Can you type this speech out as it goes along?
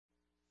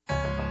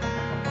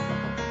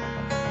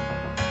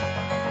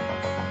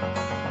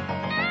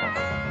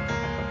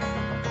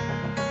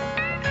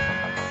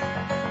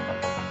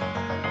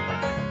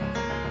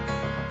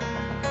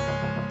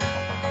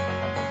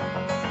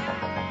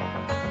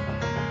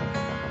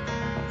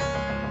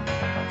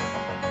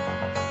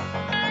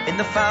In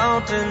the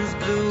fountains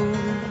blue,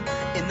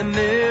 in the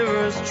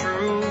mirrors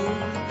true,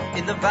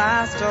 in the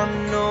vast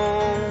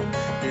unknown,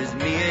 there's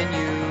me and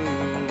you.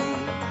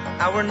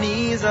 Our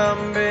knees are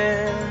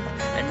bent,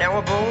 and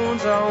our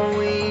bones are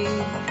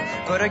weak,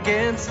 but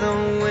against the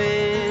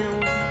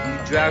wind, we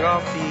drag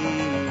our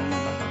feet.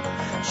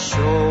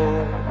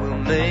 Sure, we'll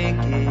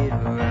make it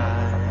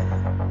right.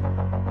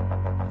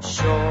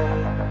 Sure,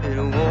 it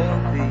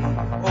won't be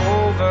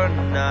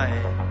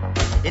overnight.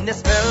 In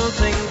this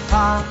melting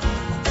pot,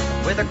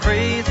 where the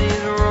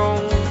crazies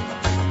roll,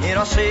 in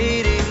our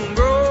shading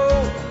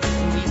grove,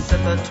 we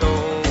set the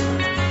tone.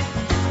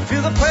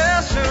 Feel the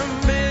pressure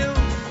build,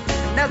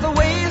 and as the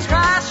waves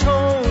crash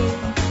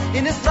home,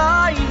 in this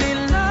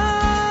blinding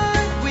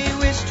light, we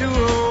wish to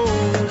roll.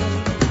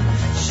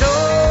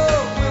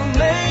 Sure, we'll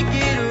make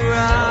it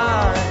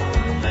right.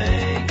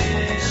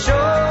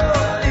 Sure,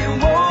 it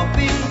won't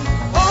be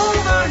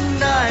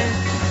overnight.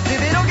 If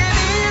it don't get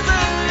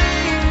easily,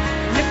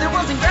 and if there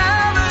wasn't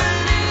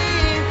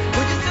gravity,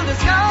 would you still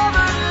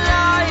discover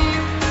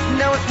life?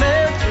 Now it's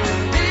meant to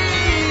be.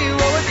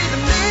 What would be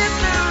the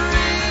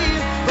mystery?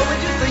 What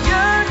would you say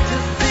yearn to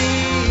see?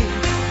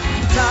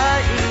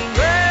 Tighten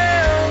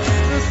ground,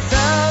 the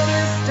sound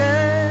is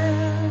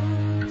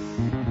dance.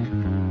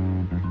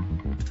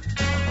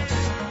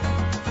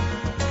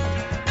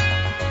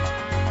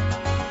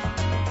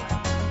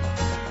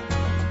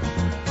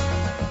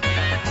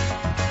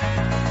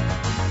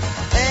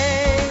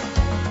 Hey,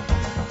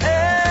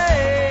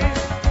 hey,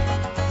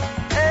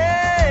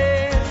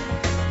 hey,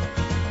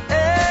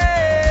 hey.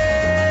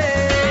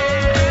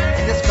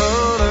 In this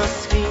color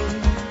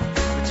scheme,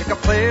 we took a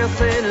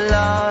place in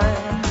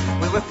line.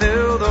 We will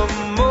fill the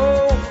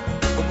mold,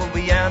 or will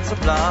we answer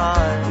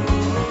blind?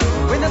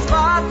 When the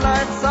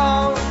spotlight's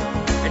on,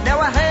 and now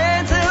our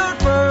hands held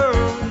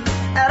firm,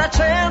 at a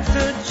chance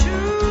to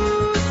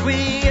choose,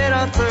 we get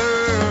our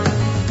turn.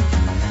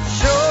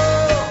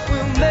 Sure,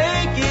 we'll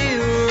make it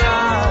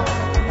right.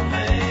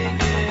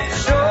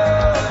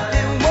 Sure,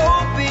 it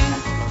won't be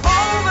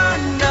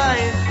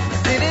overnight.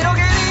 If it don't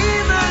get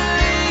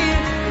easily,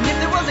 and if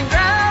there wasn't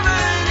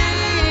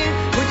gravity,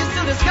 would you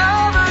still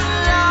discover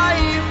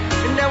life?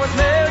 And now it's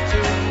meant to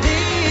be.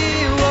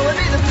 What would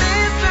be the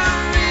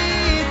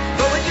mystery?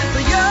 What would you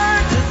say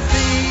yearn to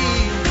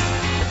see?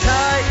 A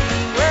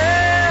tighten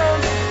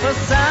ground, a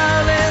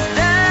silence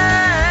dance.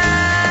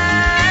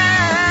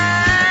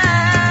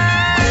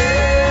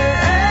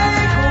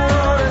 Take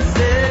one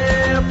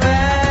step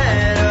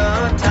at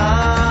a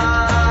time.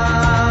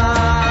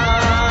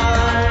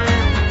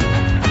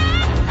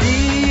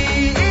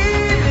 Leave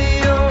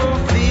your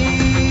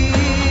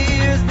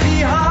fears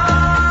behind.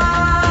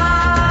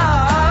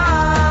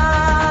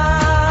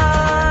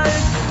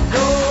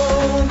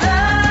 Know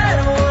that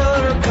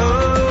what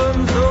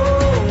comes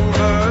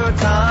over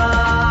time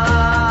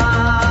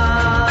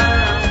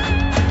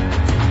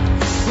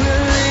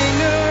will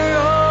linger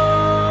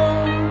on,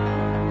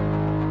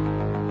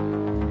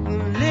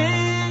 will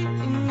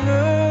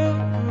linger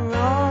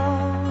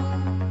on.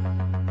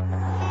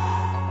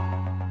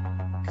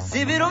 'Cause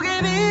if it all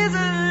came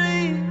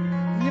easily,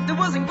 and if there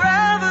wasn't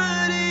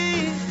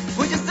gravity,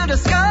 would you still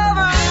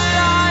discover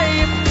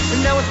life? And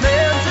now it's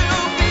meant to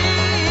be.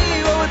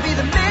 What would be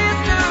the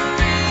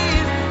mystery?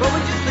 What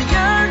would you say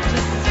yearn to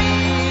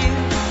see?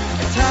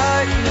 A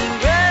tightening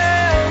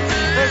ground,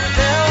 a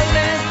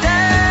soundless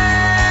dance.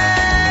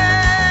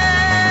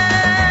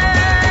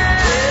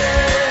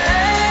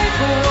 Take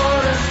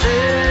one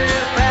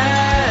step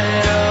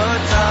at a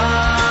time.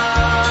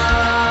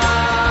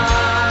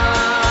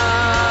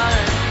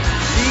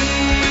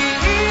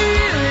 Leave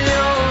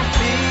your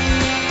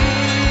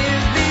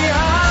fears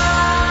behind.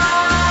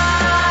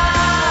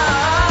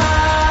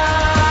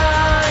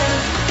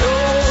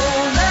 Know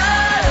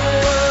that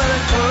what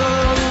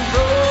comes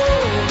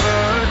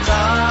over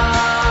time.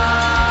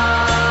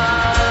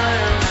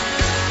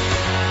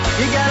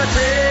 You gotta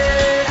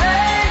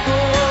take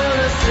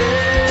one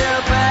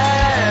step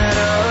at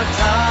a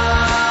time.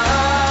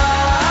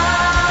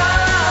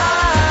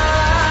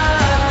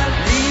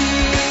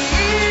 Leave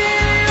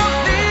your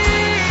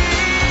fears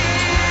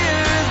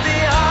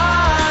behind.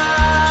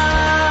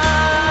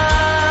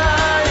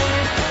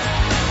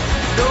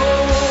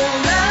 Know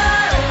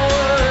that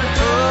what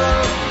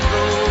comes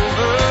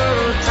over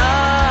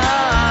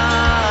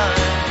time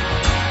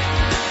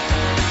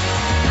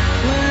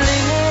will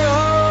linger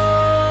on.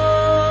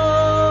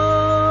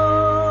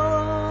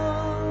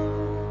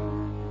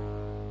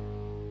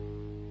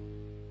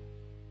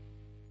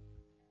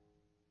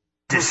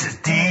 This is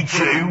DJ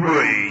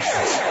Ray.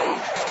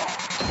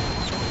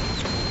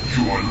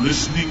 You are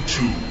listening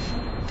to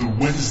the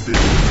Wednesday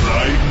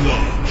Night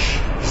Lunch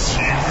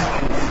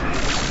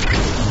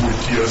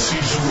with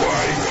Yassie's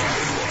Right.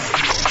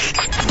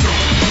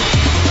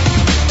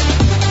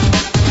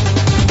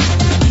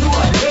 You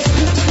are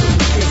listening to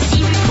the C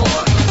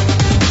Report.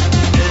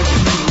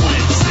 Every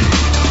Wednesday,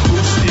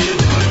 hosted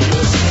by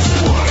Yassie's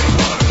Right.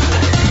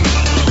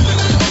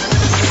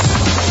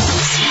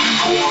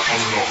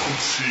 On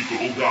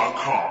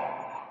Lawrence.com.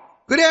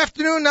 Good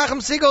afternoon,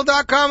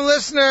 NachumSegal.com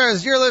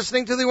listeners. You're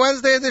listening to the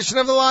Wednesday edition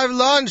of the Live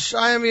Lunch.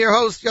 I am your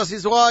host, Yossi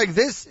Zweig.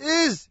 This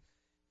is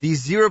the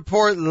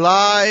Z-Report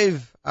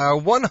Live, our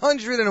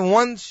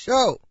 101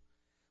 show.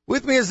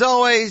 With me, as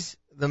always,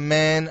 the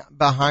man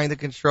behind the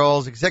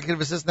controls,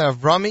 executive assistant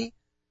of Rummy.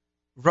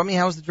 Rummy,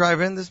 how was the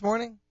drive in this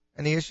morning?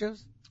 Any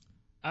issues?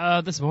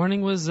 This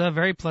morning was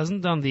very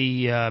pleasant on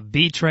the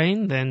B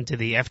train, then to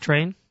the F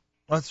train.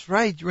 That's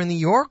right. You were in New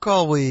York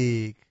all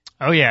week.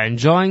 Oh, yeah,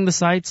 enjoying the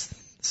sights,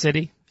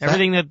 city,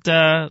 everything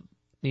that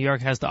New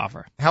York has to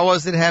offer. How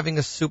was it having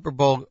a Super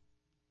Bowl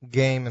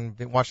game and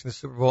watching the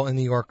Super Bowl in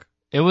New York?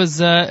 It was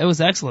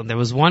excellent. There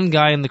was one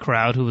guy in the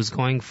crowd who was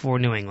going for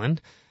New England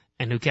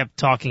and who kept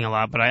talking a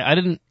lot, but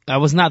I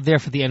was not there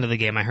for the end of the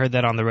game. I heard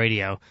that on the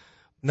radio.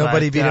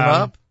 Nobody beat him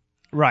up?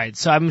 Right.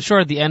 So I'm sure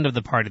at the end of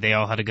the party they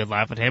all had a good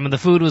laugh at him, and the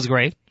food was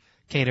great,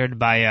 catered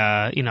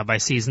by by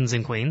Seasons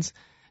in Queens.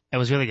 It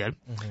was really good.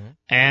 Mm-hmm.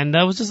 And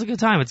it was just a good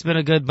time. It's been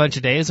a good bunch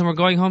of days, and we're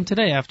going home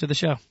today after the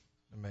show.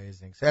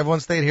 Amazing. So everyone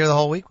stayed here the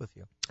whole week with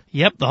you?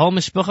 Yep, the whole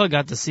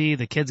mishpucha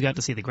the kids got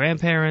to see the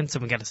grandparents,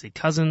 and we got to see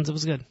cousins. It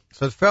was good.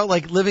 So it felt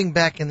like living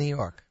back in New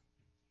York?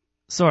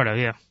 Sort of,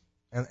 yeah.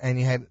 And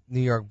you had New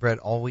York bread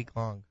all week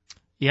long?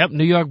 Yep,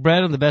 New York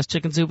bread and the best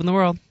chicken soup in the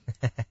world.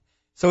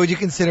 So would you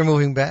consider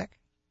moving back?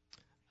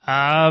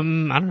 I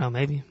don't know,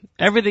 maybe.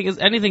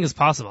 Anything is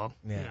possible,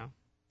 yeah. You know.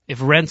 If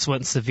rents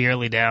went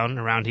severely down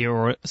around here,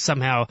 or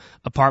somehow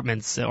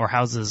apartments or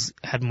houses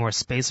had more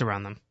space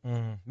around them.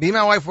 Me and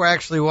my wife were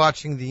actually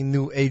watching the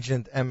new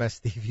Agent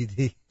MS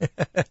DVD.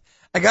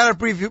 I got a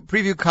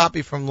preview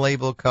copy from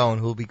Label Cohen,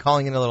 who will be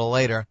calling in a little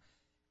later.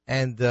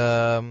 And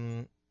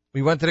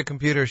we went to the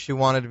computer. She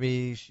wanted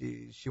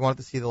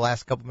to see the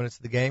last couple minutes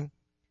of the game.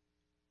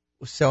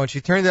 So when she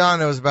turned it on,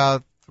 it was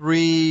about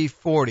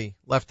 3:40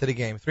 left to the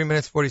game. 3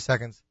 minutes, 40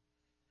 seconds.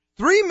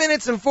 3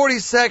 minutes and 40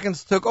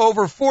 seconds took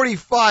over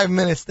 45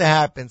 minutes to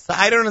happen. So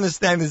I don't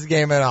understand this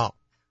game at all.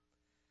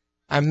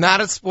 I'm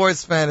not a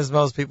sports fan, as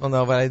most people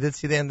know, but I did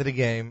see the end of the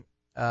game.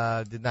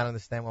 Did not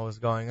understand what was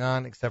going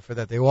on, except for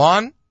that they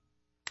won.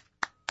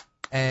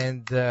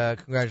 And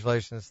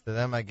congratulations to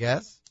them, I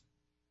guess.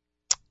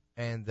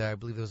 And I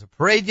believe there was a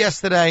parade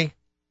yesterday.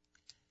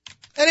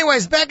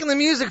 Anyways, back in the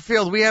music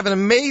field, we have an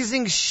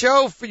amazing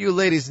show for you,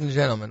 ladies and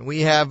gentlemen.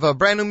 We have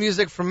brand new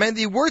music from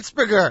Mendy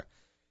Wurzberger.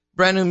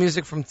 Brand new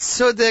music from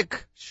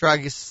Tzudik,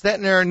 Shragi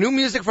Stetner, new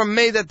music from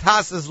Meida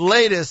Tassa's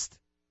latest.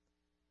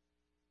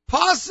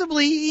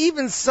 Possibly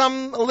even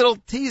a little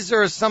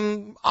teaser,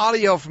 some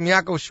audio from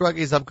Yaakov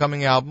Shrugi's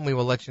upcoming album. We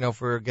will let you know if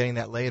we're getting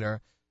that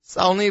later. It's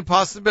only a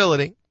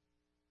possibility.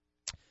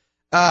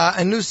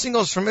 And new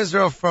singles from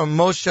Israel from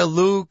Moshe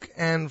Luke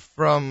and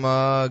from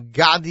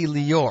Gadi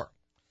Lior.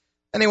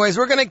 Anyways,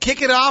 we're going to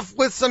kick it off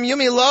with some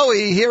Yumi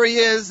Lowy. Here he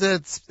is.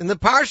 It's in the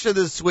Parsha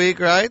this week,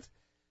 right?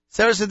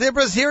 Sarah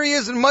Sedibras, here he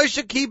is in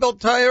Moshe Kibbel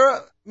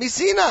Torah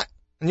Misina.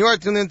 And you are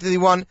tuned into the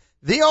one,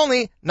 the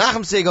only,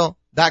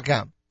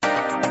 NachumSegal.com.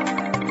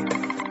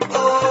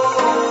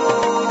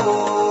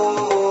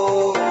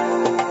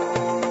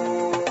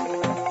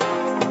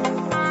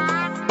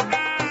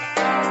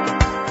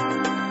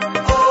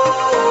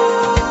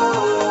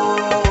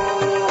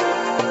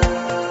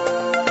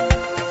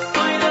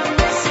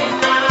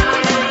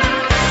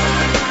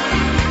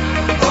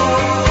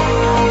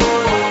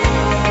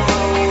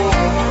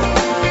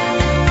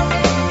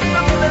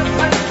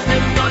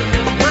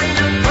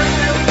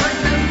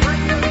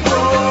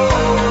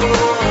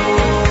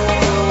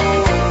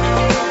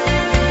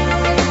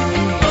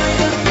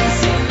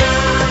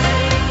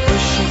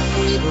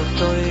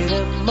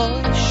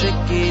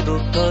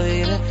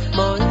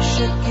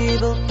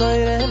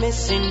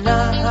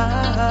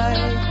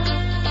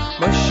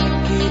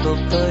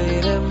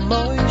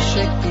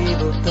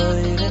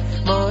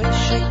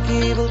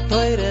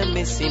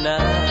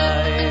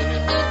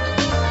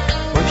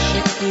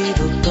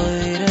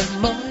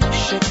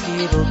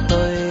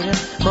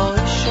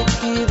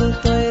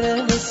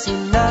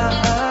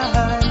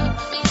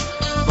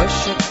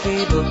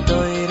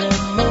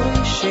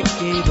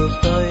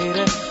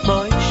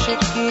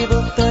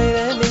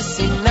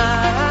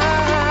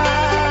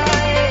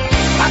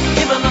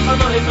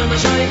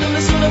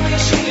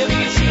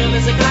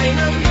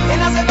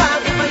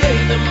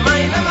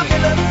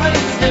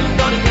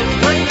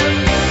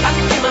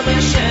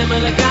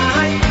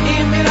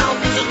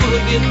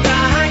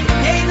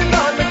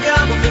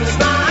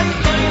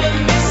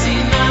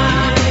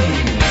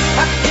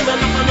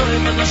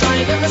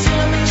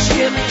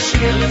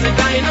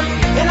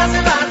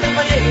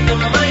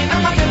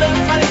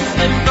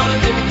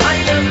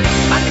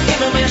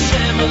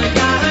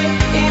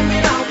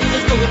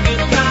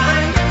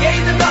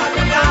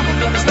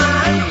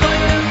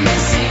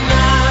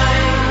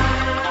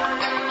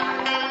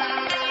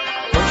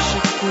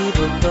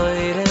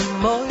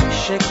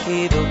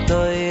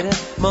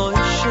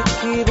 Moshe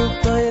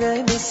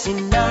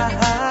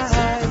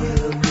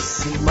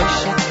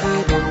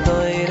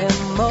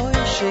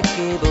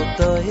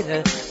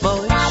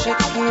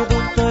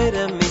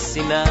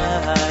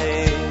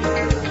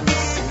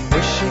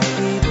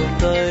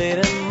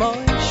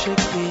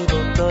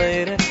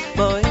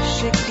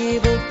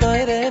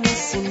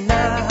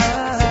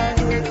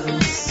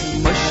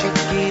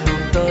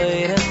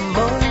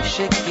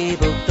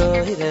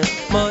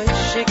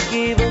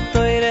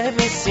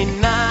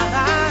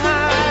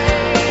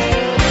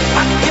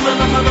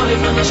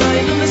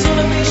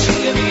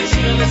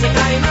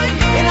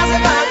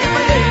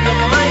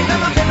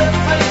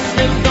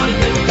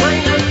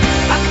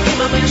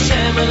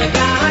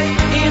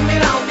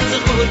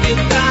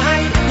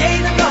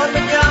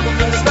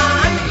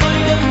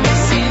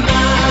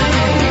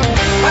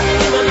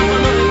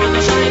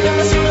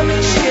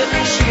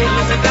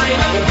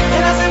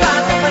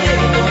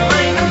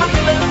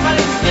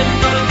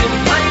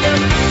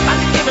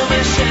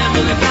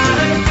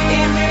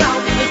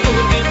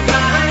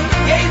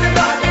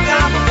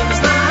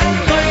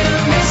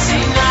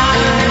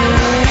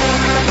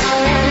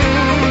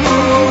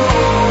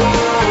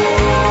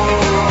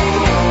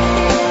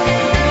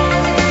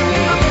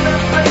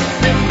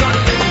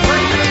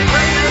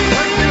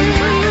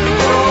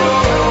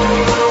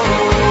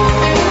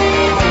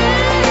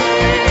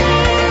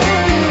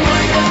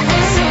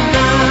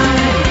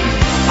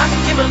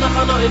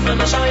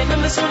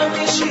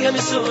Mashiach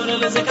Misura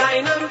leze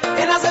keinem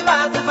in a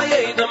Sebate bei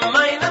jedem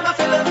meinem a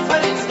viele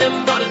verins dem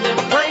dort dem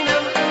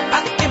kleinen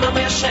at immer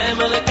mehr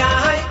schemele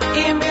kai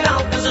im mir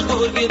alt is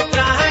gut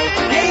getrai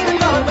jeden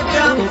dort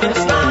bekam in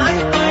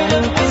style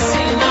einen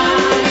bisschen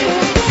nein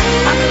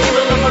at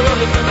immer noch mal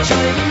mit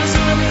Mashiach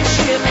Misura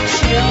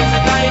Mashiach leze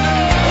keinem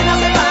in a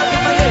Sebate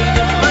bei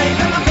jedem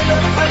meinem a viele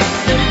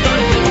verins dem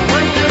dort dem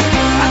kleinen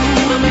at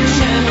immer mehr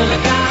schemele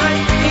kai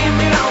im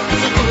mir alt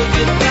is gut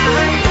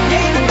getrai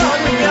jeden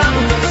dort bekam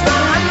in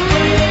style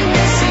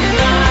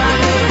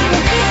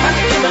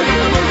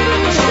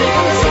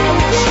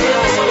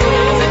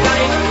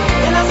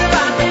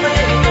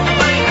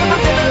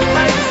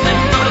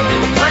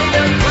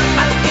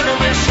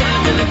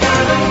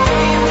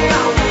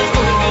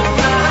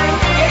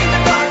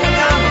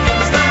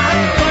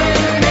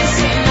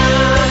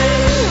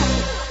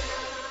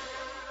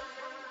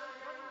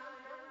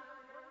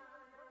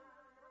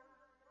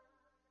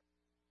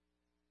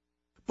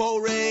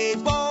Bore,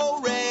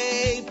 bore,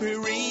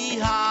 piri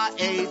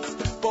ha-eitz.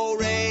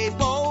 Bore,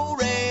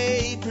 bore,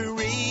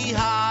 piri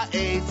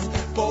ha-eitz.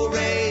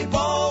 Bore,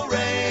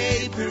 bore,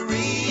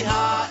 piri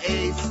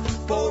ha-eitz.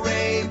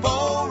 Bore,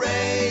 bore,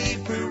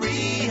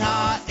 piri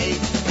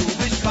ha-eitz. Du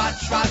bist schwat,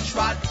 schwat,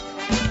 schwat.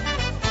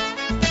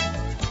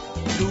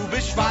 Du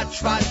bist schwat,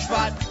 schwat,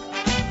 schwat.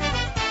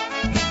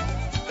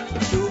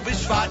 Du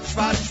bist schwat,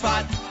 schwat,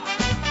 schwat.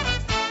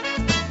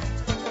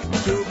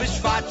 Du bist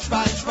schwat,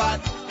 schwat,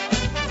 schwat.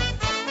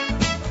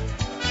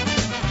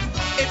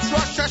 It's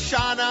Rosh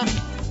Hashanah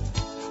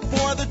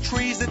for the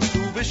trees. It's Tu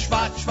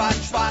B'Shvat, Shvat,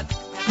 Shvat.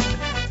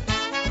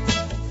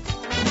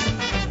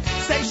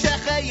 Say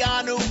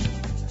Shechayanu,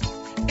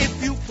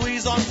 if you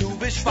please, on Tu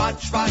B'Shvat,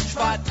 Shvat,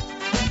 Shvat.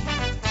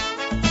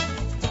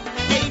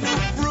 Ain't no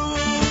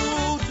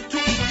fruit to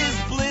eat is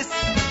bliss.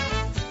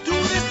 Do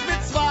this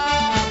mitzvah,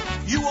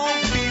 you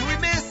won't be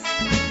remiss.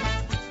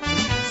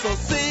 So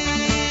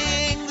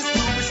sing this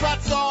Tu B'Shvat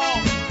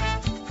song.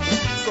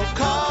 So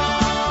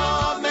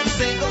come and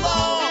sing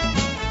along.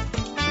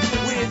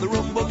 With the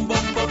rum bum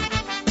bum bum,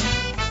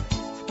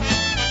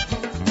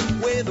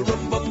 with the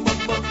rum bum bum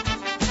bum.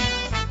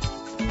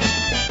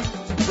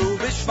 Tu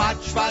b'shvat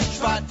shvat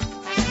shvat,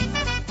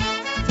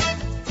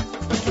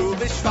 tu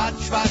b'shvat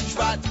shvat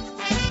shvat.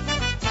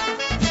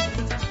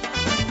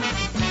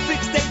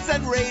 Fig dates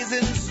and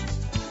raisins,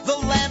 the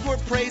land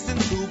we're praising.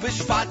 Tu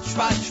b'shvat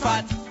shvat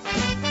shvat.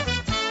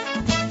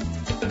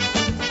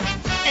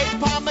 A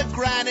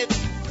pomegranate,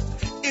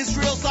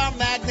 Israel's our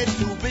magnet.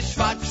 Tu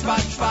b'shvat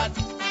shvat shvat.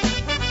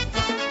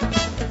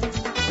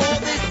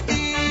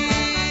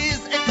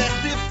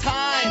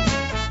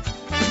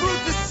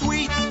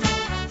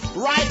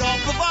 Right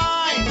off the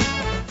vine.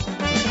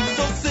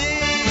 So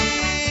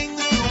sing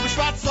the Tu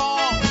B'Shvat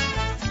song.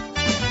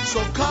 So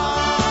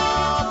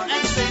come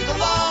and sing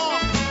along.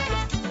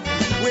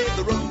 With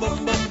the rum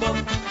bum bum bum.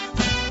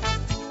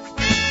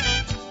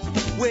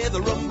 With the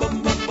rum bum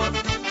bum bum.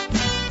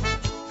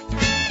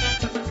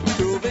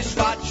 Tu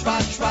B'Shvat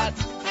shvat shvat.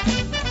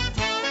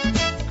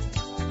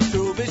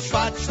 Tu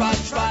B'Shvat shvat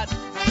shvat.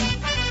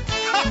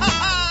 Ha ha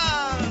ha!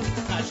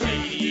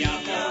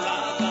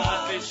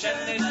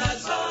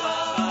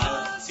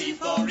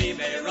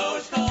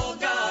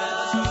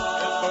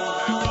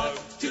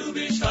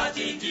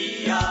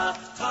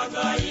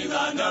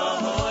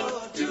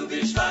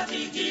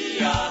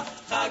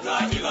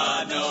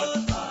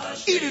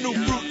 Eat a new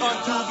fruit on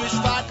Tu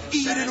B'Shvat.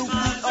 Eat a new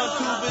fruit on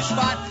Tu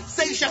B'Shvat.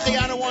 Say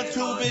Shechayanu on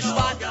Tu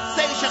B'Shvat.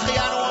 Say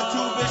Shechayanu on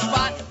Tu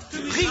B'Shvat.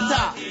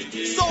 Chita,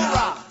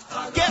 Sora,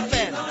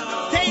 Geffen,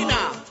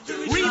 Tena,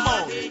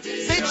 Rimon,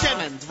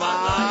 Sitchemen,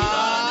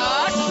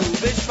 Dvash. Tu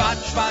B'Shvat,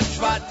 Shvat,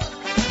 Shvat.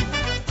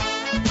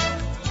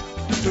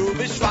 Tu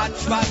B'Shvat,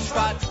 Shvat,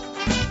 Shvat.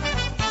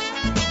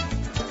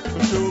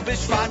 Tu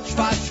B'Shvat,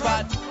 Shvat,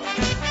 Shvat.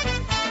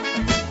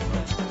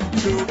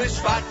 Tu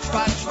B'Shvat,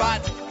 Shvat,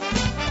 Shvat.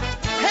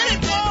 Hit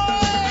it,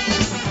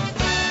 boys!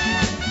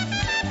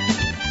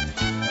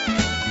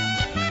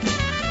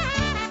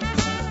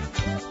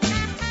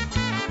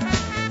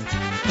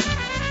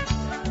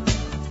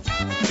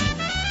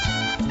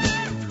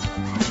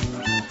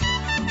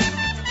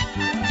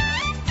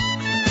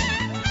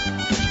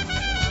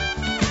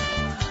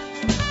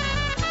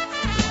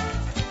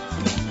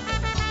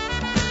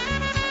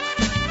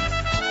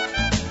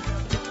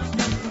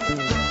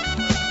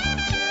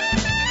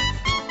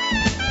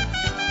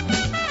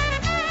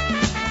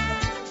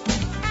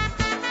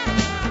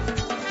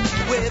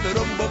 With a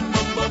rum bum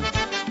bum bum.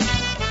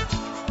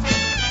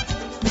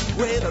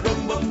 With a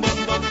rum bum bum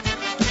bum.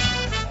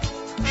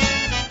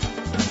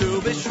 Tu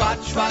B'Shvat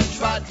shvat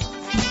shvat.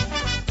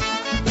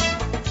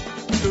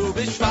 Tu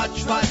B'Shvat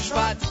shvat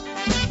shvat.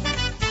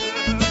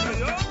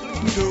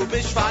 Tu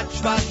B'Shvat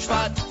shvat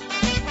shvat.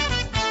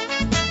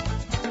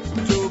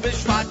 Tu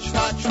B'Shvat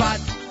shvat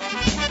shvat.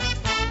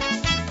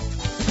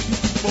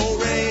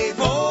 Bore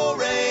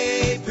bore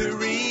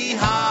piri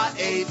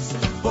ha-eitz.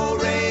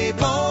 Bore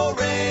bore.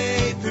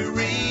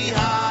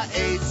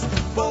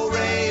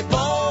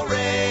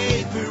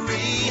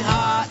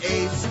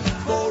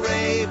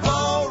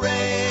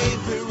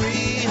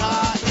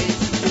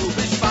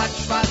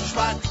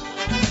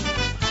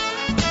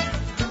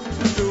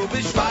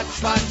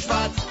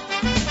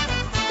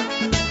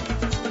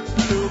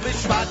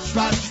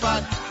 Shvat,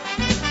 Shvat.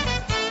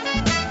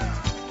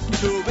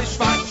 Tu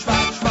b'Shvat,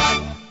 Shvat, Shvat.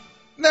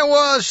 That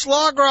was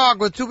Schlagrog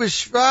with Tu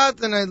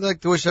B'Shvat, and I'd like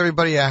to wish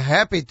everybody a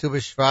happy Tu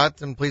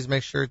B'Shvat, and please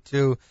make sure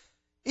to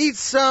eat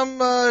some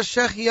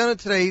Shechianu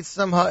today, eat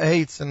some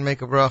ha'etz, and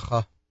make a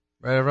bracha.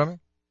 Right, Rami?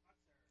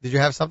 Did you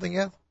have something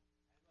yet?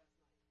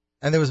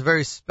 And there was a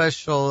very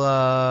special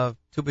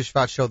Tu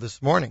B'Shvat show this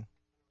morning.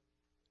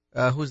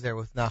 Who's there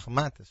with Nachum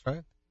Matis,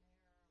 right?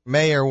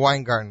 Mayor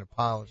Weingarten,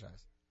 apologize.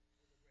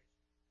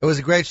 It was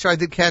a great show. I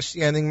did catch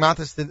the ending.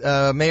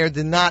 Mayor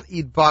did not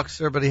eat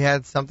boxer, but he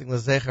had something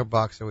Lezecher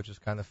boxer, which was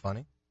kind of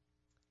funny.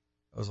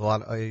 There was a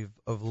lot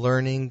of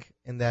learning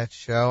in that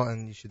show,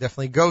 and you should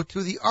definitely go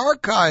to the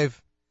archive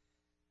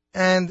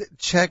and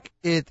check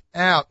it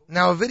out.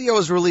 Now, a video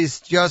was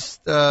released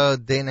just a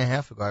day and a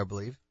half ago, I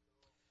believe.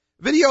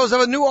 Videos of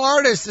a new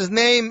artist. His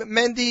name,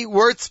 Mendy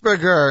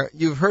Wurzberger.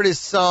 You've heard his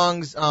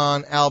songs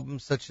on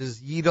albums such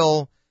as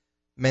Yidel,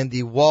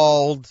 Mendy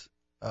Wald,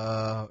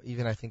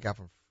 even I think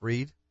Avram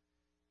Fried.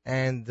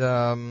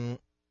 And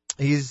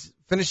he's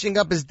finishing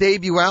up his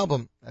debut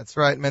album. That's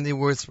right, Mendy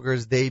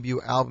Wurzberger's debut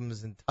album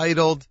is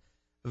entitled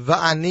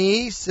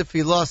Va'ani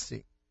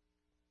Sifilasi.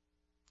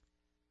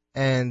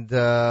 And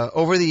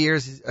over the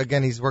years,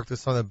 he's worked with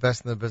some of the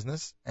best in the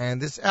business.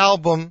 And this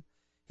album,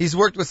 he's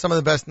worked with some of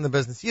the best in the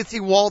business.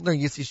 Yitzi Waldner,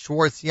 Yitzi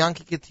Schwartz,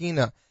 Yanki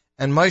Katina,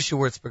 and Moshe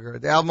Wurzberger.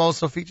 The album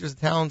also features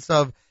the talents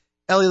of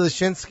Eli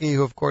Lashinsky,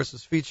 who, of course,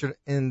 was featured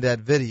in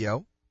that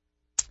video,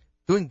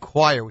 doing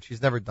choir, which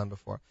he's never done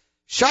before.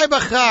 Shai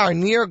Bachar,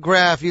 Nir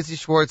Graf, Yitzi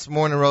Schwartz,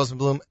 Morna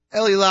Rosenblum,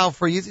 Eli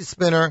Laufer, Yitzi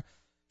Spinner,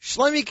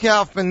 Shlomi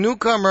Kaufman,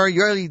 newcomer,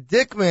 Yoeli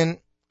Dickman,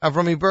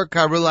 Avrami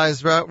Burka,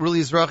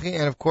 Ruli Izrachi,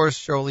 and, of course,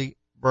 Shirley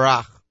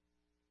Brach.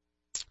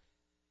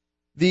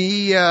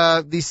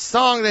 The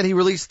song that he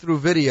released through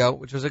video,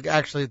 which was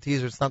actually a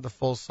teaser, it's not the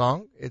full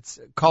song, it's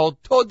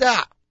called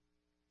Toda.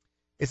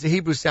 It's a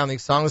Hebrew-sounding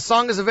song. The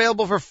song is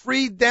available for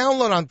free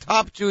download on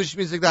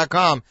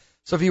topjewishmusic.com.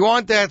 So if you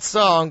want that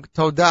song,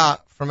 Toda,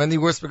 from Mendy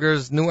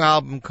Wurzberger's new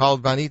album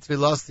called Vanit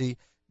Vilasti,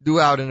 due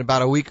out in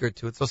about a week or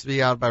two. It's supposed to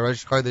be out by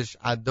Rosh Chodesh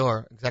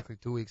Ador, exactly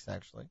 2 weeks,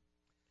 actually.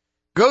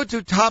 Go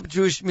to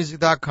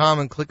topjewishmusic.com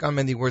and click on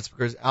Mendy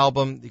Wurzberger's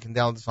album. You can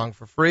download the song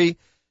for free.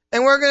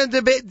 And we're going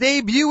to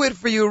debut it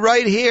for you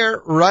right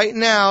here, right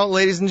now,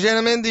 ladies and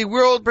gentlemen, the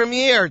world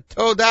premiere,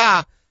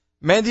 Toda,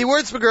 Mendy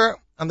Wurzberger,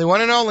 on the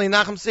one and only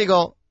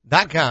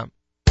NachumSegal.com.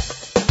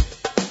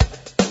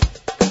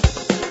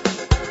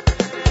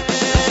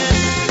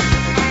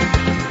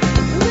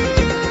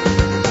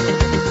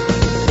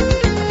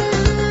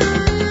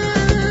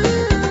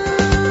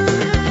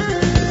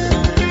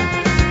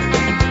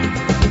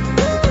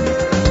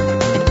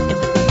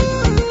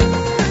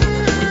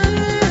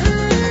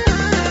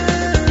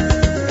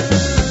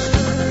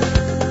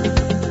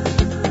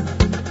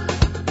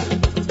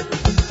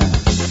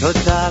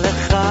 תודה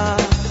לך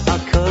על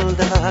כל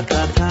דבר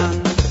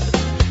קטן,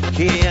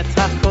 כי את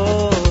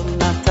הכל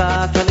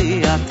נתת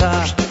לי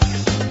אתה.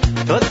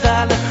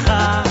 תודה לך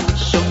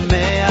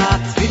שומע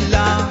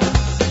תפילה,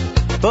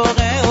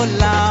 בורא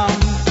עולם,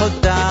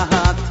 תודה,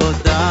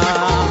 תודה.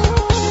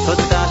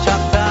 תודה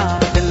שאתה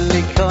תן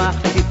לי כוח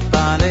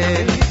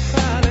להתפלל.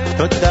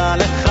 תודה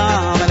לך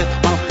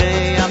מלך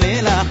מלכי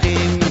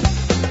המלכים,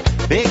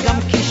 וגם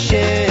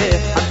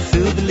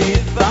כשעצוב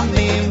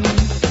לפעמים,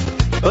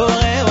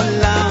 בורא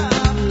עולם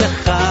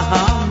לך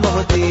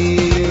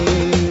המודים.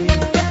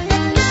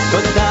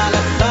 תודה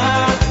לך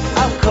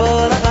על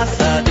כל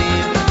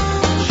החסדים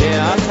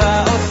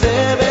שאתה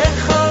עושה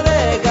בכל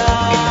רגע.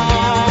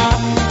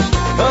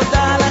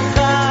 תודה לך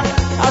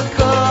על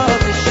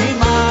כל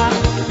נשימה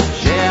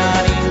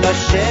שאני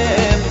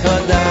נושם.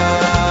 תודה.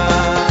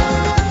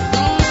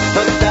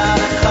 תודה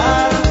לך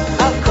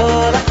על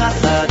כל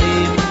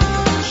החסדים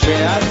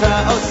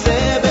שאתה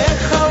עושה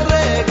בכל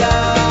רגע.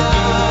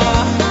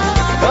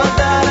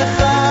 תודה לך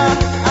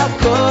על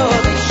כל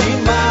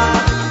נשימה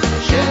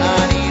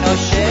שאני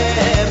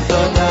נושם.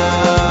 תודה.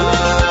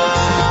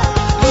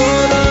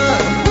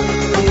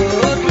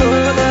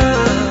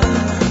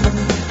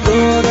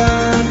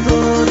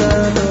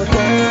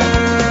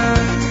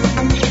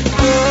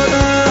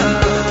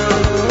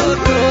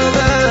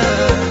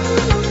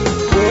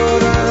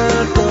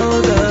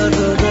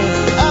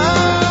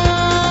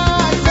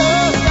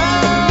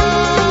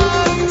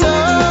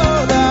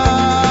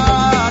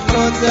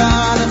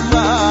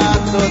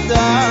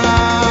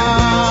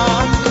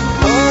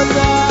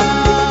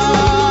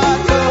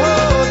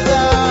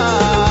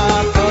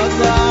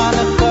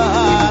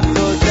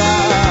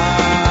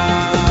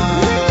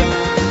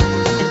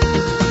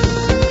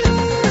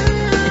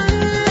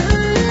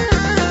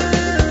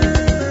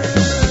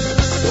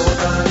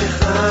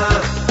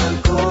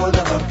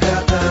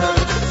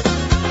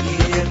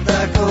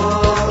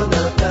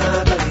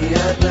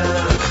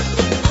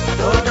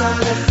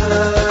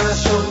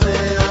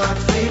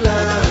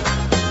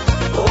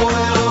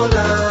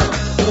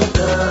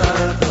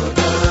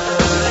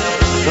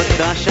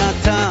 תודה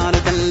שאתה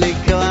נותן לי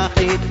כוח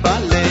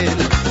להתפלל.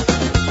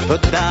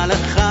 תודה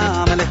לך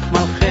מלך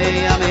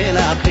מלכי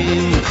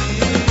המלכים,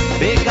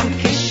 וגם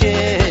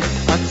כשעצוב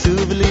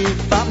עצוב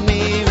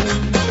לפעמים,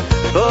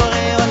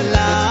 בורא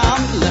עולם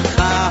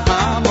לך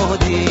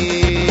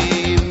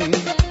המודים.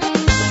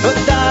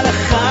 תודה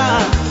לך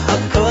על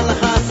כל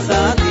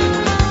החסדים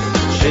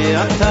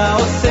שאתה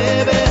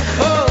עושה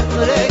בכל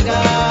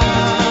רגע.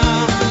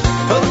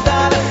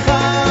 תודה לך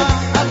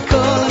על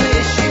כל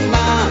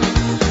נשימה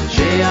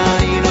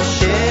שאני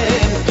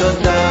נושם.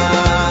 תודה.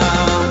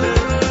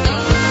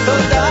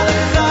 תודה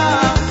לך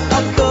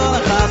על כל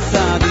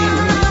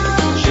החסדים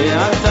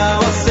שאתה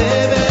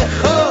עושה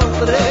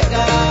בכל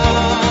רגע.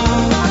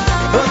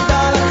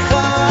 תודה לך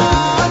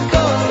על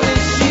כל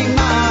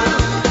נשימה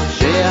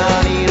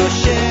שאני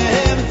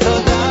נושם.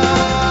 תודה.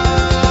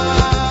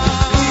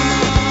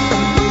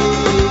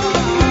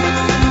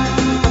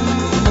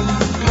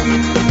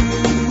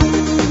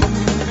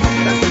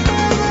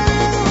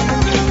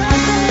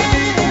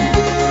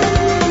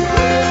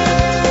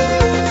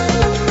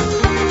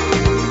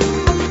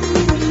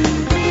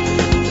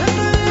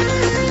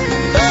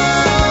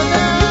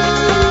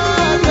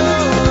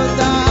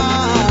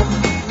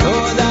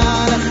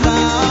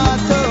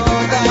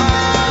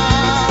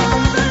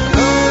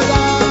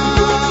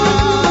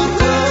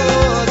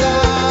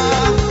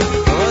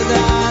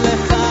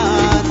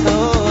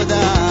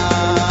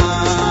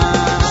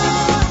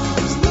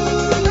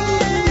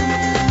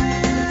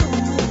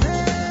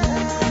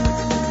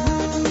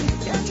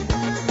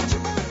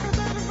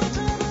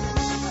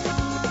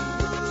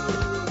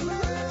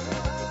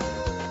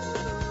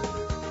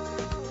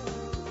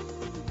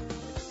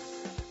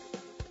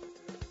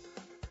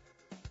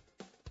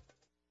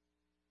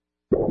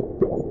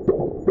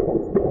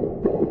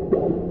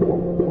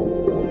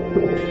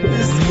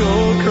 This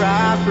cold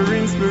cry for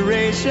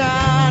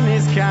inspiration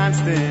is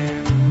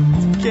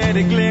constant. Get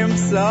a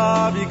glimpse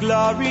of your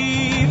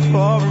glory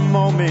for a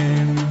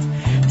moment.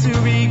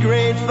 To be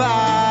grateful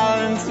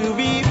and to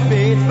be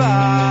faithful.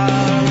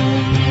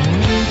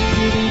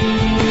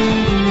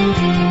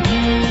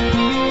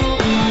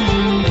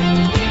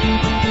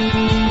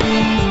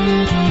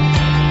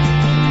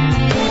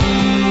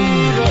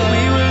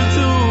 We will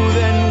do,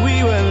 then we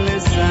will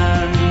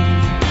listen.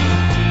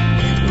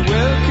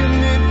 Welcome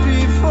it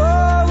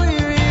before we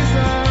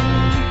reason.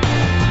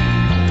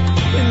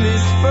 In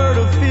this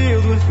fertile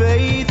field where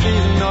faith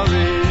is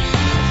nourished,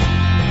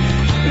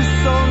 the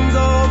sons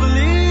of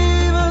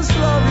believers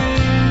flourish.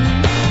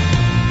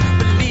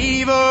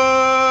 Believers,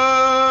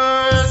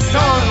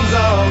 sons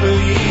of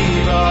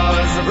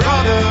believers,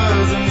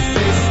 brothers and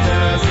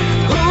sisters,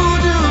 who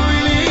do we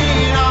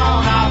lean on?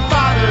 Our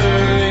Father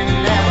in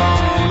heaven,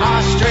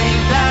 our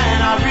strength and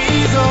our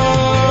reason.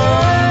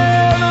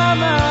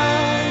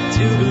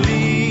 To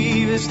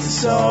believe is to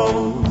sow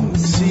the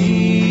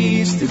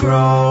seeds to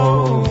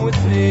grow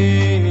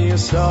within your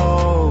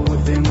soul,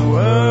 within the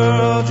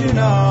world you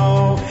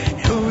know.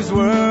 Whose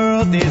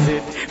world is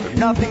it? From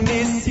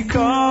nothingness you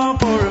come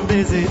for a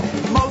visit.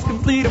 Most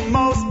complete and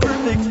most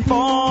perfect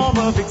form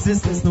of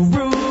existence. No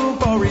room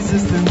for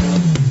resistance.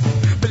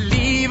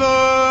 Believers,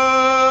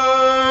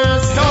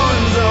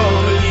 sons of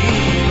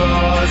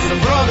believers,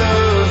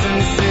 brothers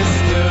and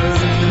sisters,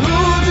 who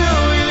do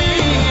we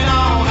lean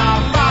on?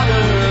 Our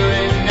Father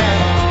in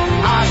heaven,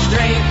 our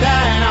strength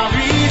and our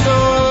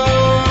reason.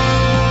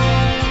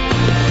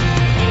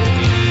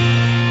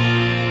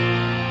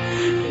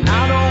 And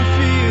I don't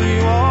feel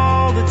you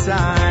all the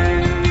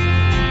time.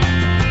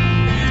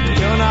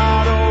 You're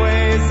not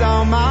always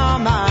on my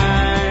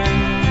mind.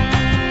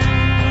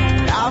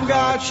 I've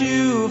got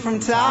you from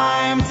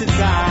time to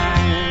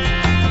time.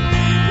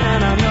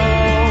 And I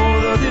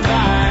know the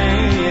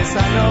divine, yes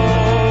I know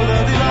the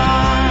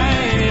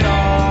divine. It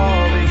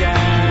all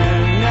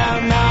began at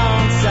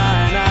Mount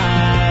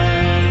Sinai.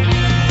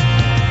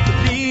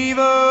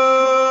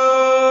 Believers,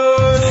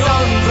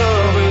 sons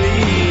of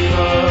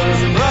believers,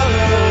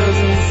 brothers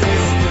and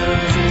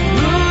sisters,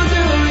 who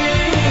do we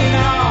lean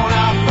on?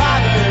 Our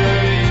Father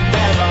in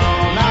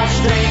heaven, our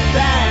strength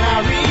and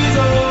our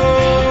reason.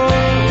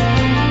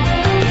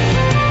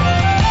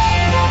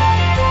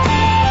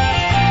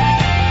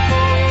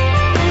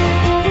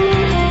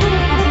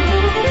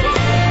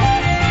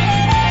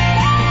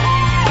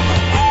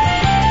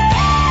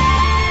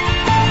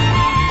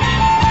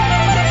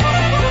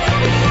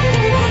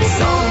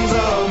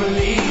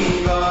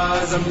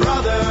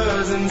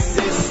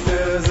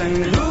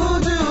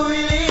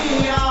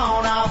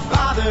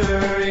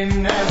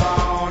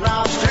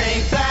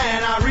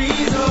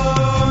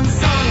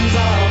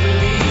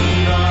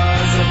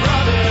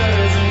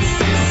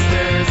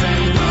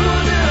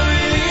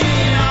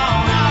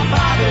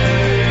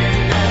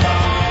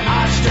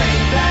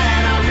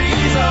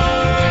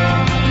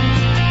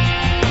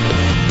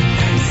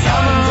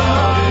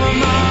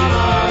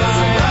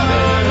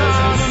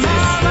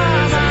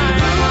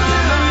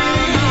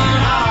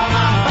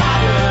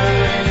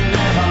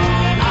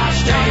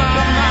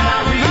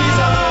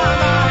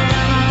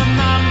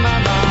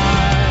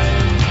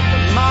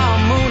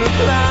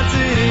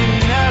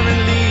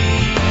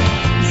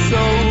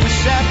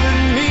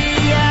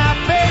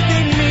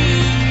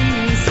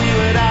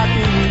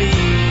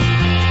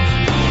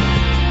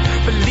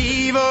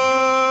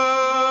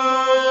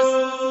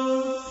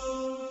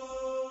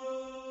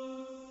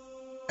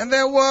 And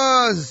there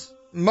was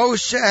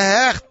Moshe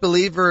Hecht,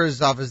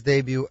 Believers, off his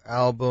debut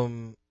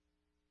album,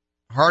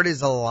 Heart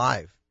is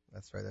Alive.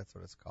 That's right, that's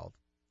what it's called.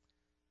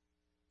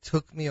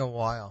 Took me a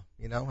while,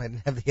 I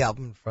didn't have the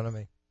album in front of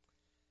me.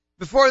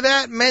 Before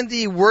that,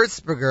 Mendy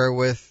Wurzberger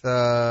with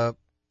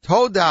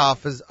Toda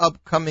off his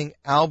upcoming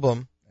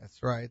album.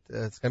 That's right,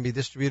 it's going to be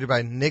distributed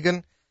by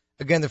Nigun.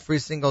 Again, the free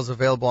single is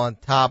available on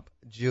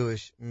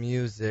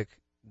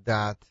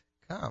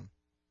topjewishmusic.com.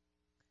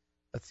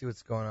 Let's see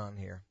what's going on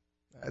here.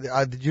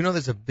 Did you know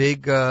there's a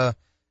big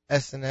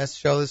SNS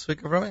show this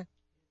week, Avrami?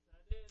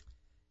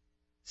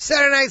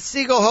 Saturday Night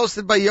Siegel,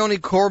 hosted by Yoni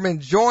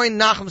Corbin. Join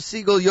Nachum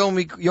Siegel,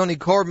 Yoni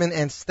Corbin,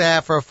 and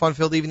staff for a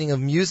fun-filled evening of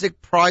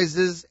music,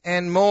 prizes,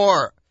 and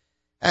more.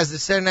 As the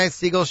Saturday Night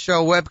Siegel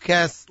show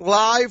webcasts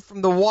live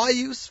from the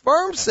YU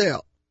Sperm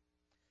Sale.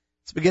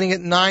 It's beginning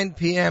at 9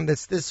 p.m.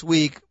 That's this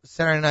week,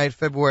 Saturday night,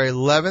 February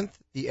 11th.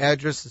 The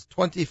address is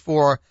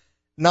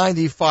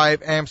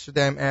 2495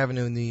 Amsterdam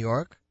Avenue, New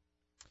York.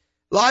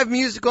 Live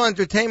musical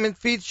entertainment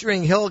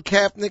featuring Hill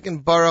Kapnick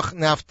and Baruch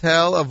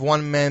Naftel of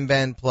One Man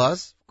Band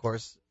Plus, of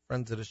course,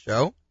 friends of the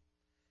show.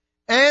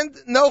 And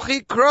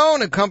Nochi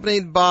Krohn,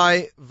 accompanied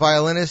by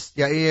violinist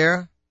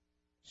Yair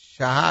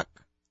Shahak.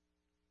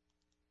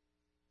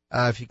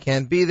 If you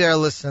can't be there,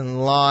 listen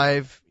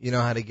live. You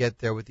know how to get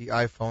there with the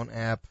iPhone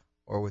app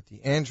or with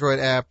the Android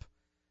app,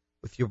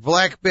 with your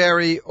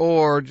BlackBerry,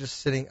 or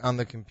just sitting on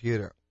the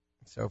computer.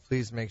 So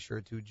please make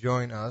sure to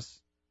join us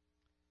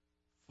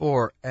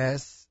for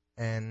SNS.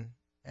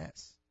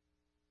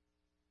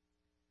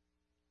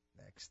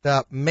 Next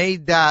up,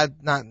 Eitan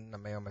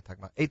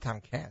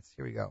Katz.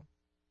 Here we go.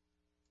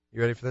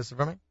 You ready for this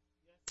for me?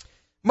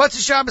 Motzei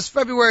Shabbos,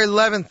 February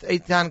 11th,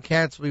 Eitan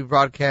Katz will be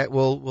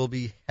will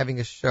be having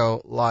a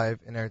show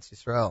live in Eretz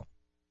Yisrael.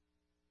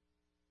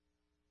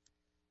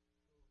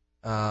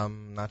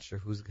 Not sure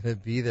who's going to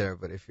be there,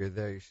 but if you're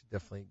there, you should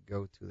definitely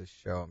go to the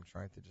show. I'm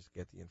trying to just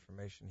get the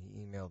information. He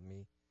emailed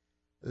me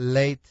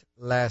late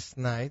last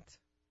night.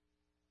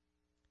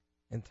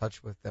 In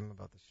touch with them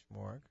about the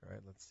Shmorg. All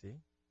right, let's see.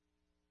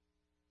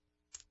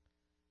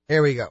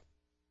 Here we go.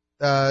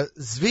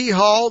 Zvi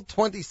Hall,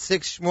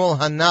 26 Shmuel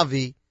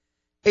Hanavi,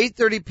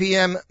 8:30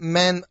 p.m.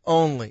 men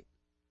only.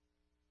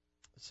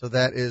 So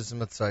that is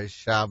Motzei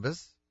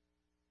Shabbos.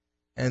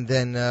 And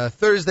then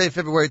Thursday,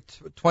 February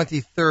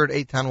 23rd,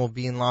 Eitan will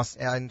be in Los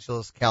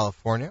Angeles,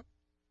 California.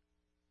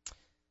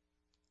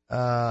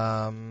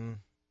 Where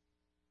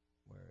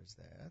is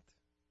that?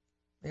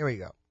 Here we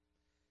go.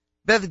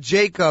 Beth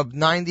Jacob,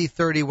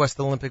 9030 West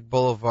Olympic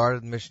Boulevard.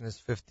 Admission is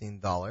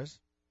 $15.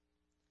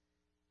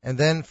 And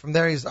then from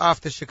there, he's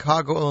off to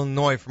Chicago,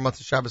 Illinois for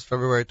Motzei Shabbos,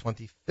 February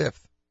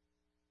 25th,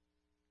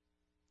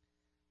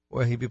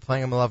 where he'll be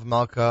playing Malav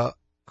Malka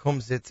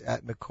Kumsitz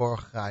at Mekor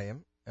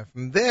Chaim. And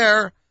from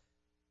there,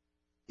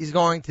 he's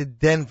going to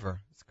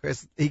Denver.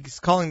 He's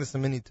calling this a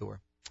mini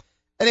tour.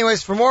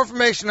 Anyways, for more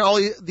information on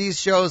all these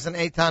shows and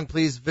Eitan,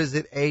 please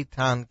visit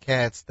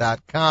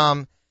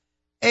EitanKatz.com.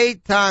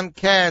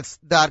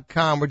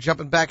 EitanKatz.com. We're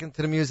jumping back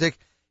into the music.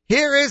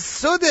 Here is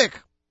Sudik,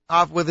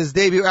 off with his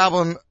debut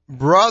album,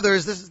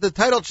 Brothers. This is the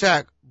title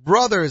track,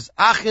 Brothers,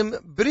 Achim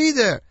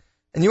Brider.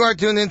 And you are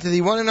tuned into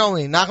the one and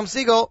only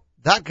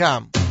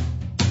NachumSiegel.com.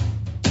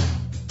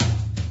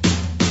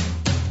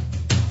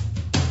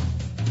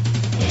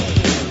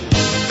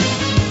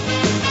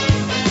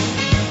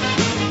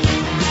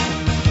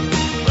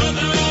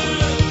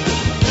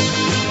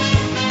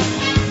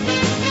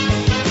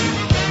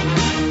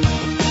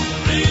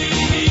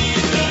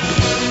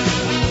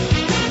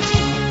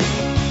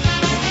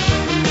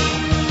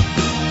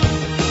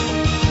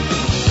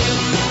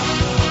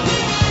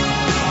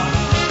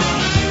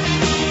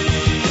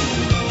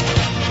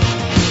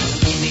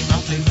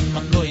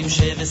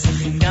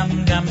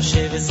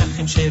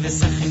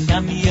 שבסכים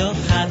גם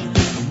יוחד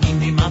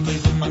אם אמרו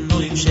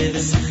ומנויים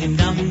שבסכים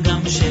גם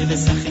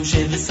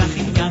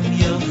שבסכים גם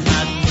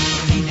יוחד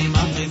אם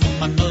אמרו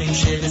ומנויים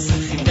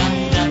שבסכים גם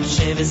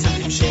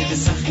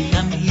שבסכים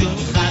גם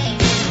יוחד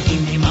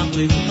אם אמרו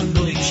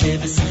ומנויים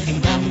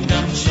שבסכים גם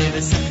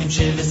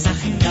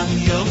שבסכים גם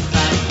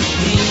יוחד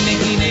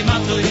אם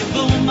אמרו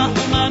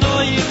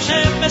ומנויים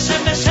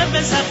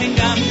שבסכים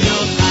גם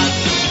יוחד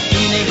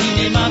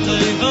אם אמרו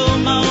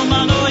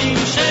ומנויים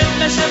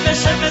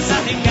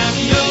שבסכים גם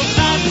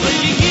יוחד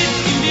wie geht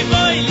in die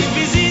Beule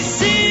wie sie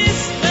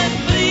ist wenn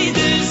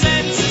Brüder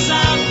sind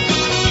zusammen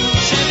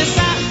schöne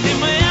Sachen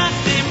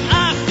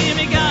achim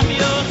gam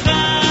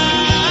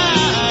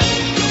yochad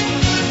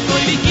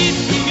wie geht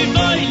in die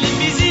Beule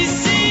wie sie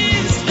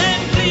ist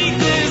wenn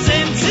Brüder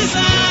sind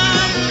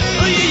zusammen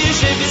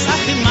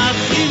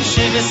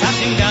schöne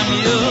Sachen gam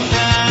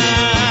yochad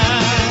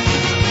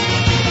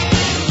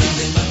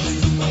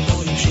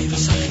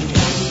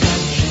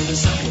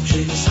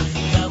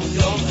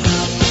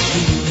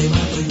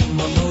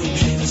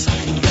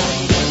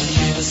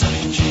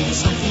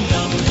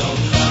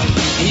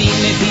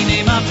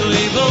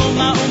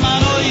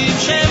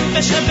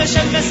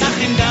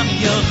שבסכים גם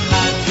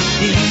יוחד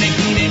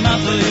הנה מה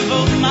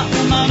טוב מה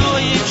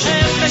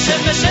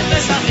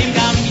שבסכים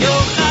גם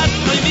יוחד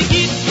אוי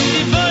מגיט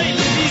דיבור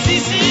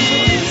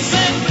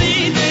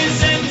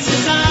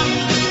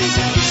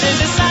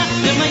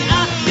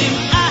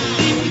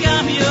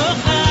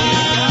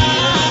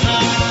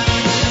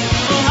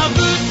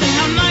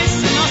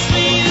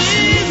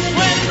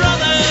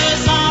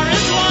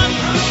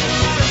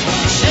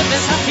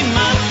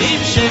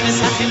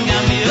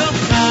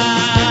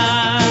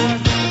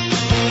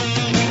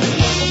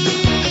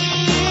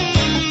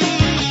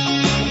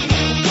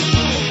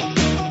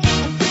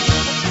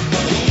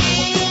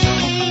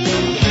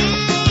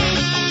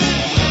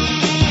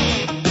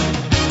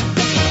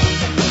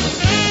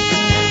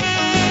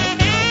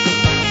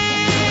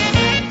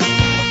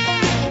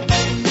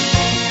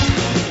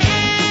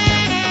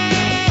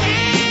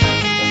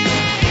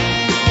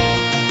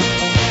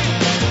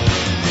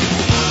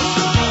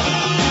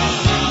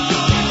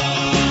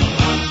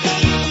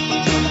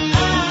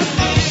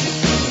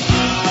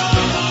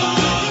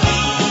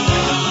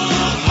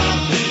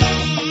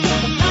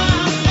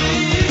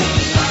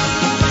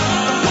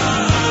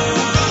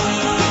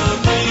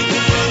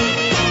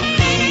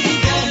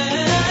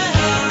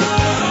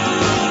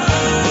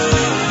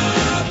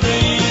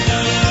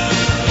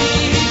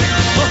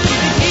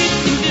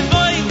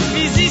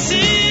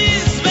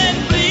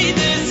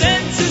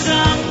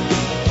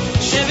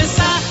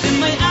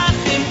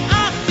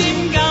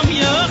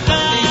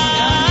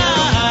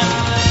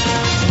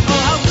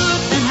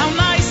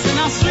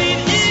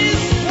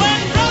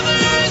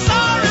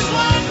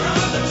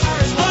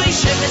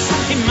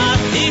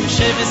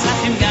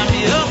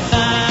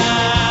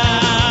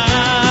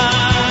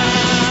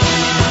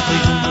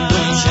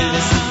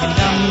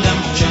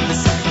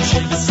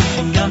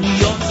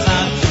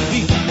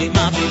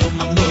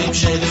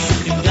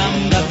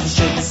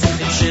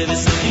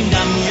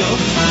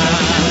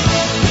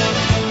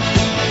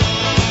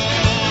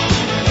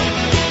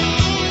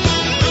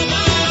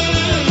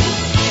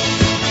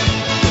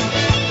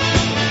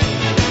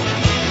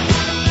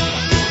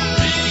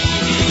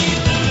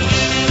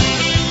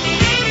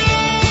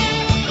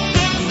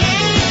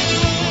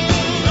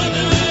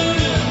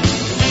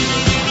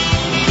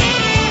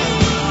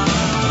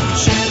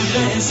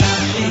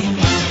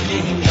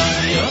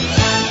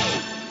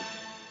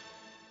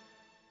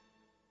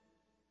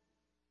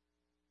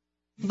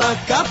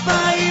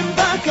בכפיים,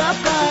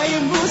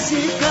 בכפיים,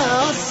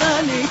 מוסיקה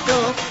עושה לי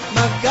טוב.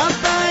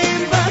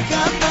 בכפיים,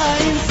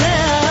 בכפיים, זה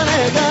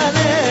הרגע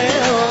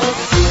לאהוב.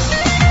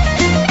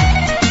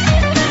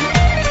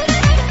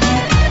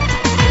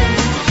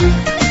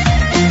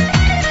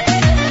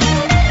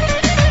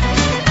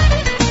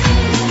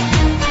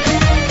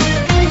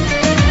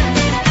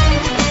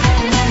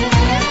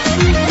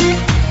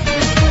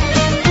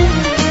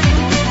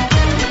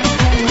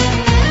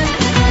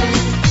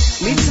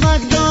 מצווה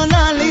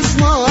גדולה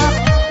לשמוח,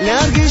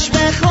 להרגיש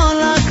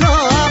בכל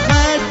הכוח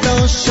את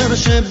האושר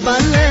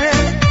שבלב,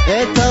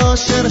 את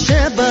האושר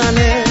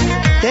שבלב.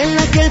 תן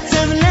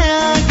לקצב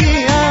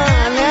להגיע,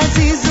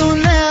 להזיז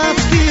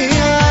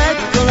ולהפתיע את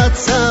כל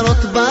הצרות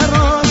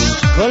בראש,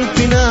 כל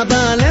פינה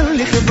בלב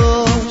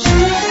לכבוש.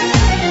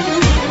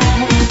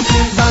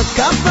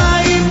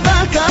 בכפיים,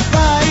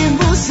 בכפיים,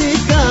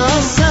 מוסיקה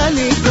עושה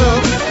לי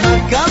טוב.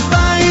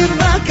 בכפיים,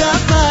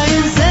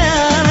 בכפיים, זה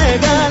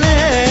הרגע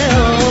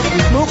לאהוב.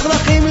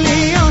 מוכרחים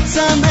להיות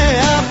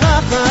שמח,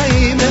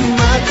 החיים הם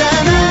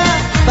מתנה.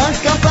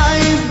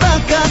 בכפיים,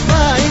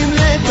 בכפיים,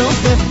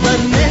 לתופף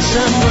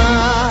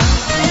בנשמה.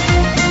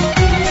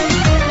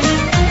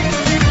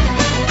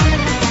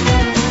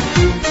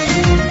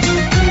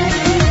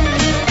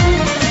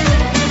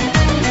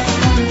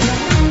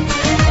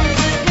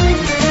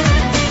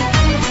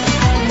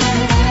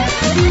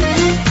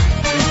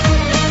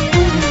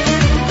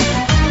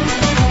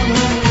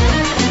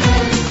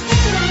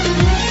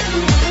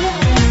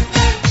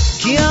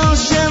 כי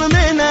האושר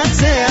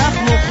מנצח,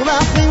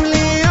 מוכרחים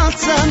להיות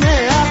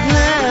שמח,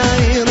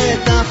 להאיר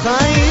את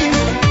החיים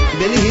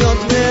ולהיות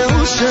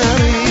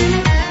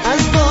מאושרים.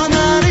 אז בוא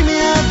נרים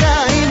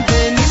ידיים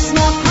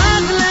ונשמח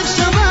עד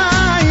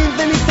לשמיים,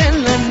 וניתן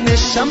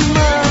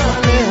לנשמה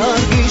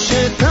להרגיש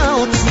את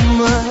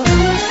העוצמה.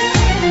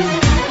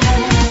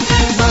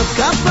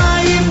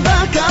 בכפיים,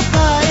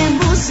 בכפיים,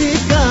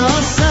 מוסיקה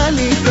עושה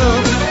לי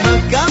טוב.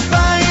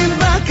 בכפיים,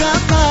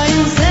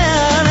 בכפיים, זה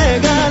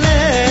הרגע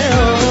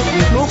לאהוב.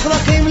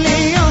 מוכרחים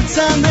להיות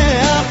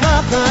שמח,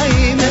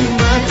 החיים הם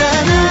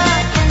מתנה.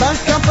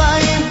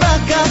 בכפיים,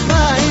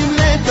 בכפיים,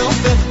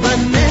 לתופף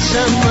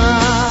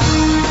בנשמה.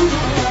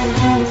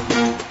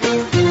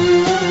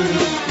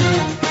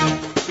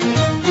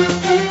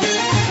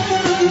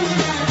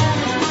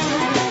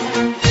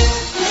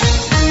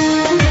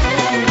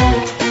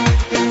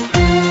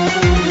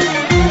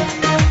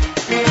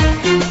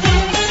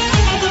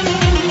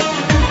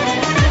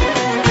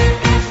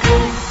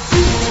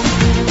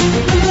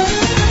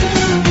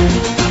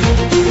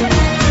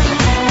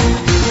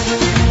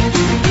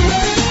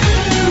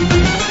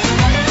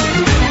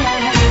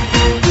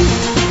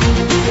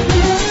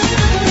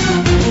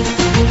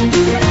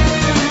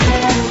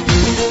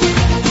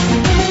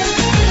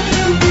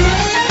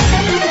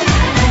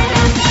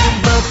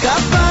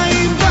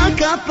 בכפיים,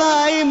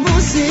 בכפיים,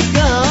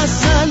 מוסיקה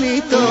עושה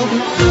לי טוב.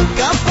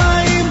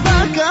 בכפיים,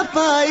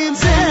 בכפיים,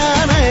 זה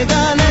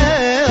הרגע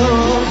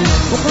לאהוב.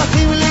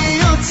 מוכרחים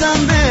להיות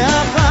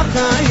שמח,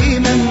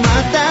 החיים הם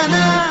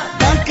מתנה.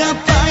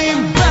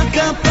 בכפיים,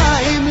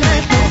 בכפיים,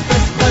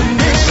 לתופף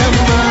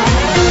בנשמה.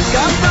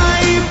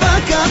 בכפיים,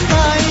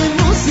 בכפיים,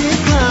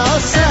 מוסיקה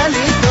עושה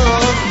לי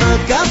טוב.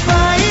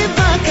 בכפיים,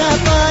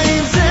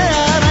 בכפיים, זה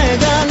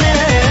הרגע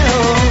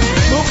לאהוב.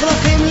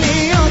 מוכרחים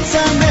להיות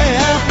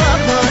שמח,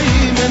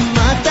 החיים הם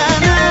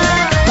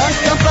מתנה.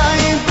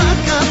 בכפיים,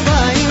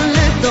 בכפיים,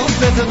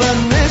 לתופף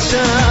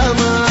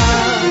בנשמה.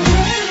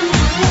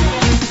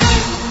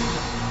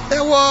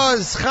 There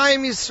was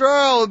Chaim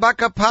Yisrael,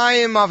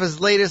 Bakapayim, of his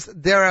latest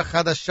Derech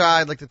Hadasha.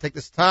 I'd like to take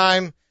this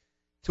time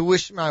to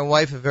wish my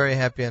wife a very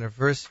happy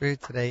anniversary.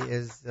 Today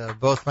is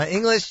both my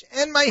English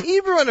and my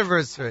Hebrew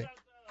anniversary.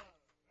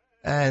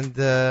 And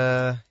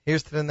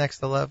here's to the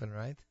next 11,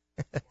 right?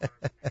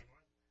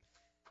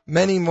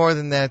 Many more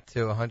than that,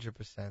 too,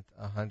 100%,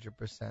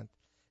 100%.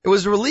 It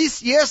was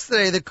released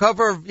yesterday, the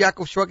cover of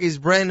Yaakov Shwekey's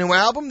brand new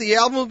album. The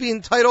album will be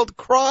entitled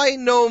Cry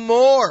No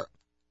More.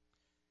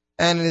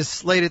 And it is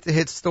slated to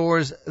hit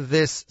stores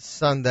this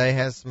Sunday.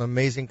 Has some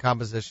amazing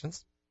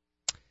compositions.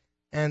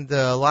 And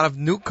a lot of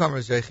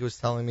newcomers, Yechi was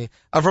telling me.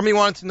 Avrami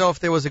wanted to know if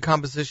there was a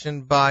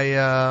composition by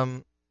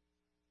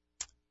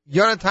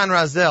Yonatan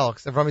Razel,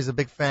 because Avrami's a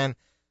big fan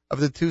of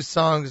the two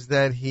songs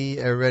that he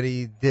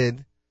already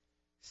did.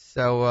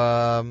 So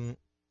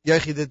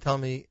Yechi did tell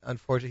me,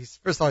 unfortunately,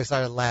 first of all, he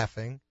started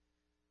laughing,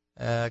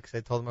 because I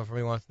told him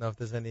Avrami wanted to know if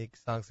there's any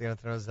songs by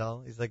Yonatan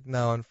Razel. He's like,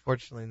 no,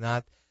 unfortunately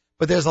not.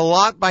 But there's a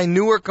lot by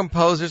newer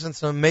composers and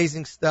some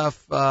amazing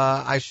stuff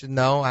I should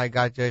know. I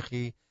got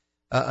Yechi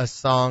a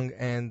song,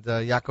 and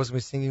Yaakov's going to be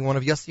singing one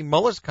of Yossi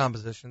Muller's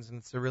compositions, and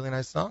it's a really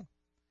nice song.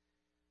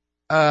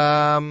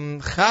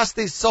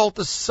 Chaste Soul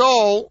to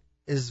Soul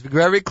is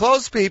very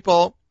close,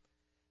 people.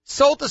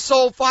 Soul to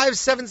Soul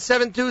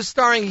 5772,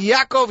 starring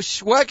Yaakov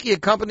Shwekey,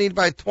 accompanied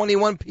by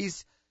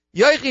 21-piece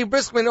Yechi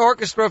Briskman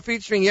Orchestra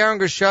featuring Yaron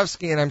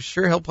Gershovsky, and I'm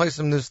sure he'll play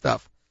some new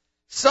stuff.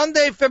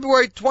 Sunday,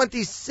 February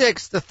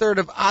 26th, the 3rd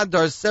of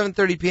Adar,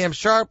 7:30 p.m.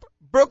 sharp,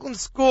 Brooklyn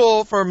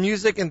School for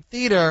Music and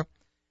Theater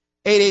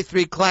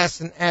 883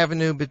 Classen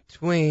Avenue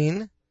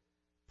between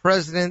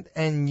President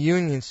and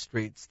Union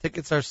Streets.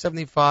 Tickets are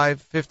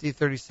 $75, $50,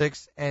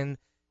 $36, and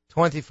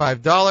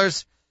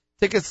 $25.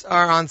 Tickets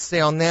are on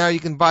sale now. You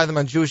can buy them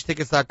on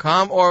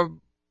JewishTickets.com or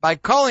by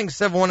calling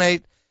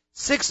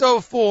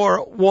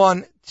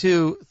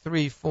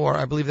 718-604-1234.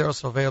 I believe they're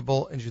also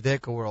available in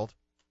Judaica World,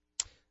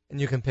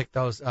 and you can pick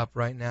those up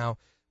right now.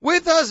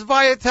 With us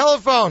via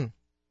telephone,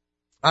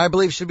 I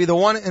believe should be the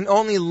one and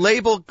only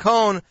Label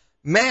Cohn,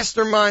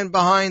 mastermind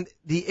behind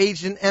the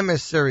Agent Emes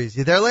series.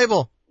 You there,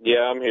 Label?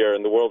 Yeah, I'm here,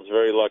 and the world's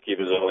very lucky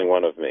there's only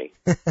one of me.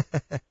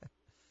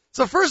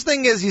 So first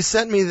thing is you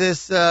sent me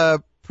this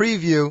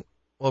preview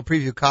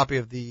copy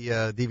of the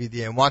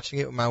DVD. I'm watching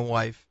it with my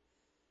wife.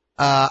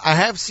 I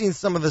have seen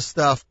some of the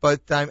stuff,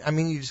 but I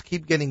mean, you just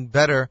keep getting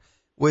better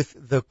with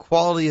the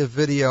quality of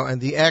video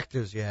and the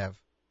actors you have.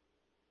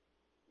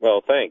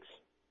 Well, thanks.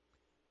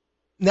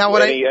 Now,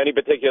 any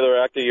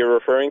particular actor you're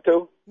referring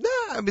to? No,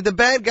 I mean, the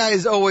bad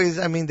guys always,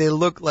 I mean, they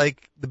look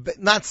like,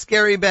 not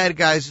scary bad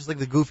guys, just like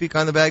the goofy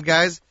kind of bad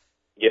guys.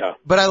 Yeah.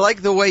 But I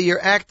like the way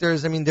your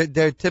actors, I mean,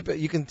 they're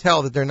you can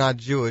tell that they're not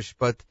Jewish,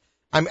 but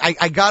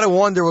I gotta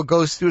wonder what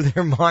goes through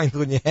their mind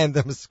when you hand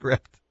them a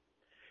script.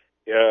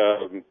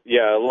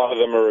 Yeah, a lot of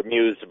them are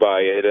amused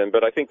by it,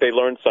 but I think they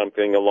learned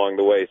something along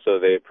the way, so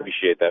they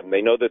appreciate that. And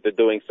they know that they're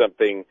doing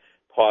something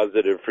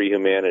positive for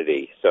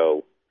humanity,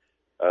 so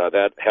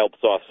that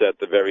helps offset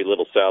the very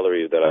little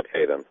salary that I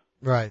pay them.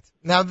 Right.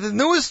 Now, the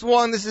newest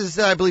one, this is,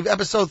 I believe,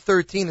 episode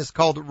 13, is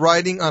called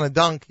Riding on a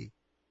Donkey.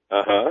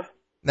 Uh-huh.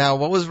 Now,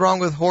 what was wrong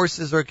with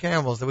horses or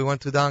camels that we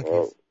went to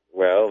donkeys?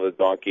 Well, the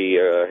donkey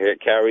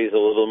carries a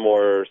little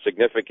more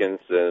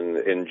significance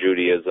in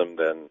Judaism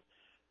than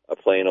a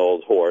plain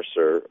old horse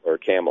or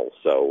camel.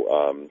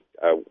 So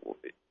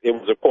it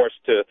was, of course,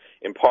 to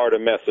impart a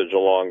message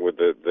along with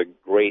the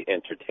great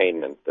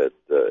entertainment that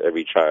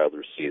every child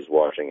receives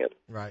watching it.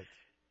 Right.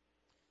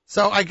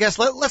 So I guess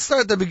let's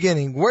start at the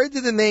beginning. Where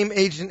did the name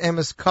Agent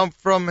Emes come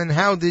from, and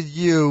how did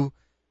you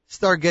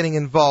start getting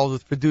involved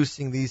with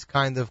producing these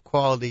kind of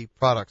quality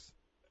products?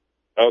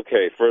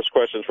 Okay, first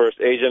question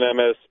first. Agent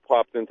Emes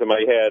popped into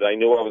my head. I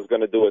knew I was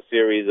going to do a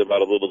series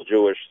about a little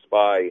Jewish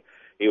spy.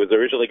 He was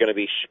originally going to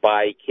be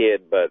Spy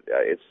Kid, but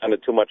it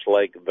sounded too much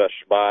like The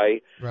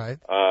Spy. Right.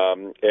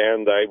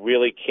 And I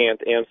really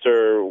can't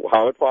answer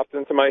how it popped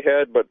into my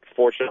head, but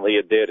fortunately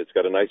it did. It's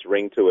got a nice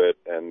ring to it.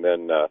 And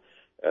then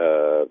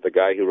the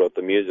guy who wrote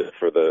the music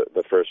for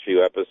the first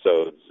few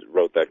episodes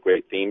wrote that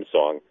great theme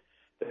song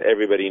that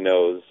everybody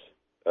knows.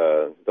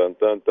 Dun, dun,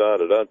 dun, da,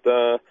 da,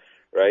 da,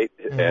 right?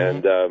 Mm-hmm.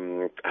 And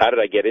how did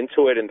I get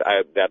into it? And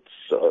that's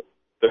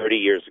 30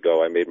 years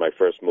ago. I made my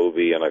first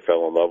movie, and I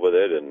fell in love with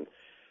it. And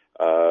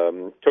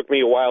took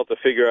me a while to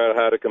figure out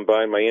how to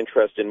combine my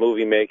interest in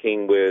movie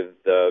making with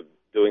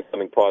doing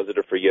something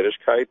positive for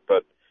Yiddishkeit.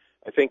 But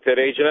I think that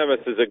Agent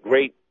Emes is a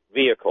great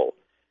vehicle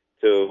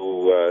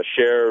to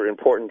share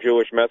important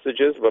Jewish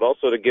messages, but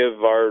also to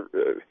give our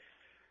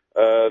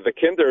the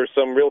kinder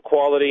some real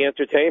quality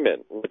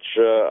entertainment, which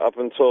up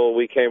until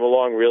we came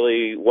along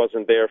really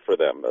wasn't there for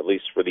them, at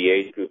least for the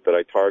age group that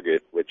I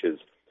target, which is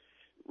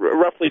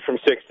roughly from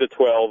 6 to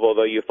 12,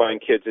 although you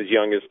find kids as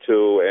young as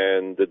 2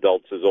 and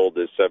adults as old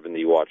as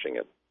 70 watching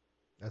it.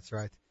 That's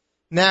right.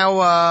 Now,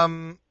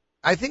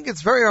 I think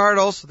it's very hard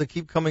also to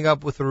keep coming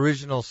up with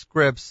original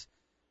scripts.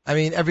 I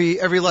mean,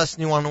 every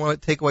lesson you want to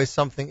take away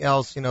something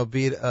else, you know,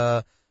 be it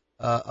a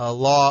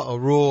law, a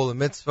rule, a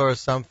mitzvah, or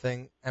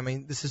something. I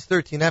mean, this is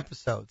 13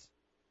 episodes.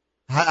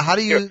 How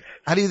do you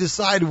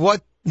decide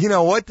what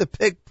to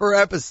pick per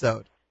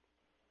episode?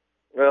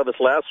 Well, this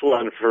last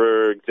one,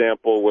 for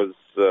example, was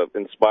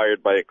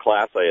inspired by a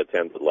class I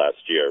attended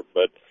last year.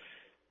 But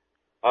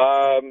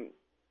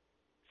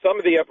some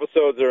of the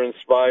episodes are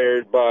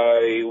inspired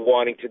by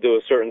wanting to do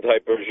a certain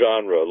type of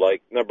genre,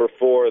 like number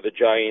 4, The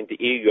Giant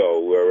Ego,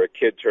 where a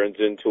kid turns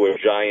into a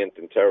giant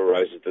and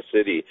terrorizes the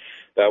city.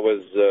 That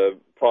was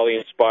probably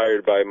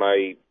inspired by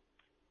my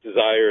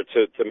desire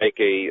to make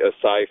a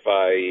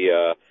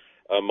sci-fi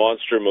a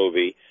monster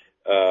movie.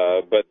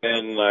 But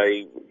then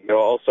I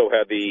also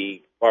had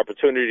the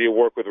opportunity to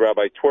work with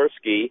Rabbi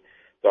Twersky,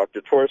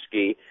 Dr.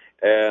 Twersky,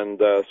 and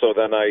so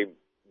then I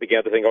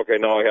began to think, okay,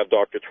 now I have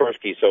Dr.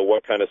 Twersky, so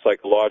what kind of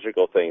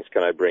psychological things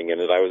can I bring in?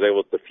 And I was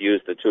able to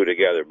fuse the two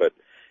together. But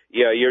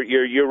yeah,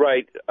 you're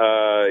right,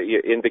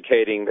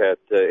 indicating that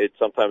it's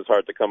sometimes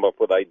hard to come up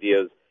with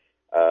ideas.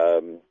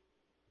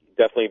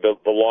 Definitely,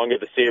 the longer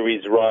the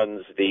series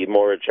runs, the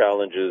more it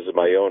challenges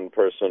my own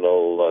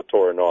personal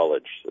Torah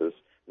knowledge. There's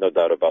no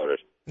doubt about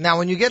it. Now,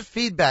 when you get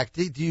feedback,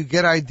 do you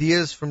get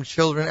ideas from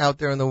children out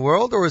there in the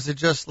world, or is it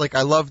just like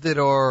I loved it,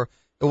 or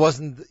it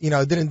wasn't,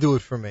 it didn't do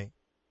it for me?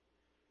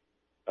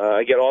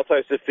 I get all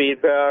types of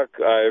feedback.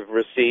 I've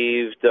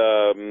received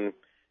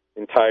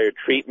entire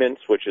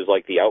treatments, which is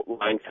like the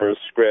outline for a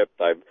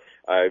script. I've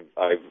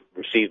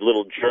received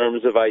little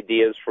germs of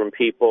ideas from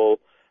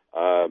people.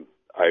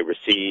 I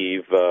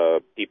receive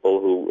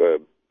people who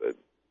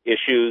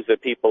issues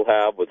that people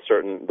have with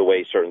the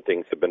way certain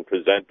things have been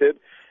presented,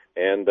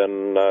 and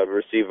then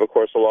receive, of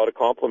course, a lot of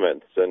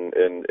compliments.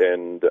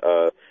 And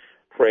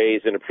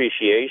praise and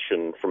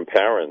appreciation from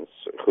parents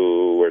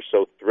who are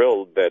so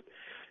thrilled that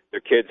their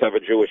kids have a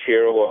Jewish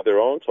hero of their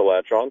own to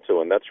latch onto,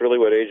 and that's really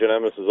what Agent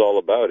Emes is all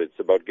about. It's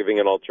about giving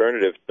an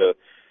alternative to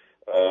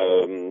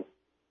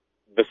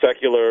the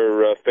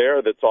secular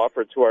fare that's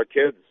offered to our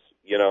kids.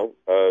 You know,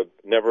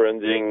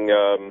 never-ending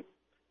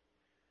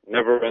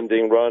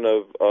run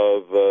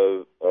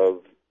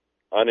of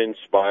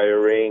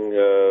uninspiring,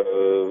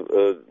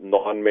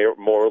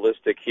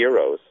 non-moralistic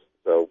heroes.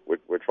 So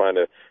we're trying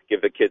to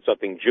give the kids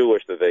something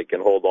Jewish that they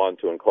can hold on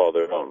to and call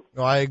their own.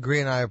 No, I agree,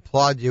 and I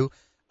applaud you.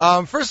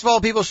 First of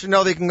all, people should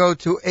know they can go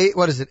to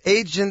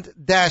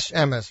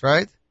Agent-Emes,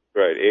 right?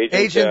 Right,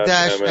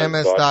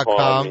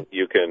 Agent-Emes.com.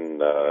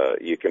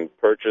 You can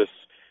purchase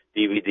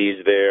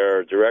DVDs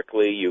there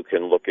directly. You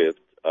can look at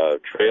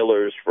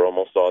trailers for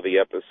almost all the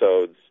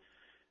episodes.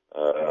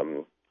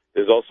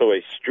 There's also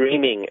a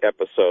streaming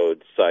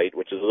episode site,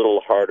 which is a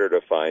little harder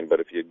to find, but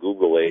if you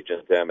Google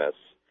Agent Emes,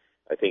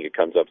 I think it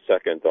comes up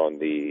second on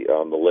the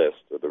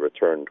list of the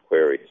returned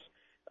queries.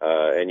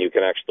 And you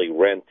can actually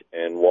rent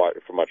and watch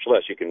for much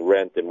less. You can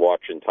rent and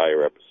watch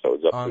entire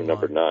episodes up to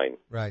number 9.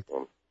 Right.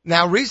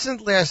 Now,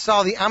 recently I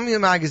saw the Ami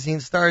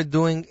magazine started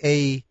doing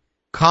a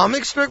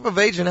comic strip of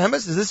Agent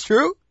Emes. Is this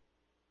true?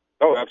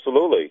 Oh,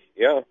 absolutely.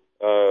 Yeah.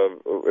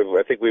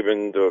 I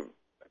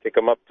think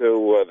I'm up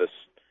to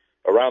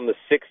around the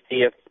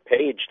 60th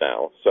page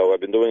now. So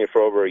I've been doing it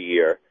for over a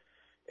year.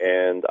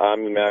 And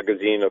Ami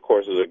Magazine, of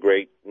course, is a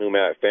great new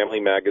family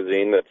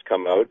magazine that's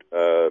come out.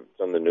 It's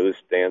on the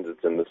newsstands,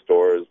 it's in the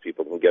stores.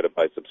 People can get it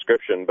by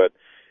subscription. But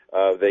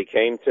they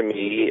came to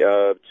me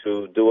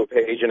to do a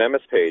Agent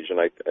Emes page,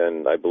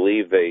 and I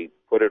believe they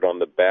put it on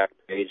the back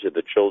page of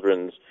the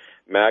children's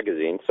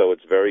magazine, so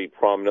it's very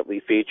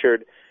prominently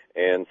featured.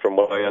 And from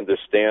what I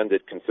understand,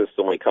 it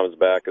consistently comes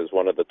back as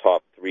one of the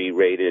top 3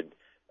 rated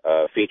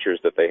features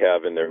that they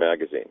have in their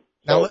magazine.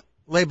 Now,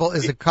 Label,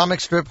 is a comic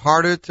strip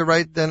harder to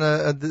write than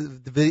a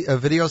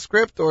video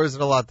script, or is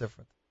it a lot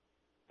different?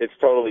 It's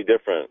totally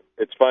different.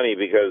 It's funny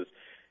because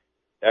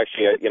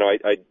actually,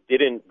 I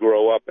didn't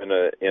grow up in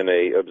a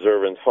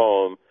observant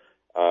home,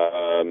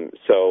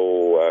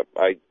 so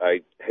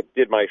I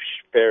did my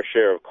fair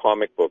share of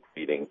comic book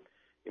reading.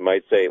 You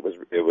might say it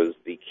was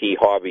the key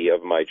hobby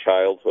of my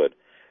childhood.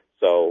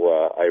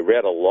 So I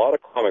read a lot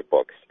of comic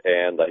books,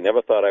 and I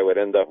never thought I would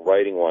end up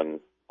writing one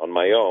on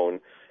my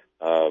own.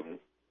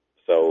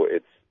 So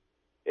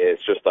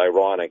it's just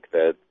ironic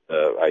that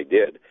I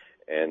did,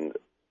 and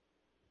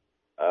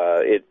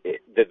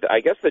I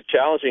guess the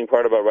challenging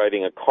part about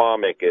writing a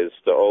comic is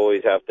to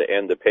always have to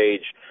end the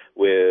page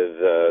with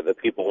the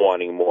people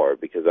wanting more,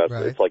 because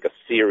it's like a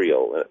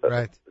serial,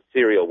 a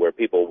serial where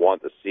people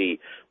want to see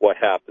what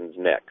happens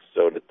next.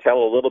 So to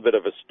tell a little bit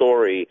of a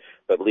story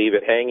but leave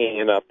it hanging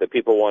enough that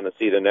people want to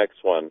see the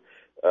next one,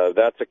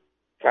 that's a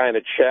kind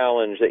of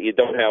challenge that you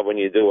don't have when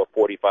you do a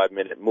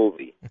 45-minute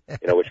movie,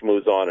 which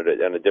moves on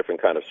in a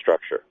different kind of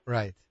structure.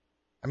 Right.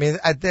 I mean,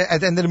 at the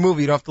end of the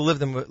movie, you don't have to leave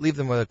them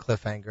with a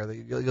cliffhanger.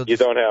 You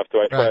don't have to.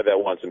 I tried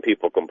that once, and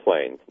people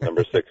complained.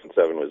 Number 6 and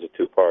 7 was a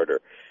 2-parter,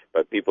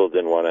 but people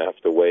didn't want to have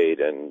to wait,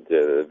 and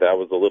that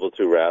was a little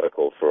too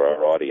radical for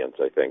our audience,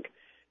 I think.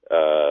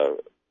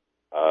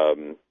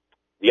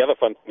 The other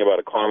fun thing about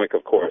a comic,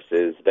 of course,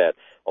 is that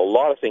a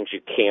lot of things you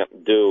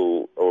can't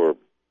do, or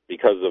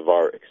because of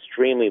our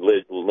extremely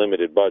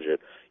limited budget,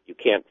 you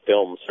can't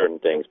film certain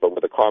things. But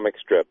with a comic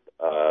strip,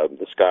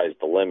 the sky's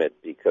the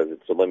limit, because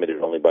it's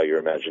limited only by your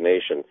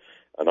imagination.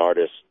 An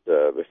artist,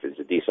 if he's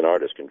a decent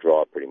artist, can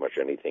draw pretty much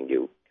anything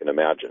you can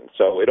imagine.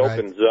 So it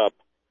opens up.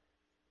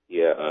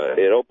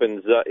 It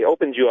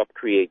opens you up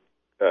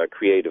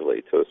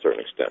creatively to a certain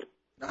extent.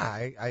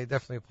 I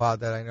definitely applaud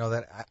that. I know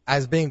that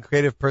as being a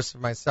creative person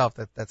myself,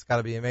 that's got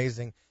to be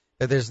amazing.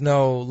 That there's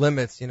no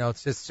limits.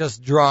 It's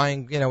just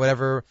drawing.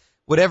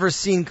 Whatever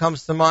scene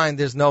comes to mind.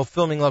 There's no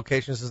filming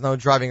locations. There's no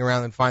driving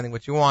around and finding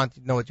what you want.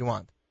 You know what you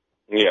want.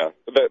 Yeah.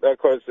 Of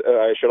course,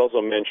 I should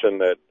also mention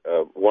that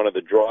one of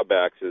the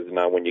drawbacks is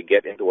now when you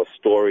get into a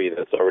story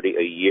that's already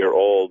a year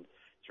old,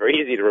 it's very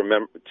easy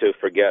to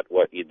forget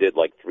what you did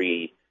like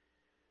three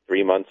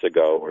months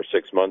ago or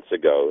 6 months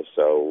ago.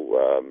 So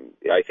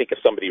I think if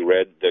somebody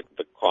read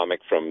the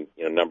comic from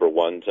number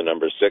 1 to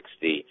number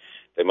 60,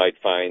 they might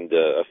find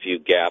a few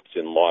gaps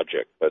in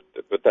logic, but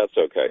that's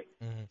okay.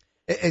 Mm-hmm.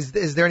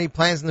 Is there any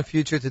plans in the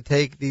future to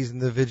take these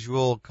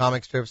individual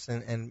comic strips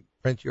and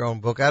print your own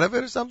book out of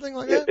it or something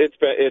like that?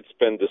 It's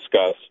been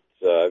discussed.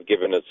 I've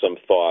given it some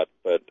thought,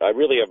 but I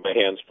really have my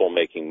hands full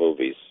making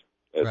movies.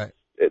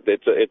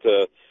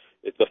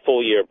 It's a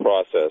full year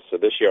process. So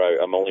this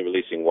year I'm only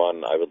releasing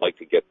one. I would like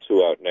to get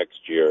 2 out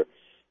next year.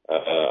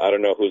 I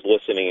don't know who's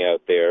listening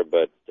out there,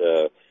 but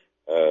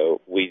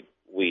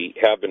we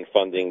have been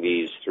funding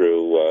these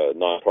through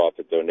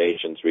nonprofit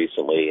donations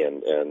recently,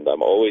 and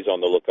I'm always on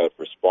the lookout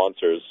for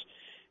sponsors.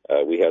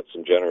 We had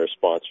some generous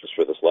sponsors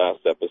for this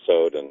last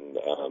episode, and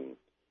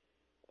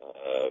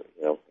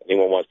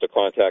anyone wants to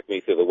contact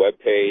me through the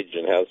webpage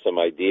and has some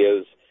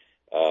ideas,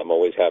 I'm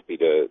always happy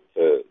to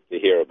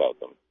hear about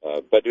them.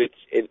 But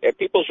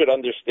people should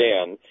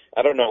understand,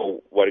 I don't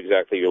know what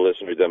exactly your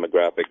listener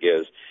demographic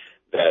is,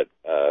 that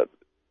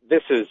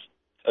this is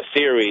a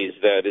series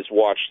that is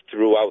watched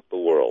throughout the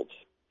world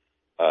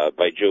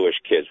by Jewish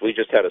kids. We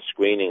just had a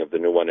screening of the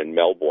new one in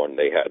Melbourne.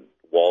 They had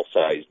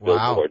wall-sized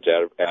billboards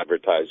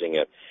advertising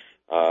it.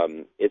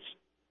 It's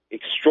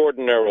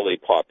extraordinarily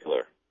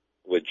popular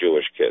with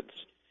Jewish kids.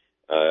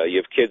 You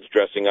have kids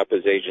dressing up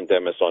as Agent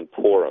Emes on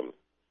Purim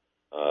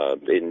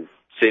in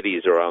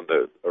cities around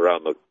the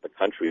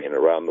country and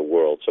around the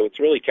world. So it's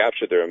really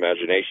captured their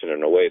imagination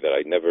in a way that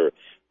I never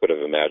could have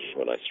imagined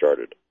when I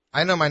started.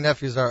 I know my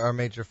nephews are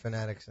major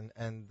fanatics,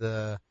 and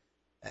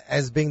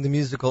as being the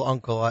musical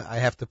uncle, I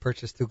have to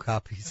purchase 2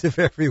 copies of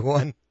every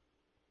one.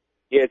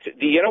 Yeah,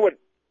 you know what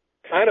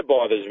kind of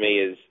bothers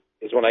me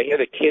is when I hear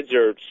the kids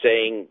are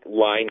saying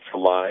line for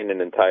line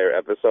an entire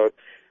episode.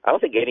 I don't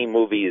think any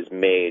movie is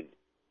made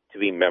to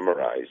be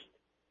memorized.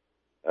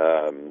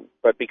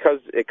 But because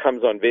it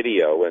comes on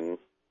video and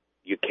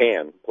you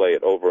can play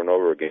it over and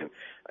over again,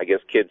 I guess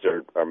kids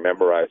are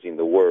memorizing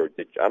the words.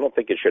 I don't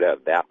think it should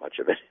have that much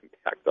of an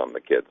impact on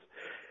the kids.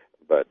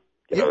 But,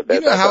 you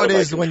know how it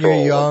is when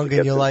you're young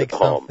and you like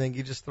something,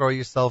 you just throw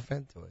yourself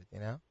into it, you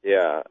know?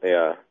 Yeah.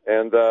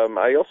 And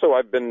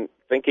I've been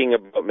thinking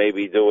about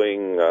maybe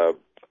doing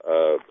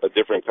a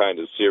different kind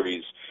of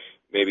series,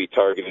 maybe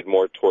targeted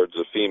more towards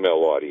a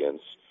female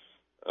audience.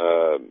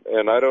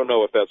 And I don't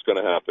know if that's going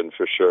to happen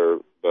for sure,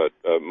 but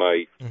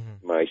my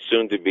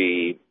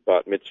soon-to-be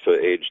bat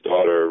mitzvah-aged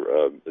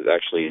daughter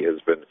actually has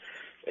been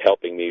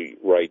helping me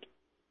write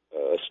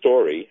a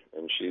story,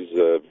 and she's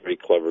a very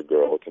clever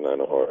girl,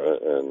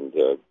 Kananahara, and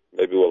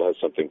maybe we'll have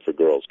something for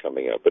girls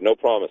coming out. But no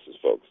promises,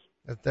 folks.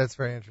 That's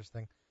very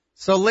interesting.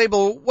 So,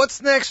 Label,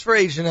 what's next for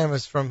Agent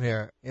Emes from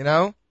here, you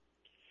know?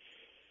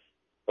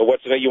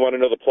 What's next? You want to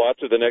know the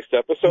plots of the next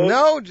episode?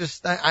 No,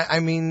 just, I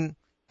mean...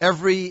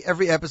 Every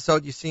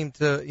episode you seem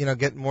to,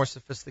 get more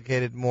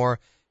sophisticated, more,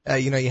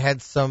 you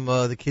had some,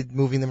 the kid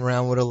moving them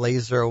around with a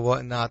laser or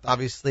whatnot.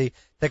 Obviously,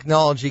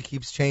 technology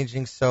keeps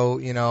changing, so,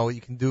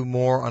 you can do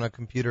more on a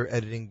computer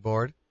editing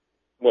board.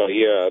 Well,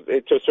 yeah,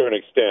 to a certain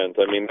extent.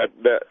 I mean,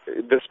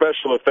 the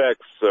special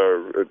effects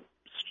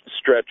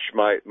stretch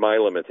my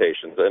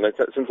limitations. And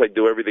since I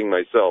do everything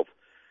myself,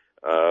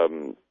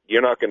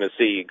 you're not going to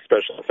see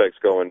special effects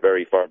going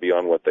very far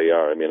beyond what they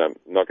are. I mean, I'm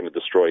not going to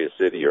destroy a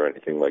city or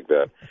anything like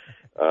that.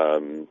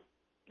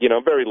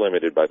 I'm very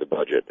limited by the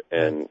budget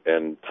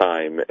and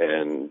time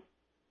and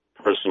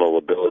personal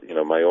ability,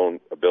 my own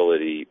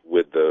ability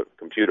with the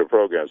computer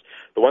programs.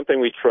 The one thing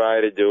we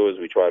try to do is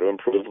we try to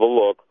improve the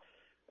look.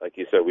 Like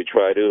you said, we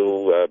try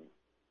to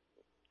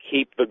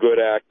keep the good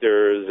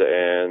actors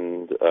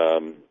and,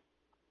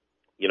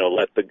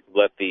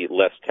 let the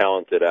less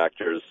talented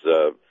actors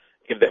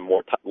give them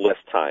less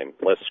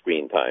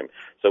screen time.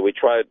 So we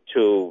try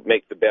to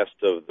make the best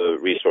of the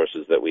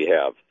resources that we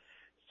have.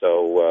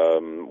 So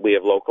we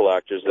have local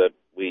actors that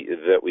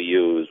we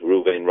use.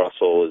 Ruvain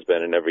Russell has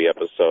been in every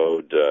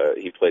episode.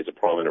 He plays a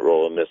prominent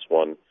role in this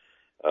one.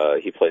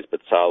 He plays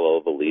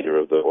Betzalel, the leader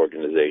of the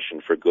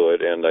Organization for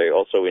Good. And I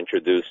also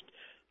introduced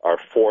our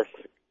 4th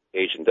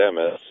Agent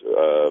Emes,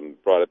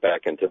 brought it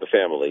back into the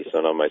family.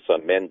 So now my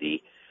son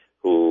Mendy,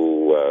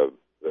 who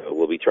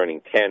will be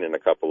turning 10 in a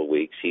couple of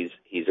weeks,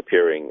 he's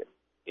appearing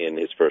in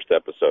his first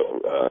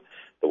episode,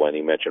 the one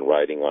he mentioned,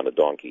 riding on a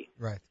donkey.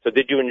 Right. So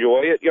did you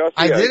enjoy it, Yossi?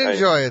 I did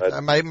enjoy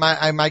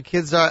it. My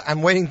kids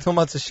I'm waiting till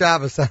Motzei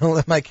Shabbos. I don't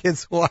let my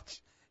kids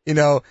watch,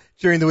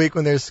 during the week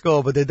when there's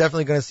school, but they're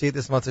definitely going to see it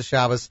this Motzei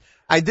Shabbos.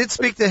 I did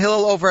speak to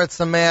Hillel over at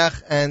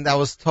Sameach, and I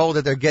was told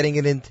that they're getting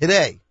it in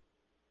today.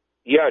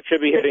 Yeah, it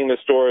should be hitting the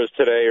stores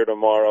today or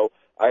tomorrow.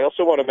 I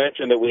also want to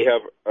mention that we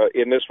have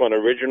in this one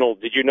original.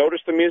 Did you notice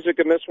the music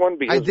in this one?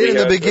 Because I did in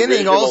the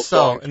beginning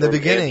also. In the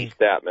beginning, Andy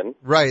Statman.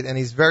 Right, and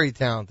he's very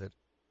talented.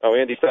 Oh,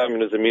 Andy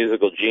Statman is a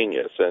musical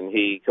genius, and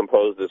he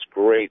composed this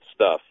great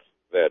stuff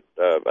that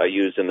I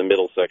used in the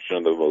middle section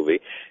of the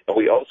movie. And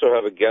we also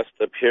have a guest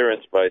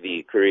appearance by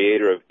the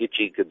creator of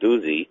Itchy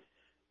Kadoozie,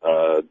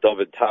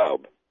 David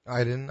Taub.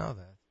 I didn't know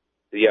that.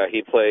 Yeah,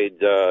 he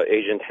played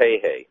Agent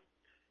Hey.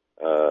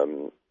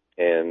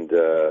 And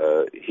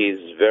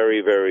he's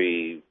very,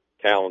 very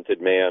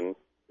talented man,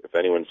 if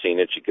anyone's seen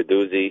Itchy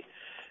Kadoozie.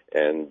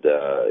 And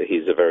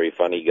he's a very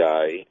funny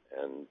guy.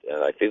 And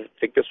I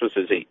think this was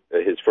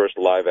his first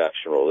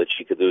live-action role.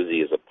 Itchy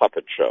Kadoozie is a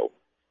puppet show.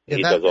 Yeah,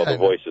 he does all the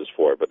voices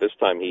for it. But this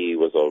time he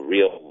was a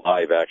real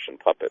live-action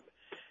puppet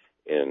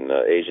in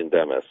Agent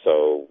Emes.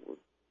 So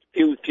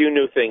few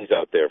new things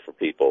out there for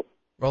people.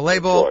 Well,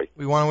 Label,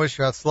 we want to wish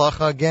you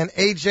Hatzlacha. Again,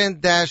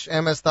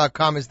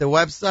 agent-ms.com is the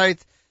website.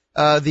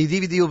 The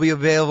DVD will be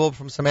available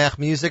from Sameach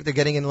Music. They're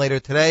getting in later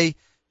today.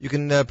 You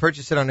can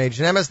purchase it on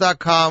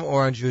agentms.com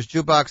or on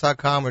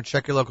jewishjukebox.com or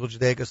check your local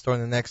Judaica store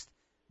in the next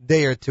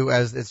day or two,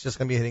 as it's just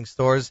going to be hitting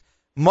stores.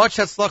 Much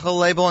Hatzlacha,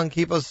 Label, and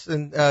keep us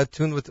in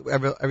tune with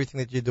everything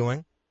that you're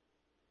doing.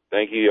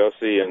 Thank you,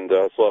 Yossi, and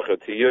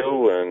Hatzlacha to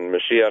you, and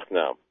Mashiach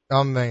now.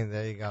 Amen.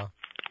 There you go.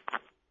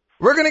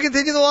 We're going to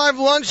continue the live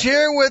lunch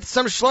here with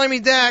some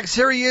Shlomi Dax.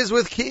 Here he is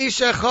with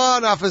Ki'ish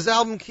Echad off his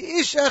album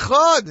Ki'ish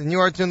Echad. And you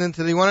are tuned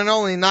into the one and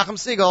only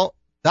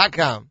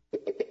NachumSegal.com.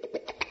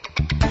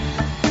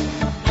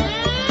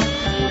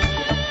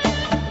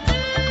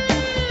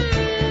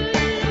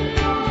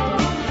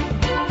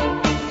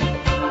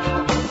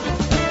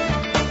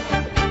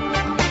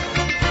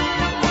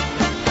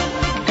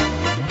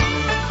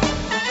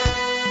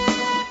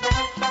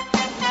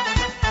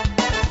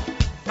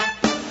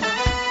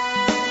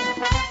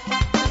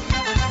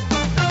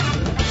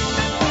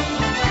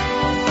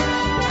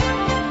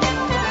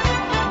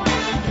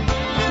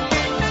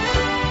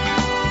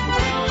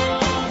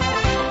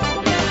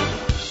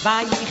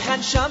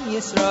 Vayichan Sham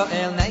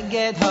Yisrael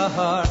neged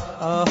hahar,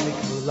 ohi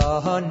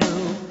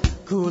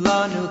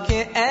kulanu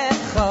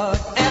ke'echad,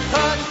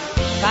 echad.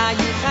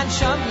 Vayichan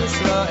Sham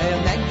Yisrael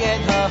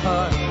neged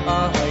hahar,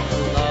 ohi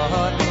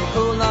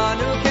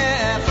kulanu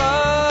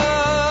ke'echad.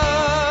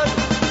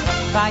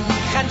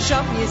 Vayichan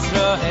Sham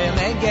Yisrael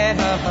neged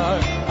hahar,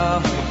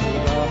 ohi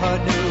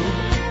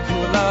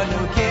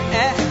kulanu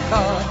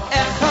ke'echad,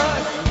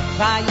 echad.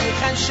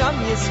 Vayichan Sham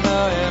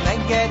Yisrael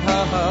neged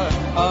hahar,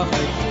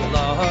 ohi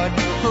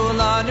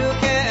kulanu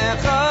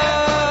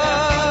ke'echad,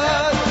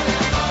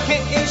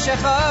 ke'ish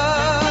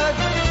echad,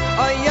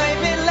 oy oy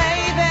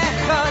b'leiv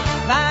echad.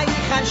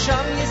 Vayichan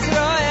Sham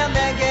Yisrael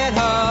neged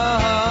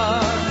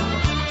hahar,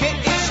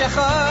 ke'ish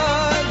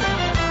echad,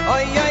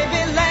 oy oy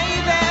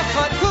b'leiv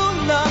echad.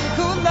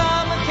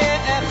 Kulam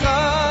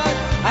ke'echad,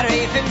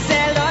 harifim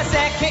zelo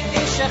ze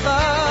ke'ish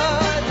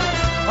echad,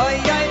 oy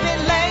oy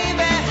b'leiv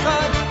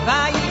echad.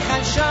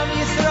 Vayichan Sham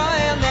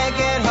Yisrael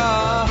neged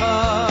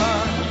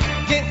hahar,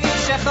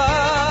 ke'ish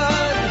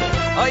echad,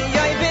 oy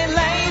oy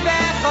b'leiv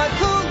echad.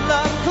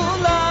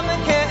 Kulam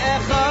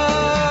ke'echad.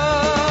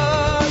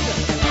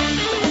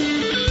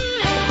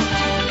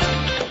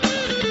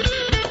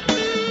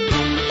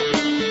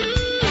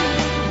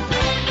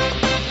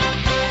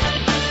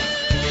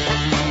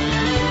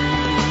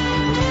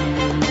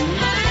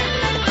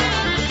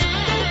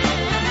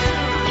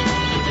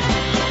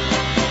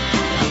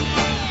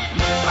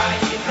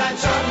 Vayichan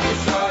Sham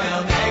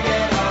Yisrael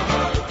neged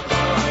hahar,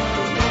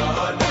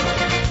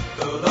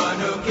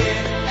 kulanu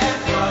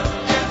ke'echad,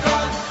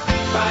 echad.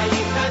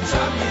 Vayichan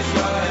Sham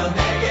Yisrael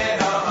neged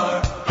hahar,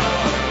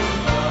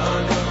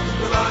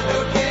 kulanu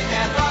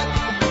ke'echad.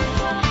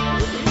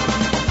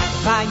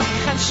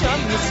 Vayichan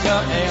Sham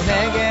Yisrael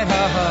neged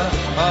hahar,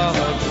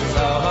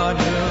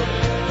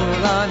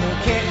 kulanu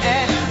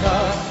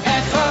ke'echad,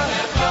 echad.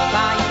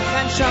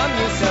 Vayichan Sham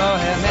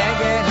Yisrael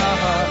neged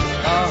hahar,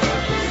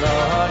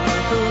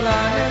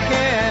 kulanu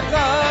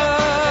ke'echad,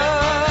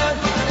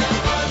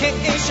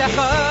 ke'ish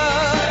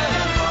echad,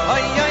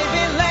 oy oy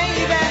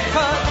b'leiv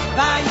echad.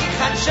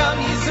 Vayichan Sham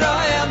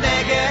Yisrael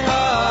neged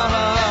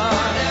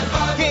hahar,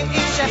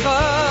 ke'ish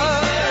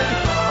echad,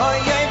 oy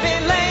oy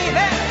b'leiv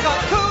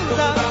echad.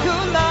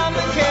 Kulam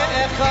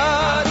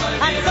ke'echad.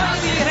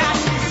 Hanzoi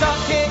Rashi so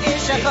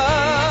ke'ish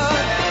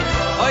echad,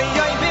 oy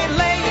oy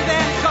b'leiv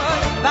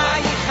echad.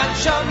 Vayichan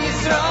Sham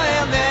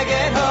Yisrael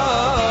neged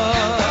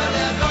hahar,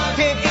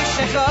 ke'ish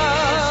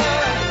echad,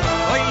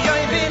 oy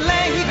oy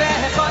b'leiv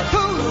echad.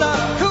 Kulam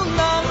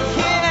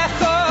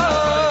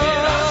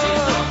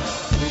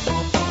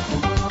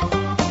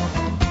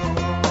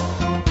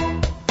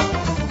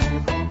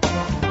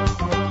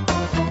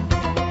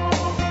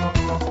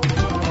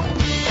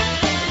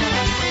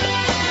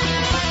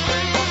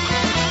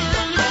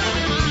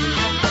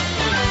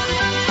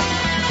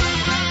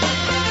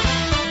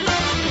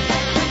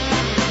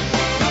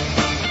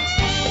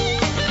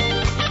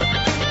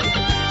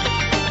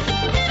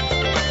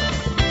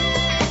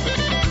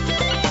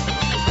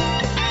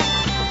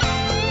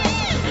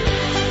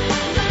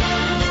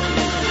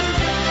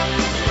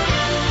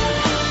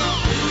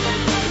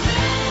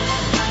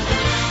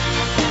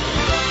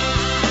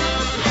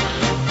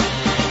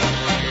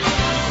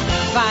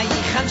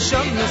Vayichan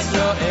Sham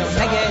Yisrael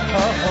neged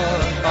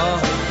hahar,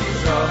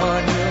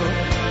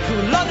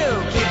 kulanu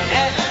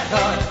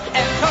ke'echad,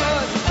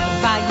 echad.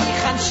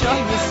 Vayichan Sham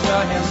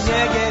Yisrael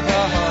neged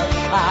hahar,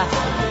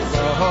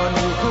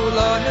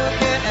 kulanu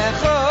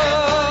ke'echad.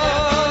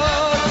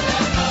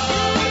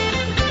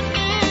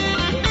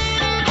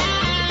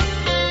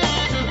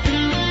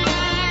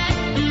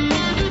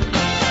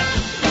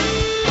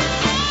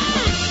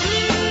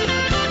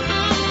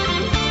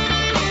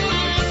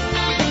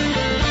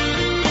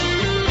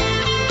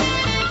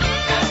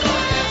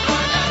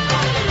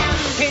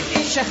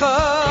 Ke'ish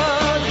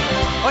echad,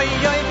 oy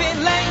oy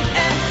b'leiv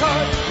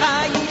echad.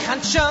 Vayichan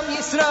Sham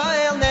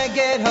Yisrael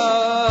neged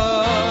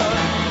hahar,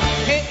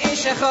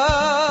 ke'ish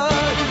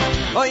echad,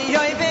 oy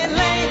oy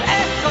b'leiv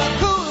echad.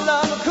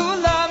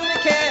 Kulam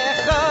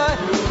ke'echad,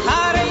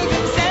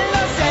 harifim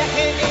zelo ze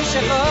ke'ish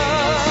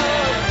echad,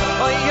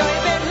 oy oy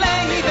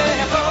b'leiv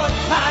echad.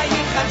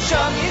 Vayichan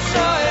Sham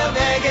Yisrael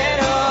neged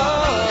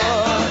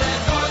hahar,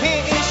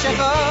 ke'ish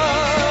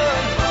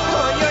echad,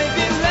 oy oy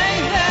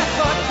b'leiv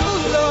echad.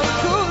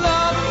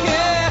 Kulam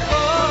ke'echad.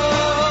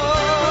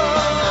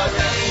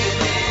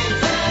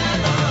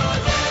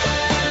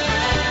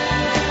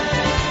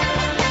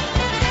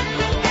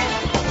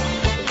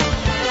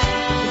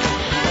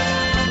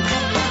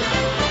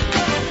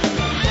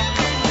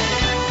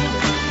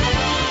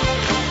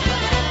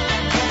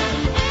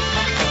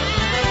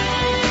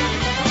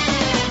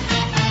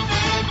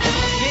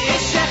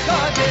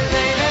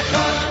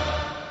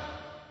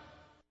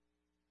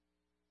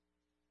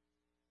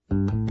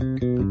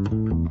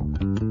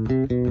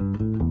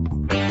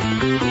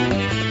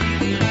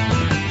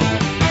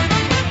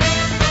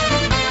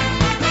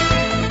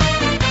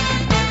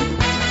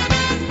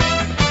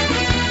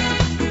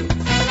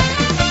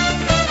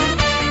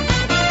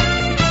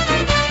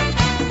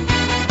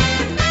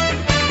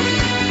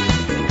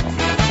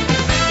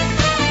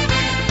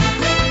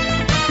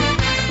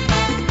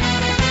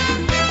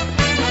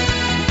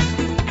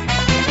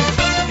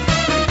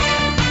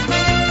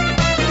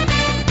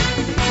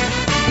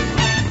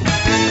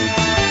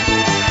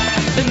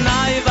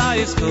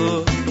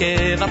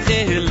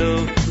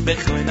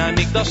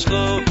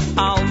 mikdashcho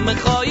al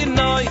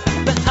mechoynoy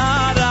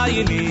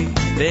beharayni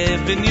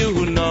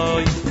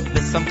bebenyunoy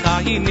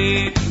besamchayni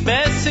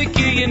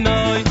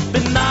besikiynoy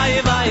benay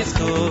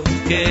vaysko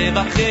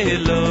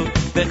kevachelo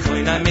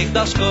bechoyna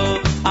mikdashcho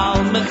al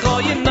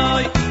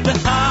mechoynoy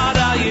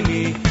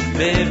beharayni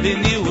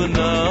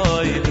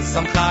bebenyunoy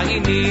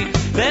besamchayni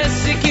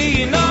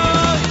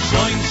besikiynoy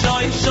shoin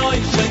shoin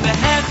shoin shoin the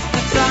hechste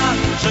tag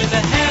shoin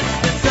the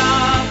hechste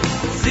tag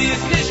sie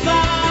ist nicht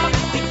wahr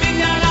ich bin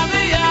ja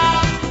rabia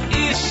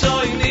ich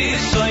shoin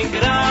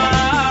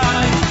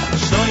grei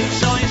shoin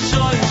shoin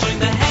shoin shoin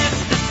the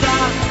hechste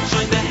tag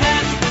shoin the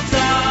hechste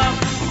tag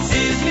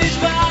sie ist nicht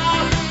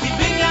wahr ich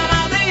bin ja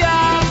rabia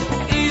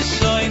ich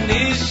shoin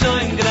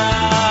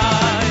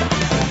grei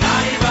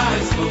ai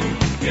weiß du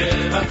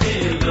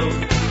gevatelo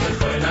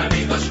bechoin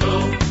ami vasho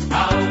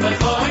au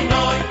bechoin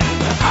noi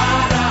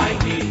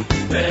araini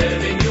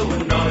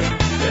bevenyunoy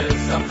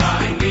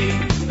besamchayni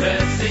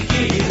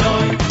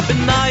besikinoy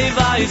benay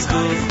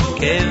vaysko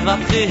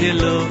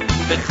kevatelo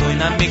bechoin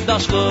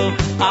amikdashcho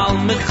al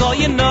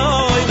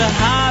mechoynoy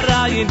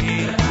beharayni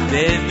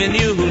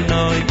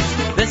bevenyunoy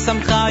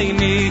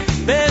besamchayni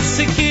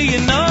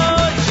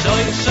besikinoy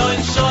shoin shoin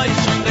shoin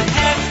shoin the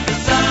hechste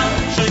tag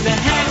shoin the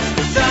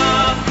hechste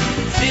tag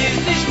sie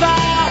ist nicht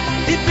wahr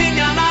ich bin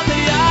ja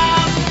rabia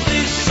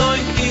ich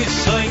shoin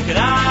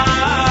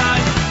grei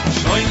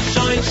shoin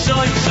shoin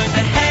shoin shoin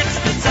the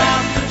hechste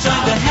tag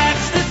shoin the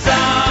hechste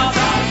tag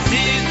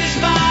sie ist nicht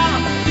wahr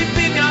ich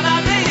bin ja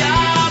rabia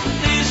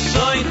ich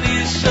shoin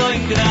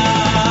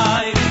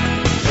grei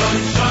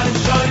shoin shoin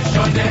shoin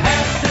shoin the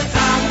hechste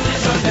tag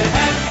shoin the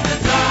hechste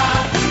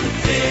tag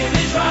sie ist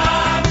nicht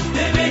wahr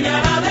ich bin ja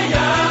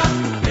rabia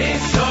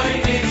ich shoin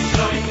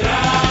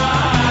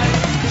grei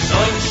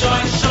shoin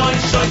shoin shoin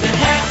shoin the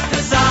hechste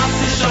tag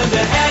shoin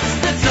the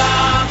hechste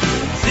tag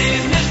sie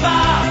ist nicht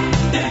wahr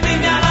ich bin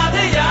ja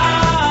rabia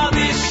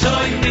ich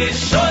shoin grei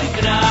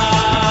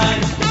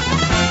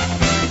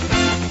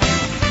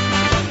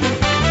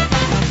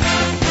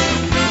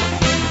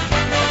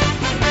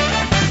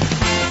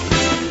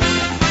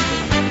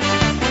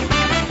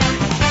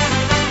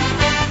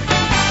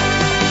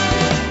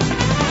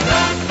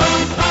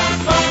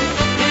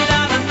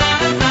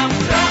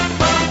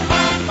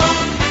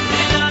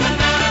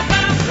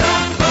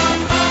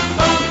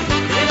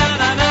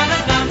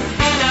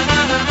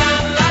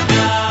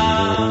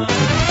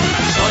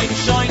Shoin,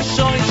 shoin,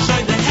 shoin,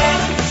 shoin, the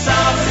hechste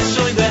Tag,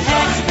 shoin, the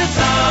hechste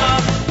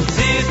Tag.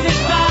 Sie ist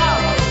nicht wahr,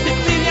 ich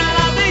bin ja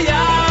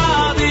rabia,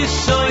 ich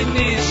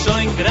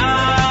shoin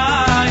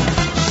grei.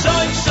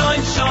 Shoin,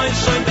 shoin, shoin,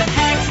 shoin, the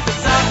hechste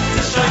Tag,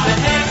 shoin, the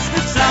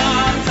hechste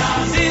Tag.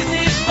 Sie ist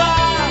nicht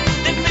wahr,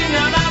 ich bin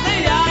ja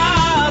rabia,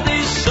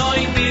 ich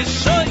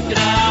shoin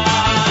grei.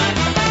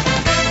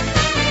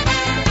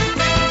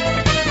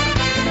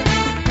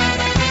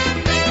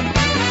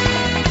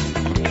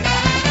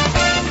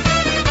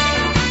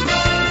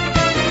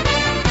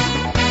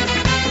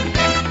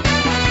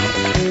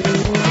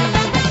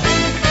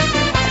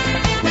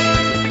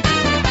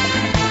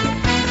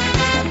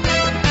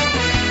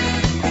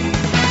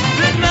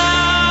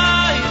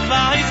 Benay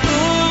vaysko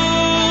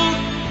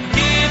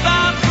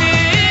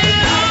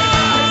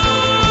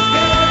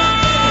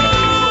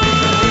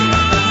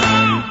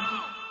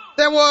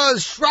That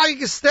was Shragi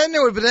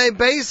Gestender with B'nai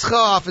Beischa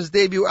off his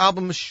debut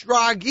album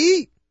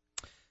Shragi.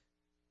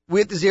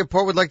 We at this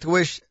airport would like to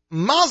wish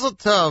Mazel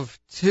Tov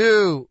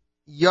to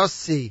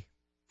Yossi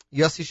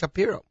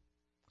Shapiro,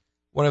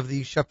 one of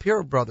the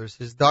Shapiro brothers.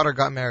 His daughter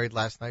got married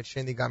last night.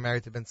 Shani got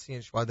married to Bentzi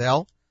and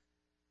Shwadel.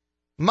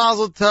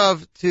 Mazel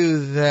Tov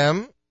to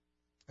them,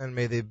 and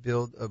may they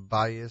build a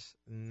bias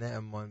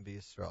Ne'eman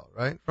B'Yisrael.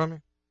 Right,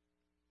 from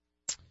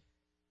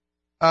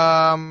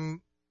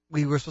you?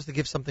 We were supposed to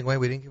give something away.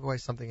 We didn't give away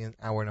something in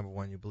hour number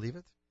one. You believe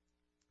it?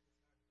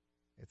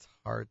 It's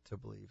hard to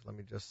believe. Let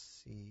me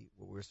just see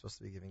what we were supposed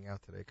to be giving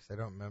out today, because I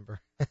don't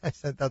remember. I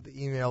sent out the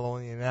email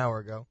only an hour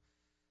ago,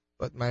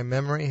 but my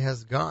memory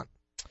has gone.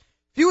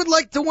 If you would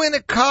like to win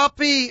a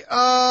copy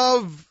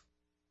of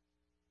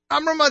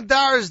Amram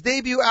Adar's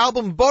debut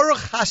album, Baruch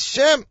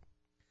Hashem,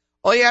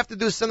 all you have to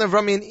do is send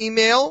Avrami an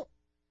email.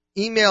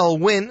 Email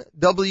win,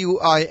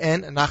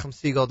 W-I-N, at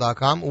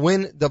NachumSegal.com.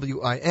 Win,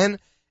 W-I-N,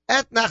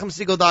 at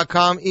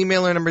NachumSegal.com.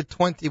 Emailer number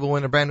 20 will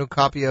win a brand new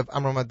copy of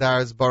Amram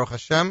Adar's Baruch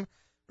Hashem.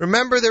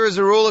 Remember, there is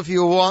a rule: if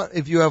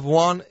you have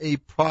won a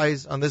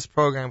prize on this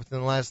program within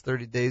the last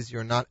 30 days,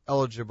 you're not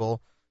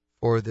eligible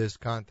for this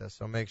contest.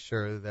 So make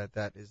sure that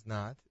that is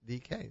not the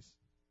case.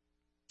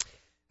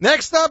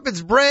 Next up,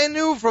 it's brand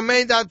new from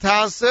Meidat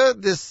Tasa,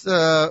 this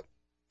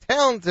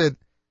talented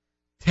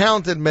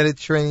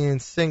Mediterranean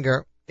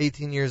singer,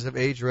 18 years of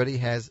age already,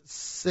 has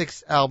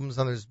 6 albums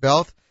under his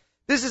belt.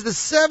 This is the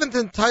 7th,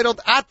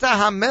 entitled Ata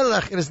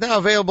HaMelech. It is now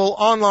available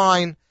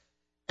online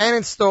and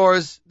in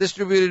stores,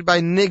 distributed by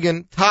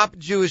Nigun,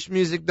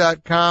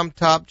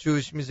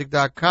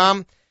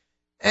 topjewishmusic.com.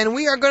 And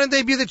we are going to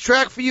debut the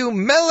track for you,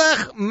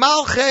 Melech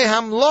Malchei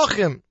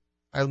Hamlochim.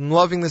 I'm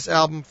loving this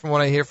album from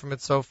what I hear from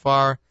it so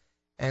far,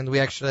 and we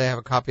actually have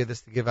a copy of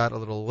this to give out a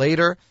little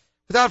later.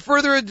 Without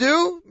further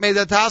ado, may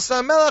the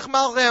Tasa Melech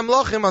Malchei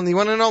Amlochim on the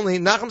one and only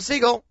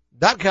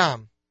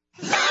NachumSiegel.com.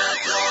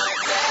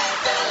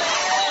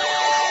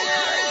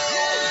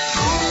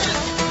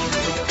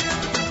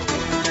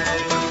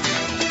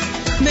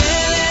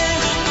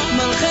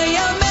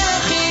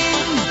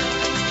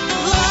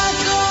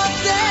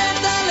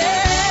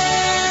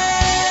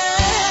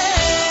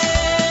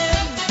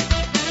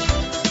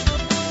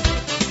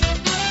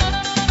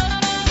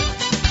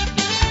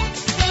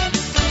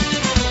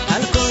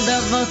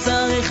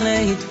 צריך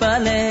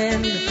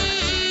להתפלל,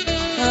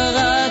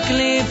 רק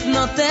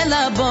לפנות אל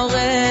הבורא,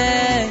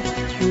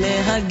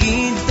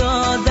 להגיד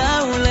תודה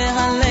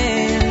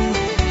ולהלל,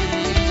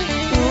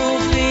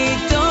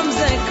 ופתאום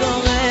זה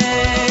קורה,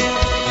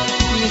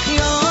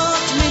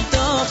 לחיות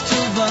מתוך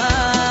תשובה,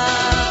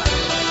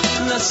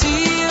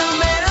 לשיר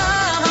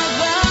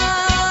מאהבה.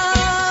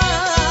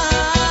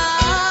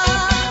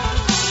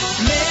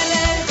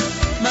 מלך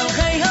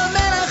מלכי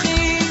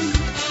המלכים,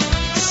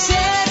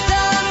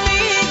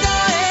 שתמיד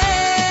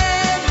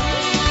אוהב,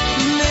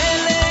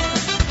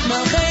 מלך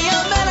מלכי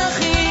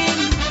המלכים,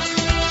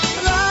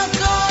 רק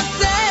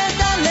רוצה את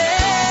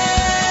הלב.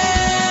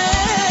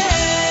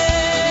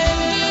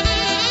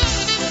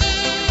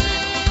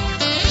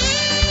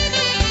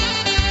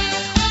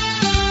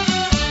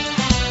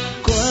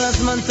 כל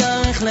הזמן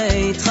צריך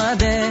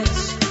להתחדש,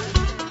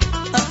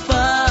 אף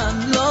פעם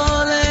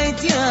לא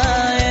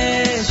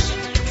להתייאש,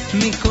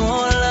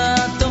 מכל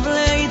הטוב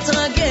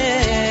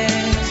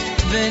להתרגש,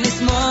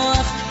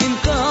 ולשמוח עם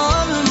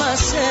כל מה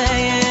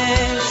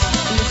שיש,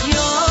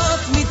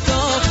 לחיות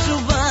מתוך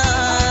תשובה,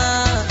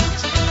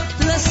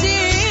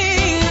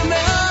 לשיר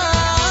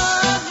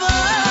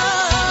מאהבה.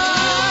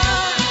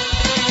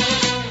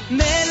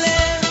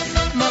 מלך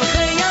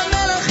מלכי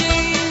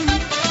המלכים,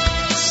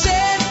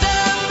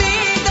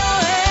 שתמיד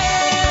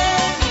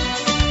אוהב,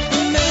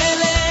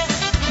 מלך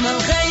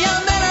מלכי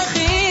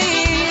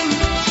המלכים,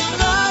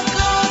 רק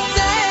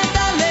רוצה את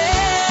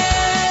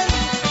הלב.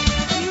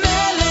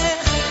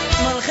 מלך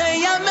מלכי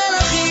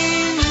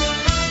המלכים,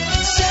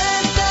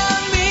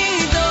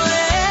 שתמיד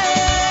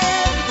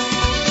אוהב,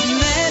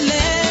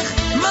 מלך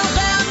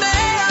מלכי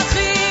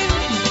המלכים,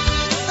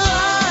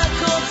 רק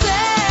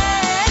רוצה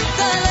את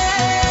הלב.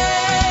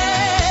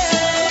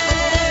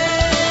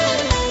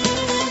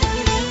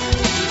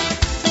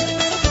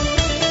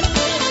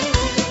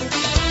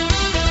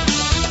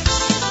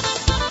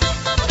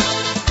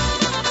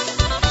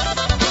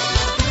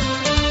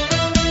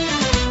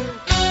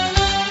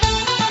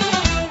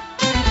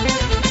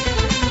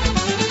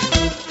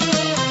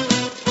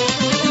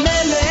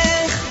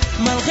 מלך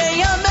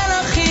מלכי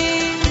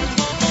המלכים,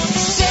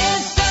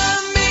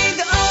 שתמיד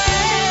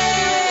אוהב,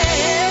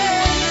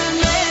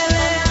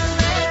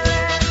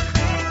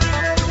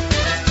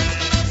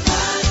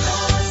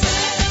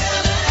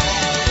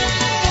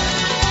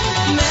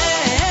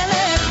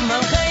 מלך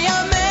מלכי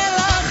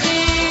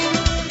המלכים,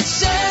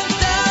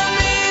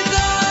 שתמיד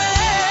אוהב,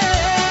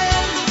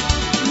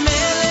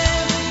 מלך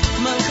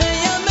מלכי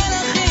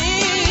המלכים,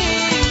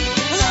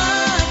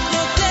 רק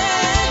רוצה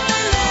את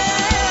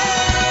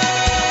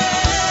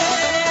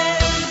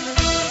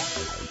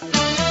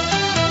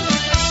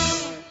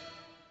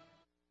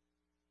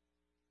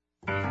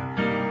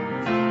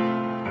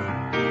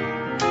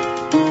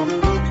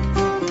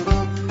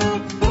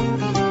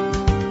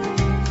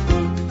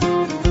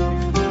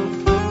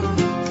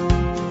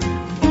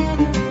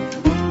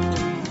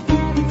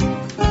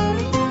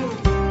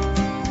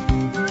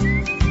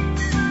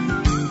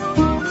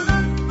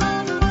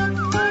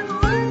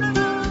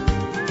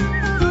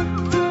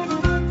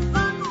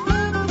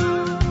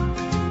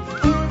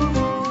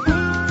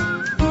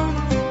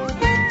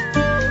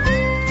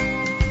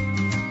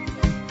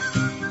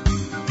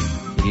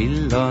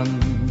Ilon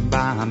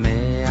ba'ame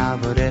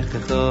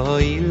avorechecho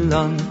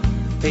Ilon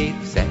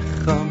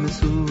Peipsecho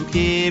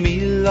mesukim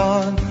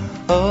Ilon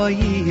Oy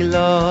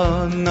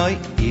Ilon Oy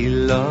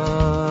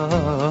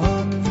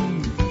Ilon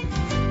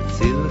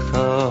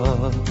Zilcho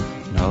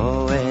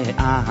Noe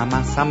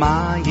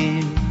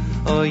Amasamayim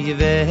Oy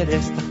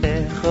veres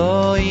tachecho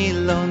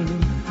Ilon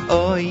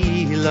Oy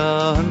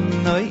Ilon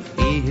Oy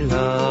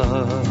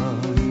Ilon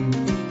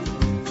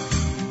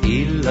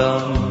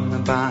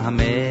Ilon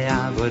ba'ame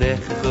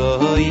avorechecho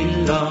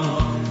Ilon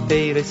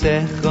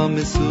Peiresecho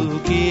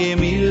mesukim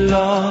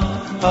Ilon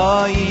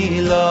Oy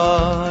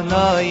Ilon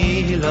Oy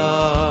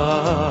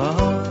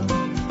Ilon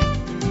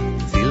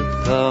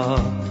Zilcho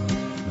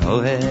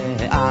Noe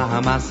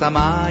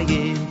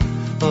Amasamayim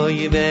Oy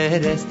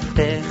veres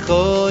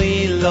tachecho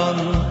Ilon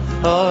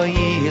Oy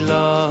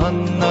Ilon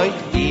Oy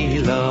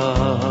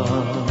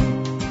Ilon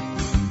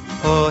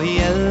Oy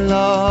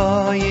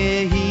Eloi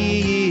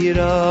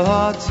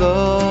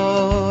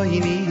Ratzoy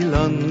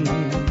Ilon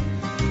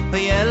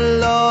Oy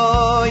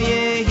Eloi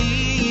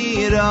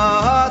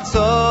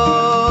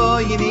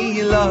Ratzoy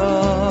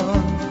Ilon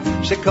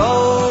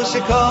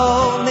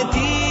Shekol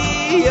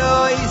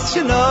Netiyois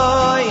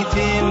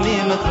Shenoitim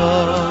Nimcho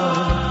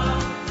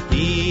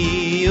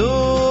Iyu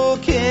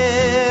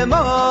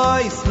Kemo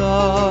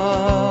Yisrael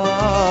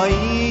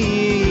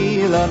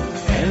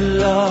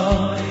Ella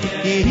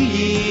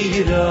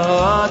Yiratzoi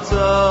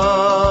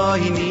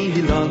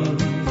Nilon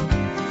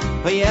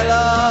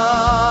Ella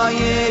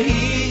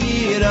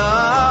Yiratzoi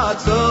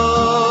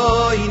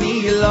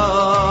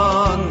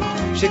Nilon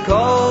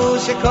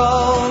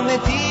Shekol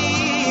Neti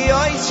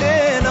Oy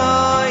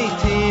Shenoi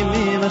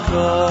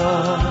Timimcha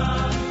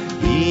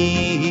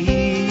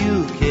Iyu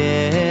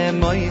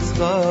Kemois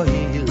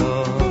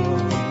Loilon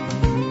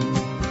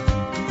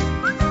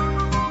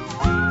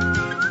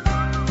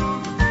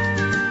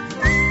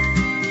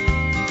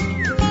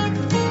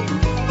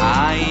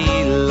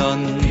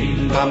Ailon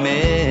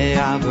Bame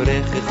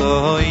Avrech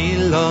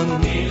Choilon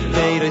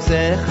Beiroi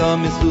Secha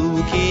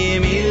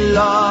Mesukim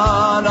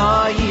Ilon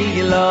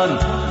Ailon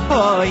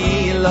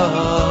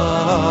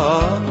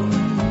Ailon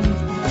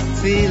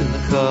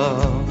Tzilcha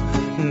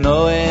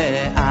Noe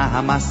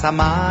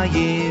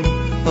Ahamasamayim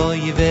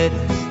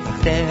Oiveres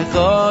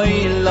Tachtecha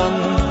Oilon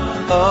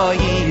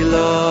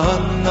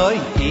Oilon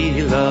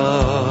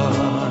Oilon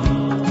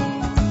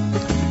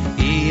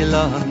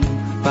Ilon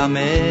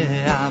Bame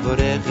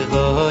Avorech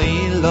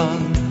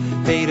Oilon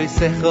Peiroi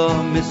Secha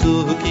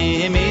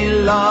Mesukim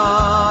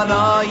Ilon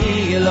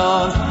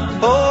Oilon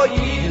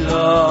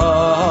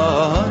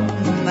Oilon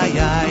Ay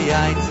ay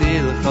ay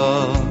Tzilcha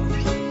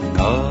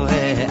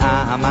Noe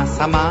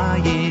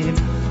Ahamasamayim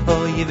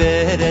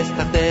Oiveres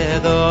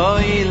Tachtecha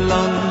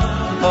Oilon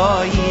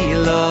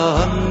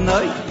Oilon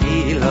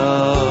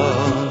Oilon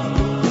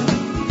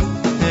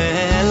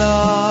Ela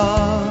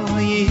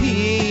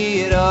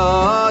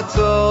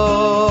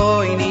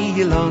Yiratzoi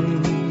Nilon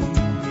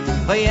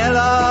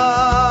Ela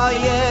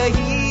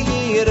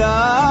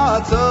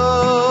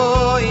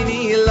Yiratzoi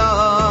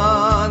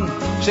Nilon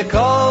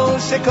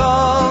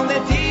Shekol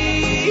Neti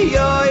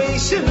Yoy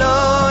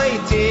Shenoi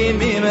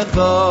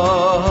Timimcha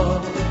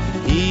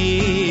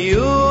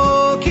Iyu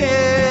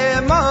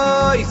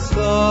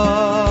Kemoischa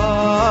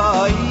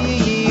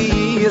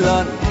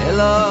Ilon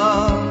Ela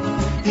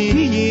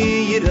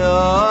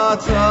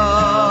Yiratzoi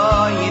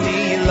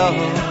Nilon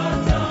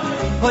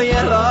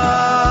Ela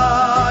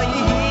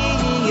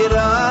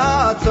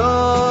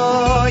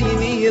Yiratzoi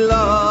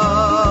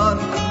Nilon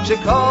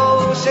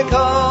Shekol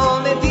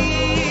Neti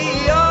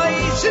Yoy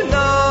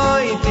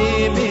Shenoi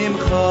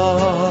Timimcha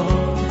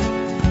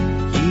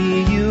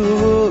Iyu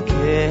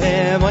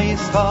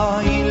Kemoischa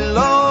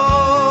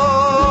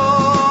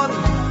Ilon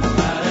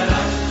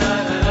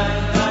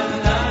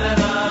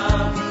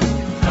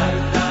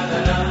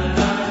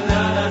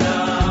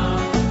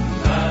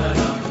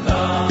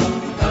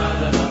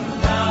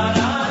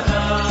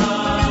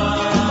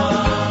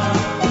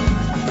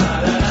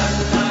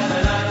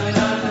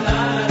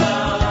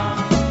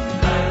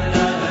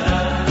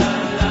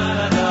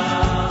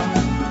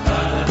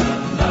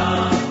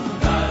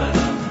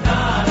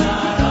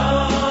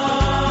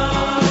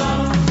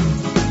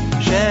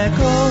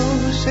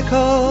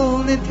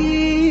Shekol Neti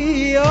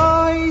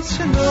Yoy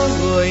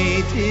Shenoi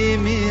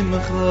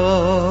Timimcha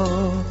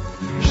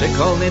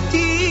Shekol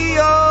Neti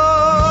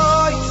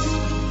Yoy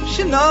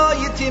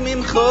Shenoi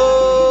Timimcha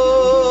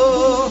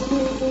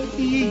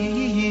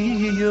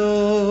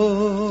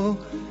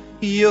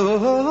Yo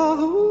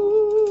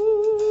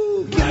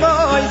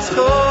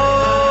Kemoischa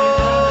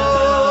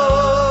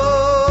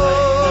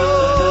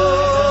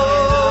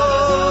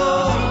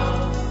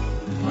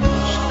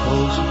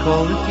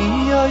Shekol Neti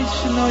Yoy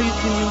Shenoi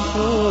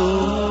Timimcha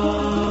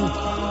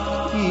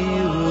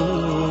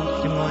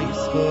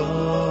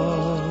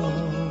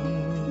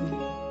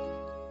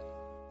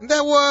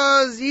That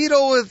was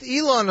Edo with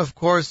Elon, of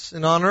course,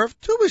 in honor of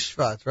Tu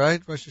B'Shvat,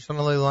 right? Rosh Hashanah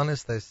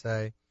Leilanis, they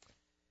say.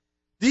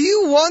 Do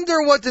you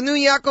wonder what the new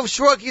Yaakov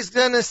Shruaki is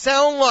going to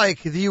sound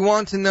like? Do you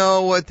want to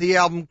know what the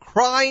album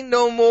Cry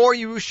No More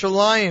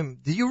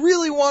Yerushalayim? Do you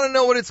really want to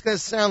know what it's going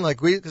to sound like?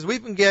 Because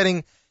we've been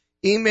getting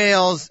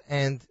emails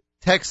and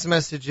text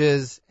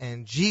messages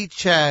and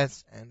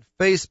G-chats and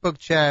Facebook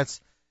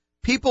chats.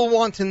 People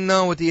want to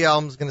know what the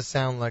album is going to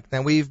sound like.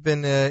 Now, we've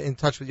been in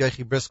touch with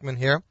Yochi Briskman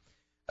here.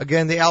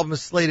 Again, the album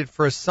is slated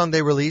for a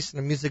Sunday release, and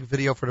a music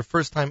video for the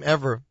first time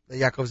ever that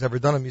Yaakov's ever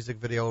done a music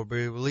video will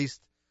be released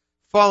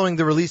following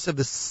the release of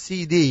the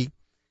CD.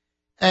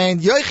 And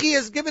Yochi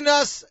has given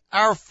us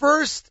our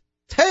first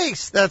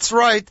taste. That's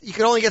right. You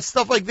can only get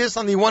stuff like this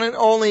on the one and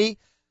only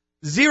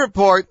Z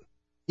Report.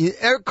 You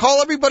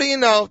call everybody you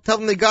know. Tell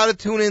them they got to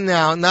tune in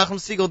now.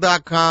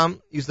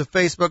 NachumSegal.com. Use the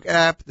Facebook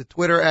app, the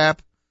Twitter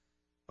app.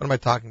 What am I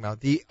talking about?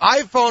 The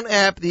iPhone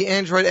app, the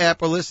Android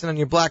app, or listen on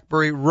your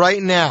BlackBerry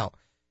right now.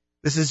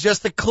 This is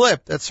just a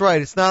clip. That's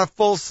right. It's not a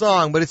full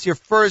song, but it's your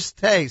first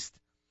taste.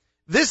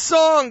 This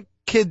song,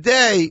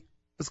 Kidei,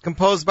 was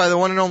composed by the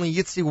one and only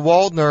Yitzi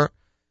Waldner,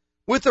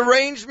 with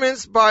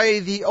arrangements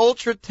by the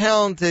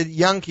ultra-talented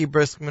Yankee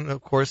Briskman,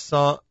 of course,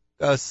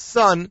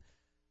 son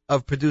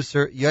of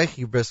producer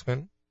Yochi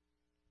Briskman.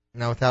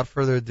 Now, without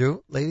further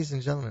ado, ladies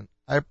and gentlemen,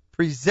 I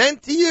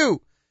present to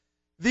you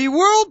the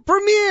world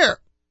premiere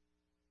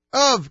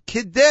of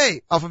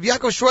Kidei off of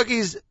Yaakov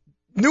Shruaki's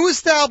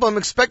newest album,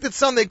 expected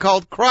Sunday,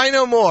 called Cry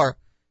No More.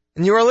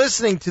 And you are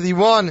listening to the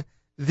one,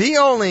 the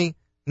only,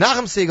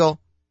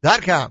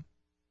 NachumSegal.com.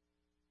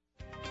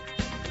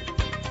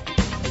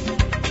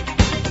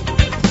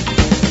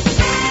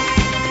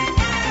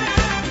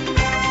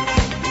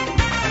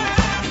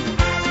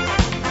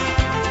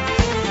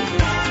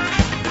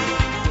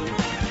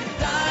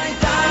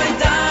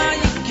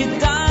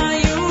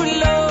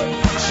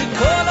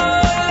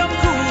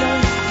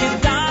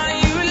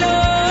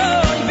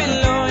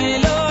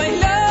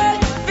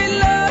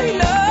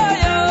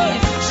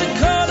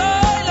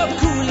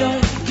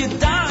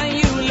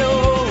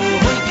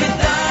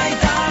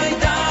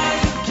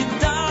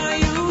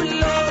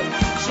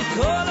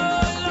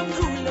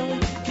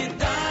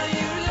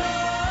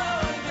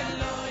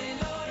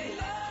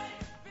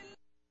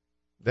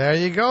 There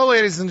you go,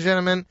 ladies and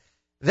gentlemen.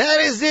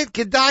 That is it.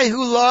 Kedai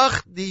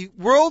Hulach, the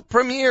world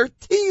premiere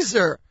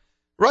teaser,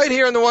 right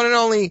here on the one and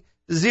only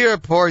Z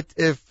Report.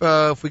 If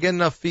we get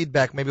enough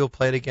feedback, maybe we'll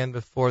play it again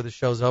before the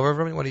show's over.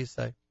 Avrami, what do you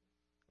say?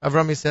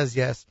 Avrami says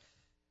yes.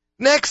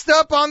 Next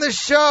up on the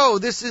show,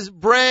 this is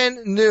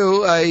brand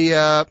new.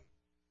 A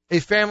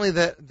family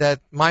that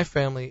my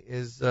family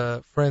is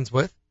friends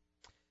with.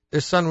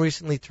 Their son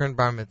recently turned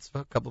bar mitzvah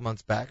a couple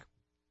months back.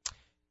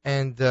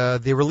 And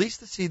they released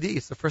the CD.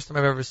 It's the first time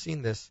I've ever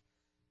seen this.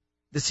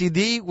 The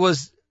CD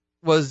was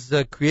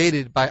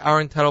created by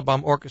Aaron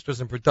Teitelbaum Orchestras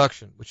and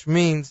Production, which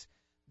means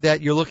that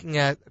you're looking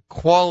at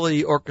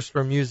quality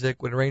orchestra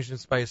music with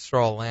arrangements by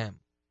Yisrael Lamb.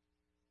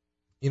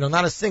 You know,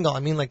 not a single. I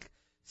mean, like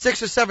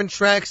 6 or 7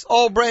 tracks,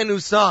 all brand new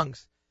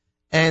songs.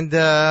 And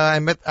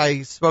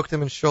I spoke to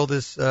them in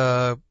Shoulders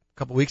a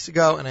couple weeks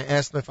ago, and I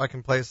asked them if I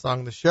can play a song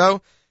on the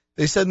show.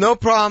 They said no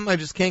problem. I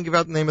just can't give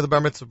out the name of the bar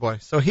mitzvah boy.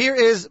 So here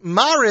is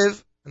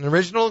Mariv, an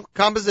original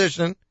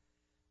composition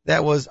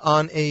that was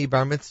on a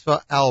bar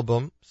mitzvah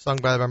album sung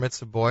by the bar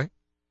mitzvah boy.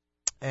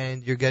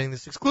 And you're getting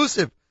this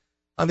exclusive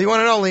on the one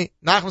and only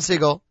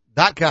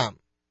NachumSegal.com.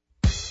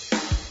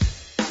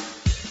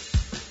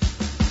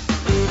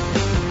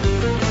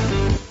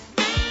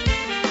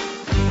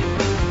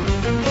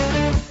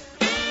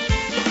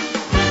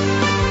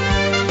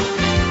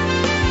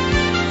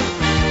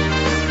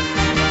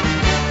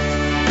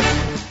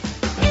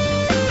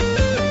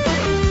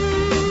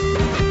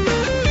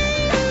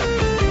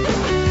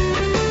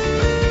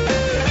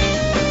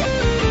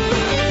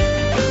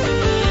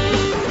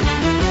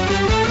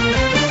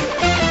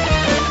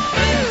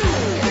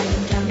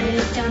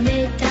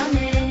 Down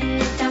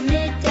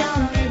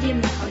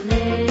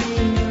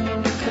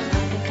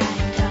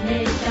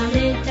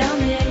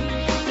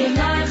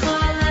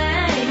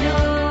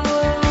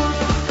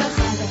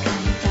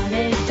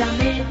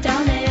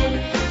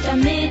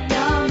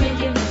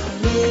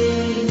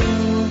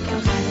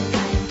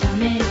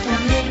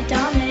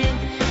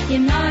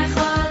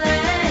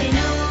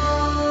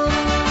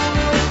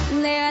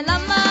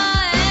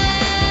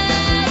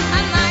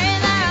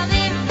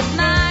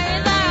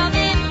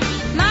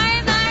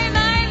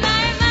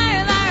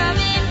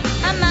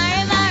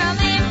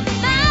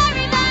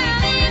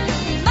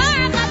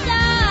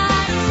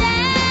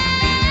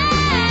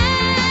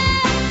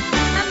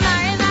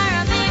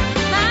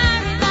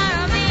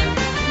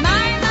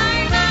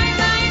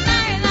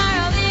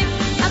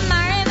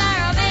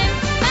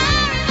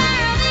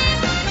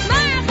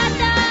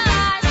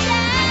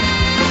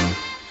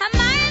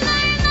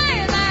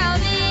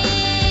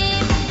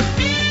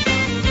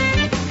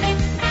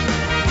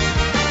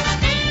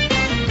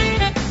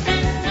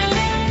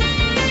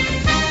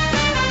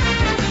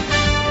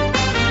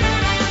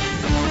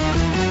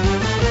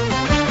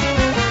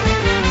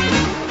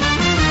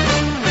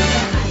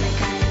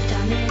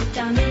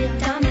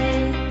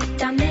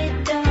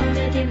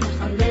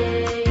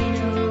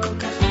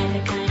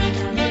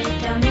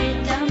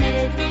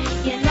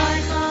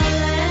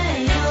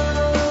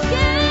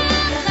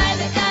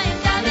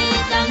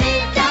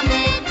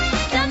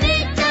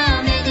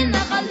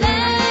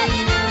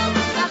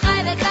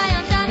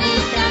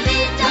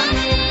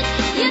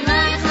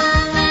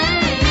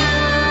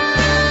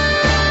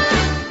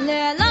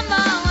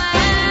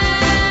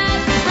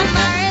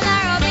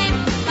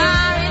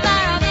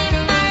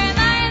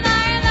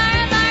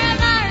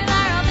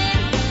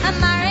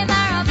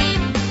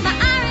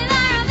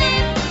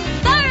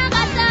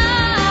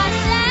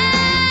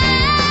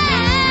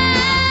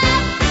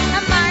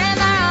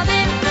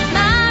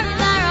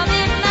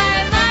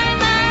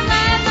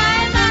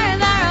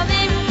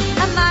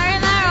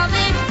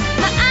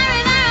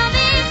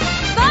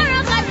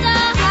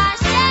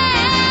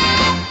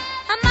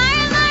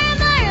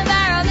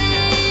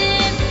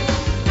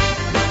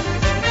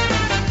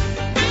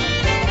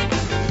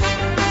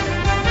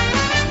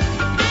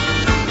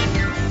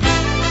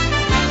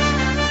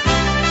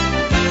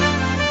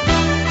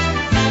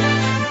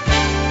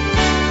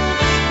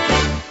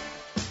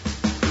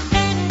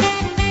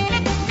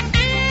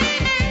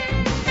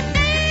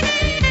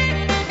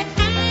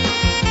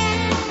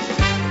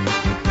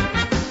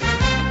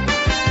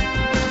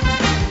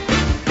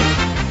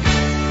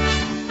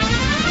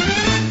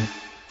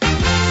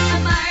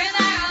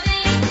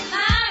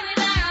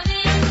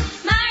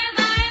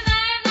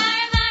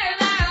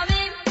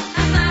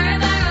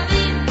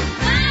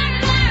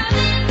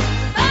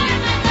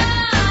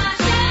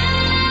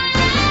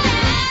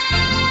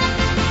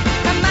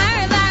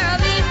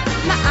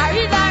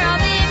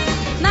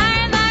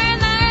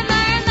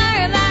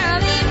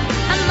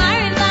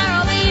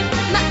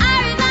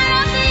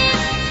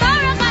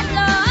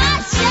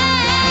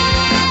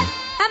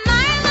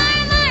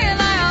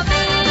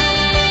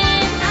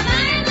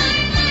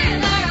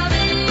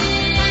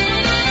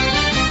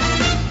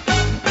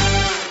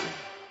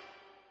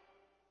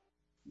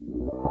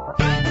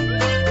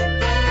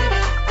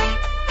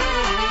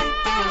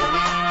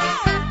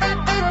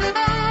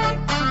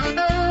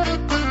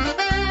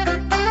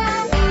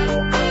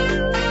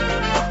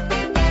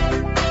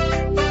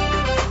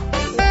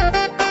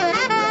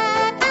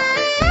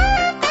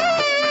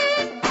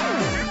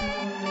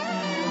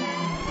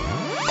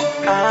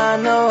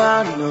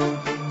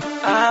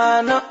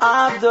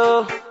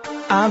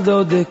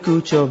Avdo de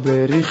kucho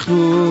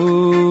berichu.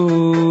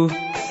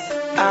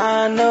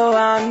 Ano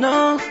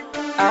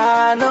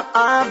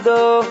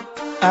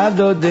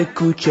Avdo de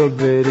kucho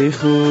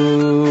berichu.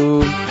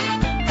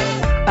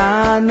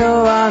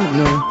 Ano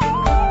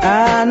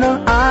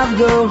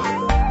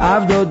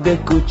Avdo de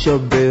kucho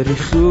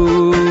berichu.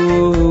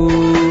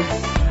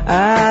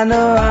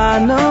 Ano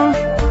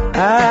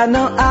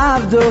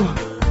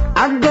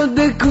Avdo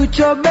de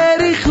kucho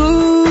berichu.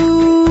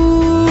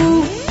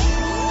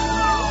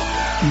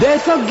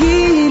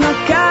 Desogino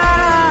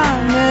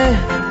kame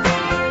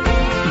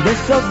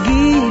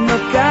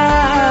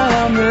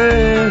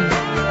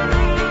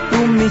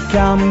mi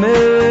kame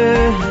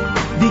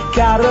di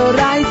caro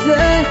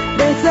raise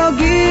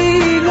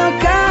desogino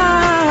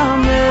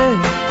kame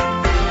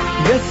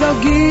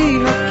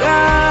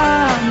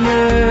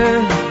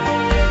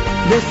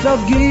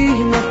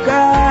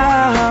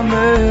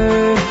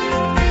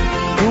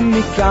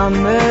mi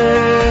kame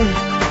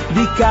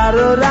di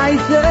caro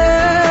raise.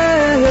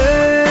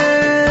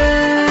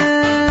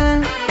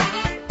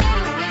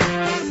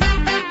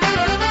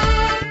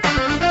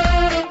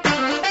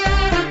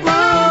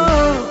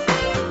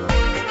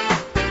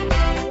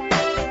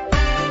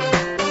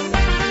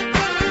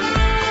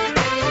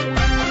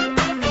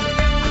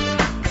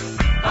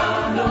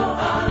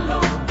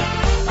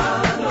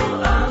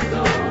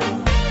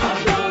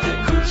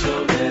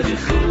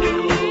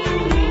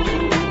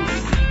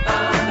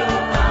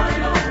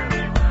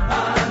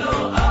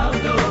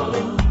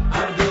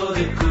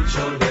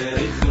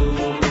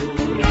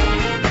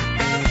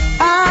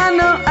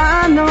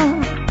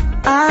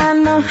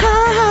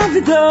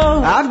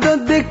 Avdo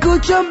de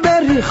kucho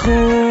berichu.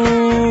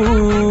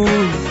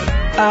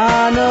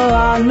 Ano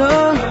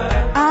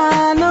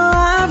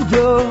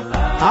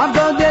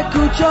Avdo de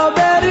kucho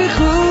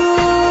berichu.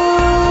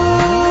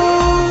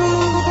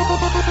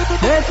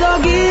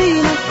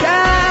 Desogino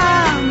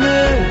kame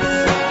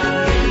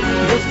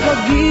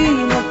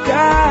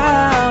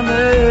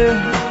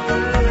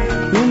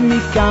mi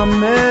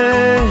kame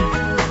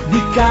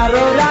di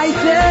caro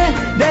raise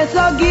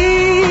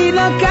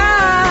desogino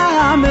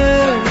kame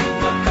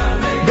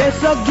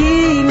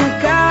Desogino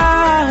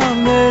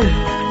kame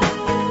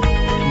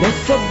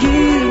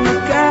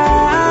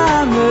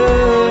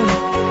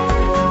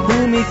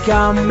mi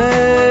kame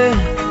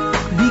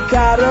di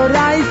caro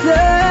raise.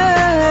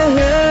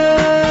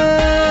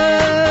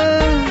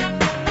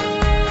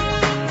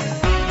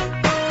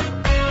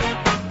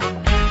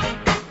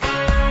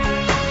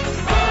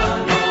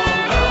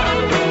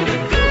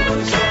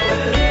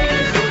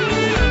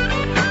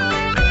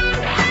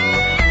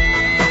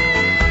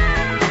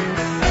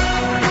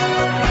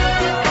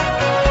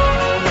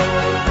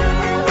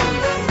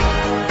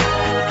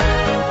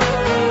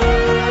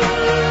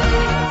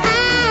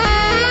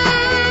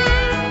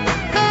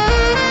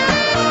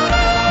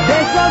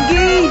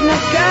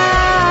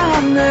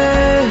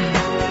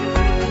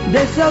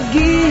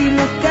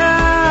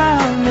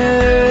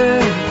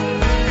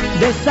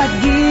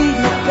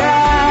 Desogino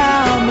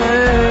kame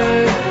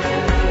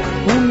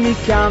mi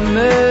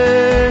kame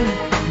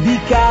di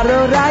caro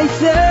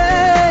raise.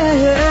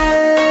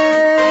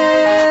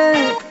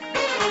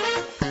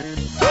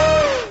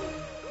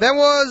 That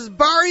was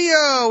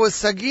Barrio with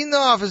Sagina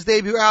off his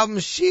debut album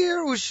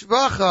Shir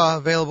Ushvacha,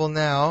 available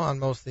now on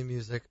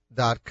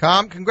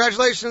mostlymusic.com.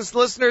 Congratulations to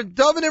listener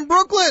David in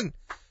Brooklyn,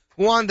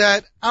 who won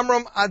that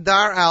Amram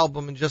Adar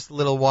album. In just a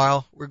little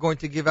while, we're going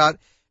to give out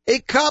a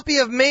copy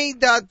of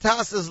Meidad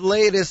Tassa's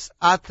latest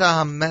Ata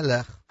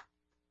HaMelech.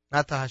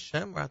 Ata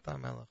Hashem or Ata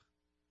HaMelech?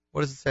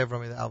 What does it say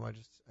from me, the album I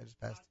just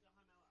passed?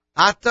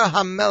 Ata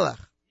HaMelech.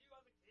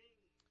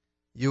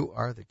 You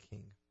are the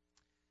king.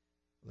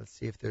 Let's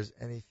see if there's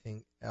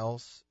anything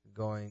else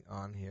going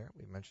on here.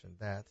 We mentioned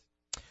that.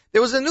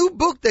 There was a new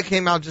book that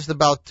came out just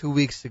about 2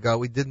 weeks ago.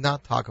 We did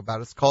not talk about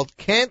it. It's called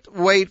Can't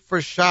Wait for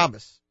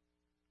Shabbos,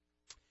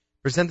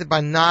 presented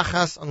by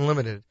Nachas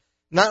Unlimited.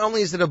 Not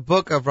only is it a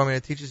book of Rami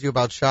that teaches you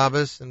about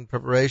Shabbos and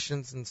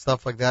preparations and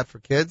stuff like that for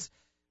kids,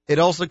 it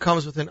also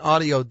comes with an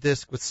audio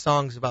disc with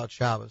songs about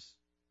Shabbos.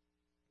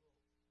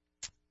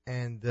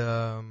 And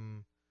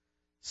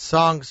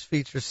songs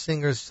feature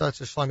singers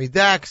such as Shlomi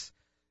Dax,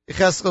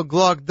 Yecheskel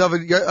Gluck,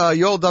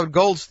 Yoel David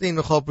Goldstein,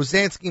 Michal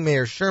Brzezinski,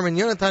 Meir Sherman,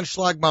 Yonatan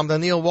Schlagbaum,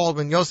 Daniel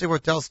Waldman, Yosef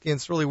Ortelsky,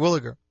 and Sruli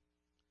Williger.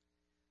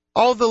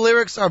 All the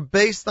lyrics are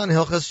based on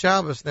Hilchas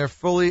Shabbos, and they're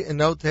fully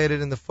annotated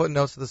in the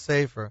footnotes of the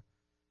Sefer.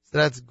 So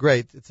that's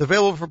great. It's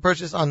available for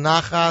purchase on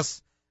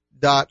nachas.org.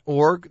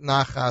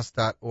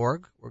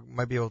 We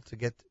might be able to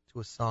get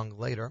to a song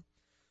later.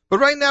 But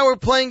right now we're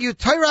playing you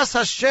Teiras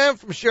Hashem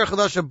from Shir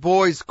Chadasha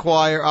Boys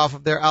Choir off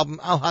of their album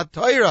Al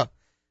HaTorah.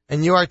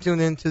 And you are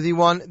tuned in to the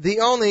one, the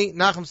only,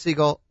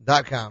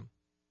 NachumSiegel.com.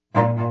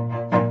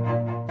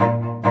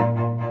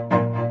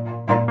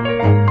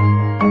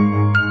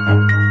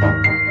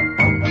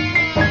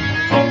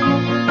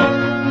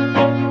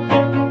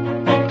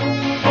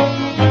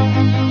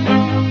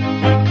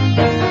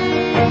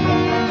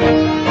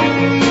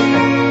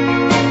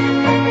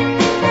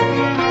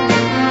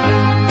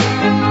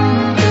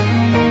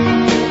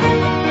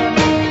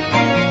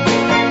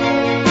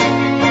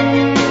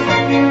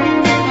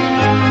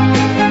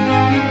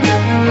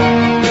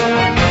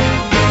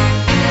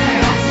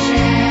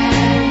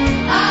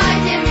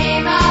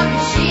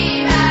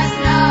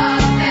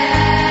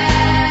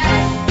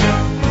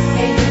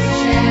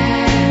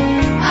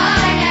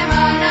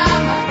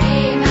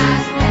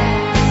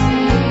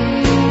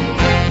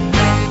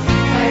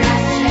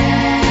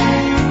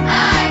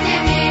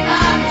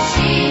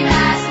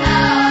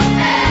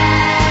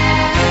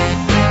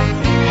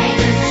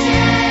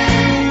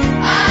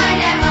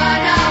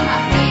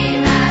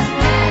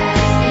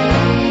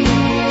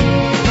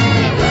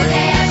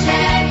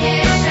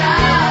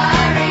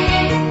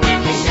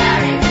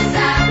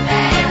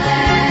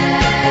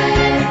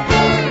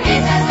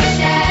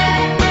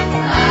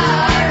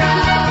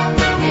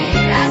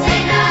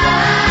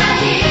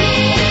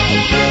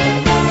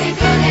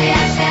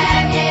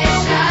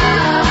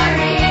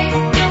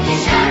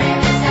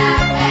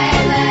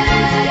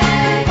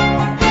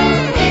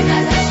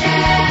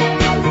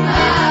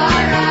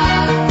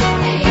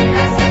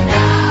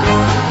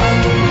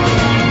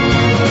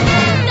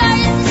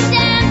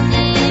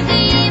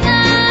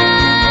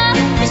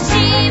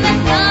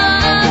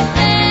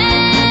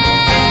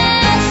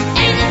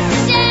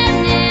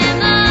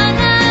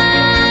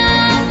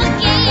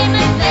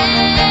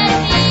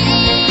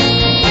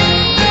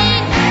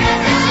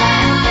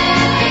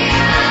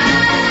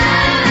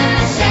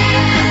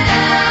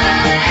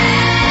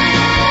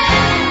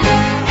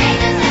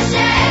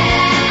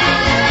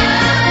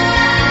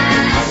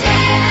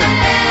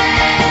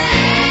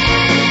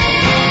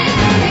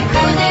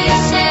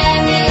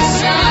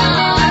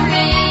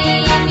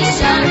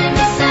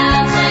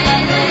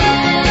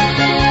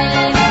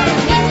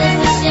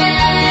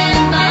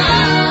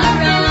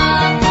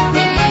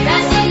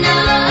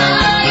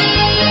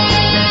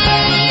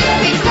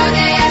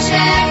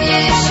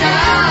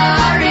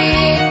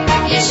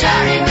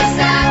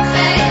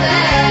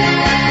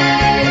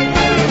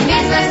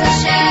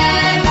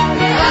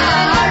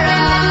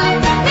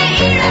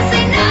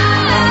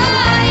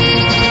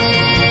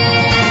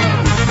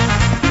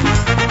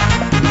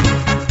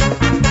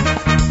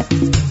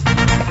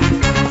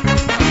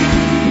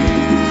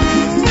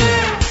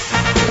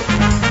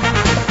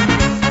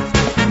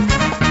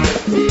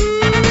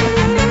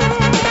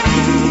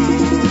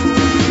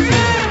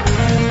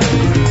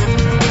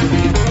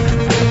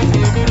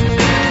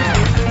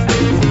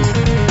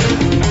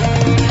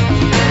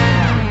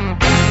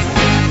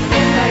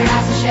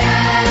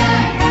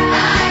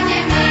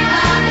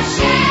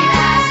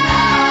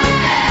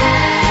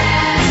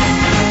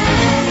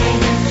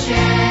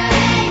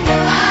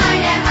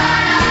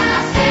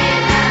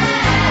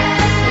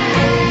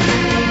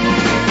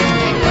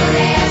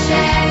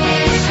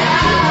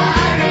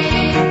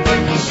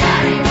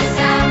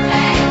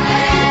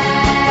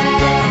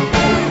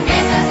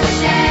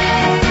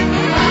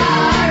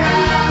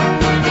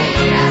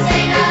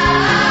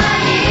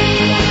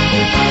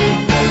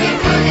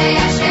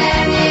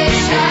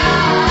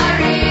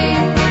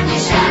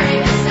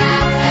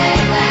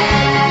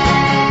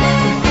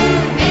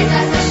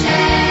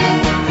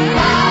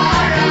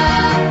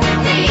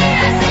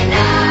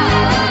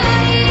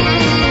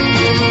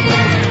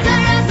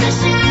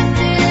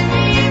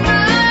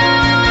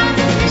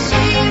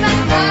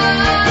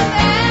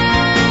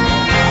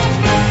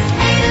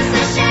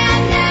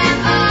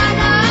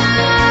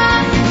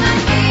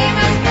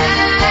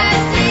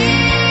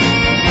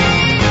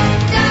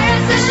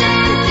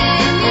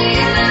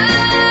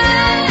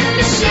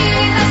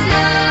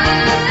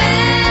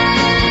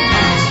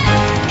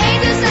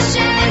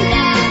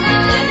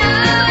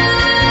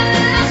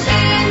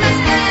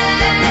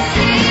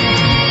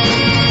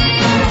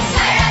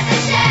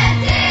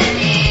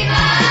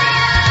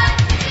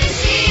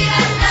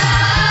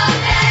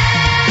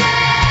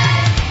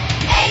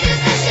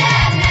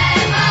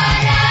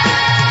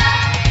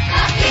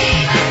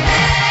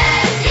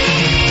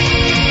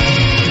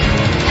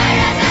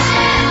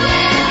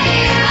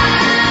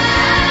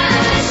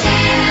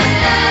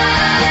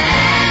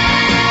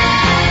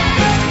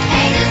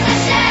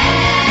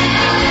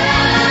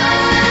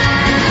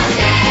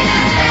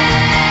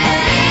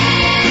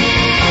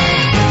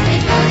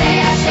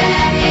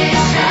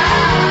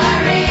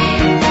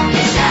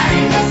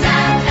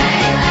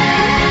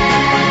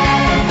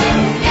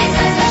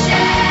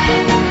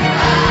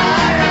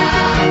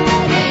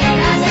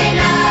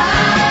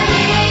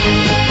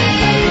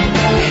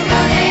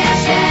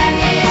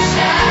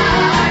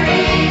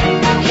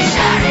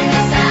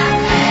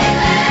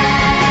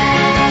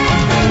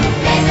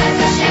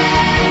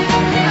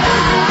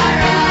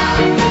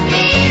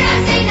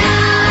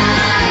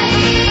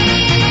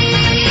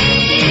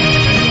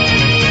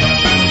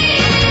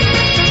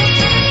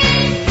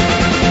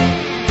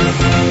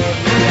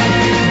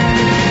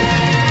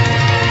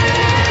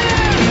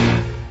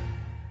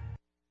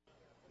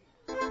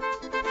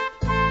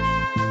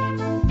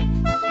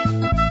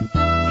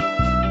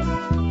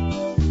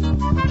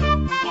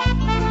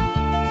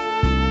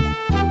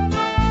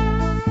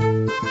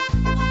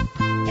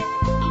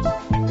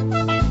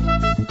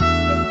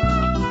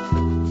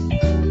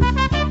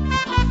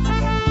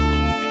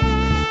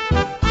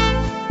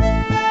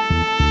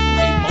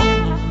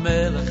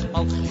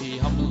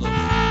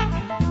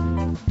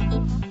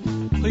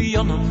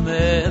 Yonu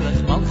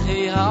melech malchi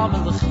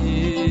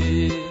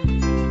ha-melechim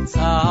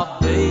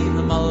Tzabein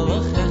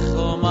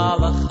malachecho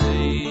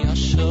malachi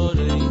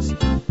Ashoreis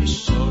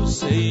Mishor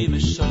sei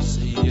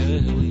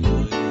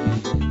Elyoy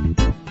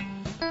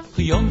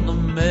Yonu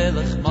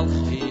melech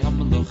malchi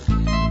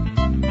ha-melechim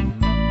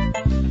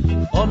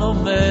Ono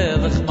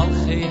melech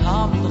malchi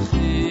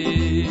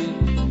ha-melechim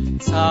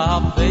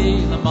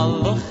Tzabein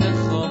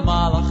malachecho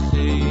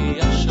malachi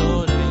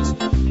Ashoreis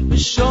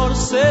Mishor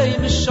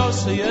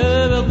sei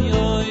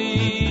Elyoy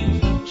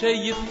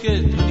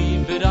Sheyifkeduni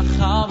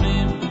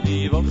berachamim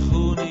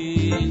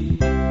Vivorchuni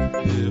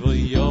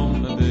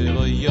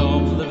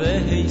Bevoyom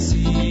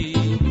leveisi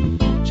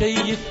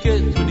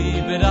Sheyifkeduni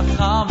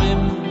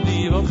berachamim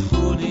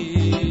Vivorchuni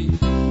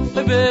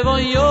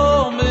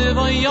Bevoyom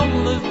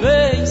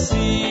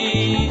leveisi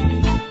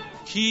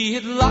Ki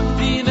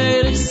hidlakti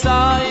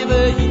nerisai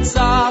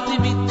Vehitzati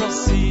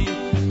mitosi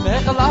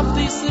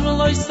Vechalafti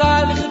simuloi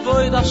sai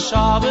Lechivoid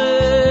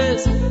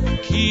ha-Shabbos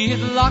Ki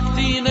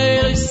hidlakti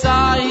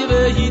nerisai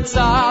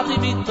Vehitzati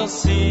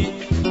mitosi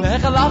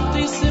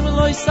Vechalafti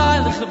simuloi sai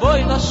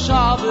Lechivoid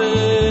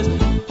ha-Shabbos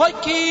Hoi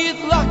ki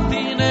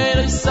hidlakti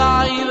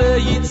nerisai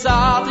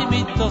Vehitzati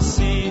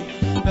mitosi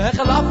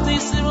Vechalafti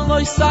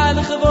simuloi sai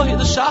Lechivoid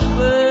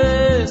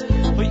ha-Shabbos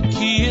Hoi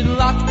ki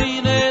hidlakti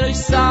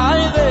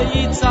nerisai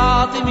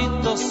Vehitzati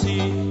mitosi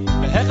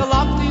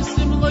Vechalafti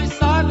simuloi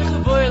sai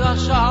Lechivoid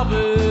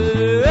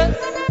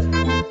ha-Shabbos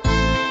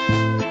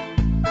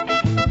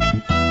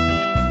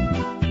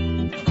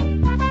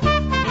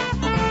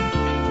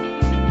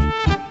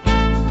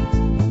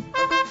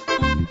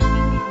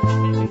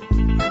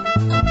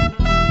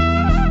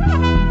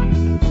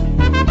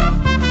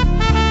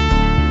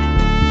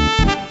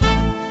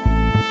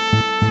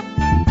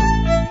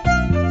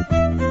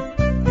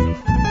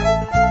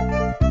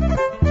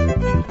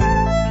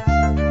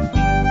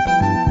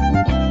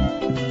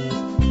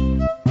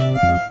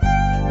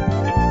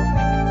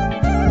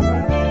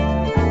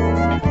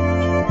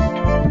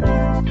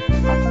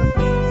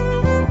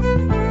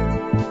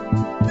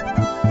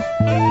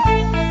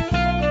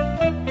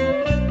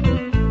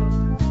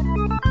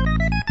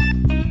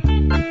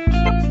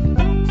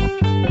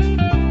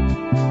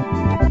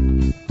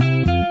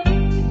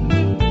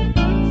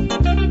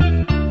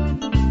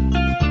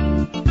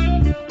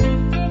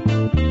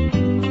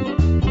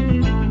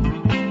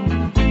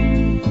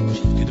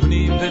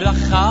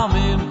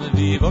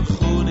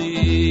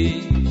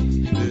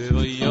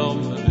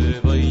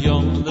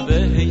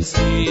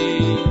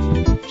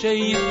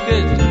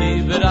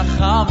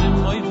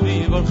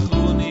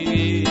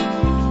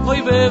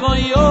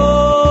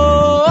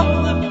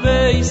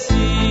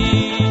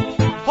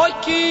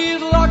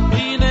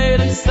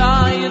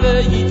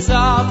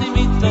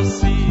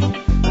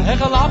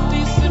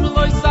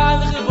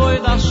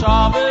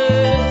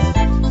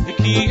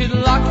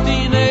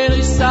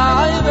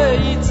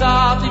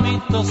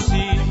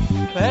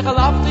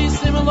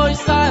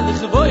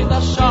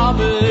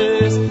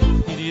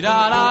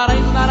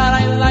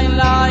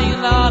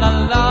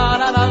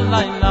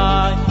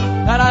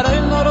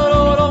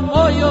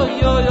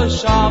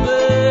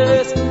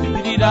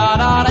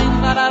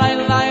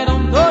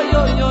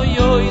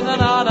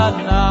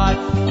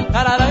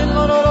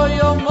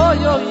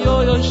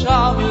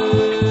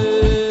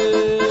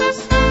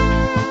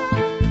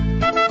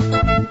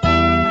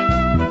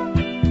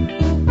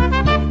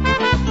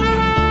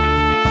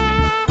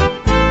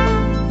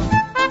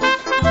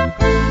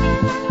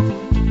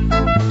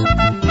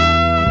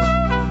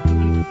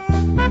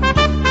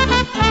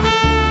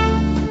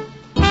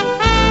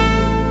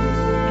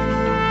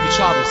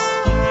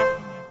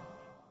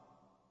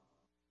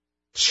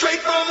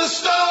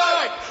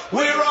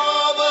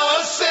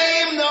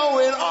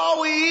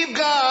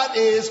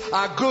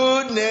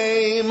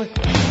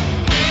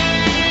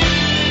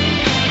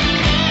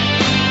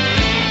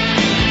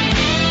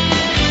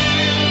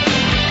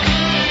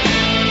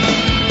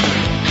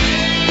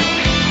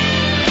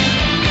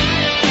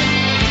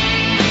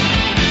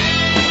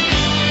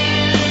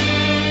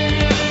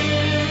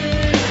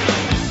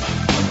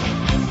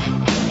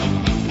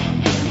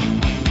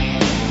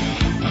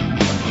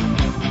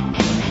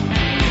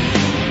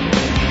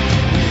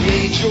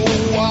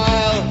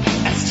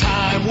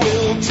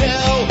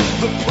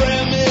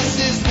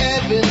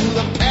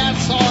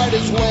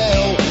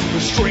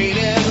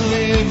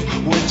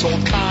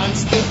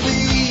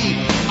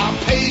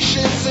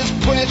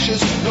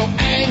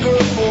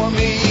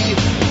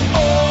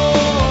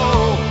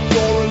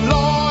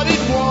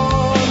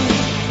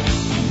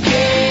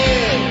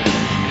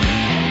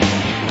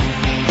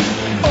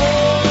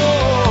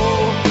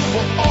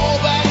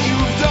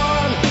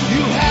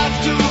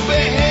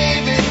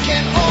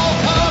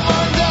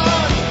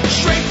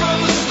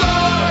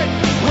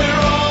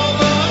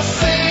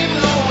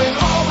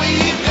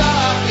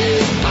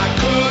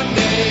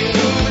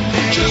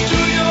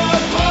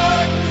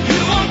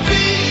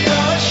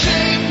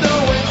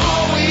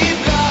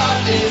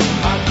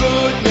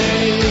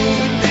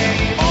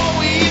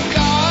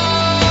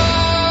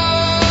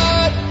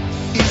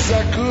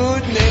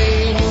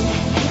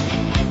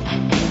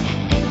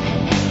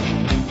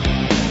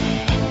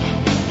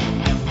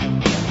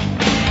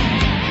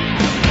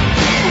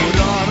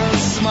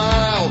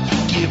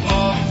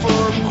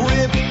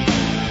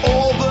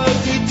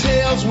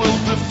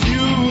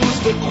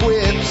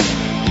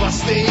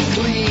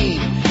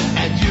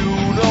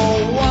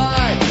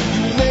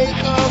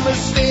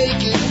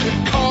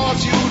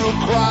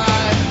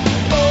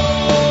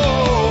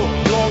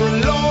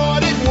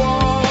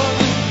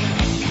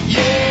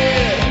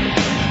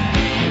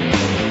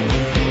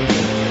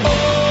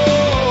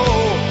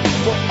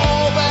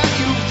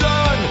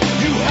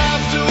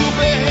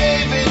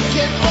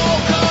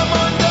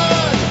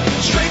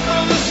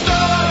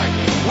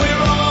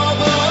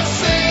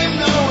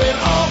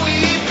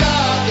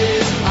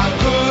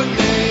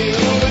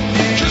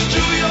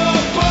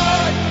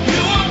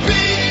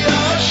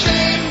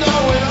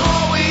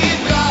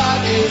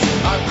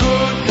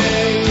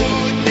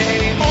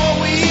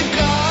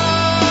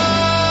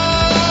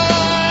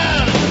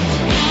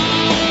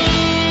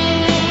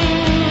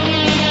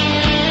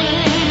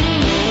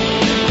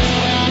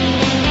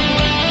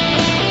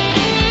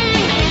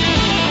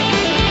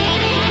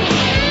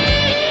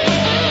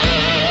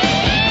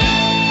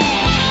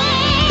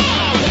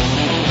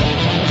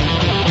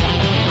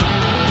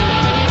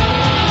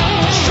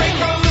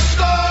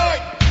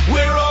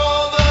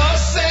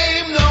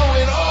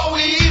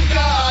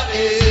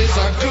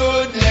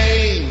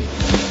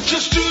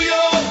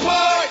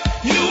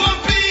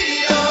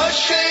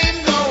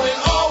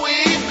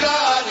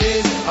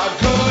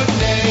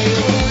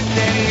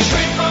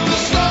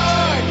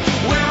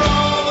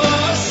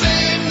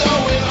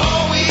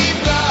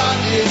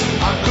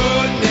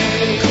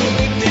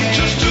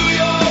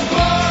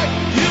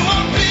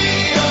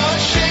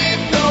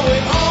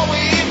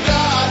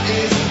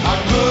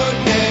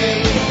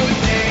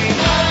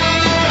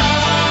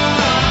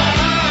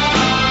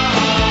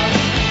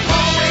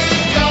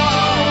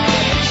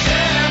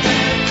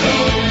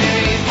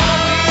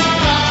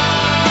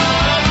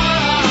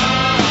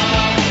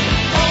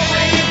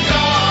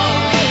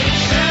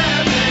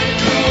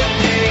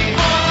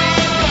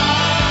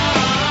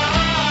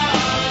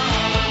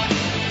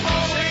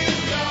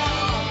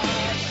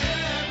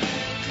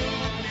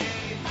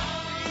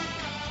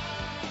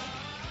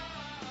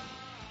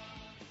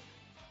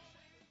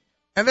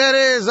And that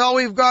is All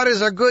We've Got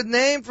Is Our Good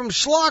Name from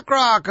Shlock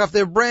Rock off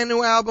their brand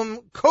new album,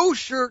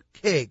 Kosher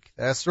Cake.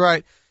 That's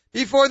right.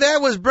 Before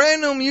that was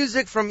brand new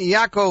music from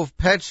Yaakov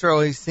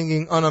Petro. He's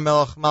singing Ana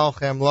Melech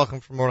Malchem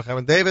Lochem from Mordechai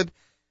and David.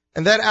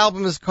 And that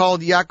album is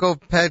called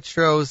Yaakov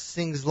Petro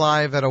Sings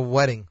Live at a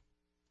Wedding.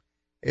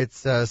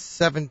 It's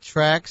 7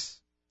 tracks.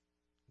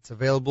 It's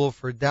available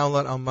for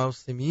download on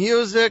Mostly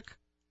Music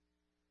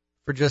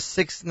for just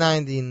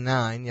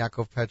 $6.99.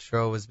 Yaakov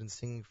Petro has been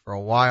singing for a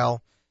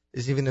while.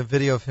 There's even a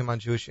video of him on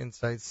Jewish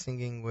Insight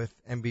singing with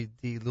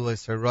MBD Lulei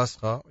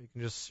Sarascha. You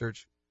can just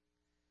search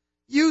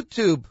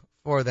YouTube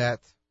for that.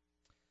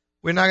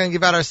 We're now going to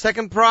give out our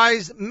second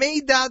prize,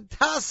 Meidat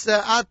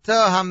Tasa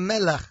Ata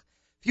HaMelech.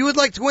 If you would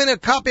like to win a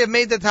copy of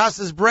Meidat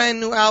Tasa's brand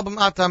new album,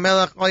 Ata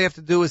HaMelech, all you have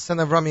to do is send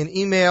Avrami an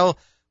email,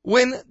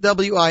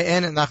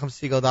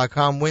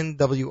 winwin@nachumsegal.com,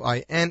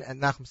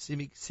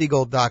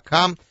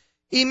 winwin@nachumsegal.com.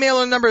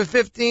 Emailer number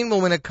 15 will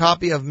win a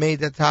copy of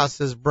Meidat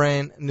Tasa's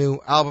brand new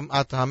album,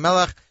 Ata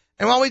HaMelech.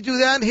 And while we do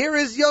that, here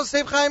is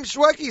Yosef Chaim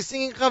Shweki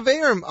singing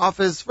Chaverim off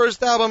his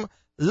first album,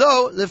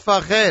 Lo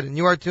Lefached. And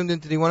you are tuned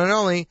into the one and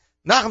only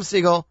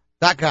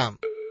NachumSegal.com.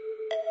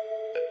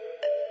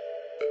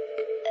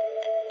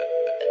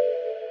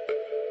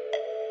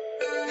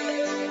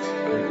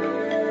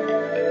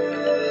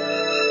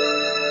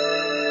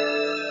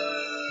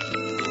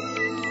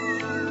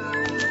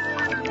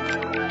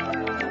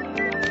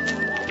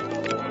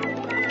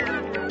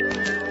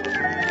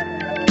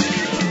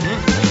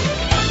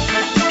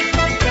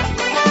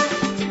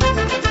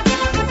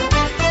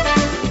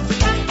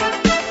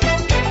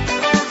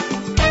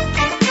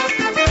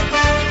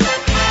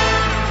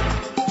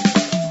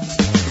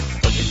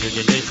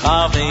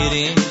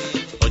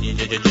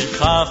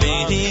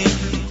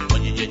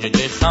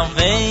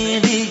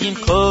 Chaverim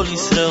kol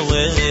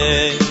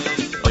Yisrael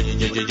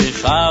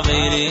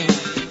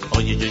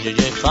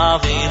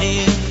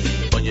Chaverim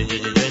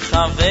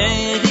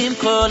Chaverim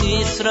kol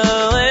Yisrael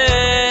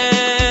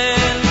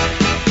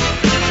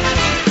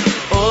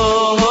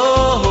Oh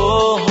oh oh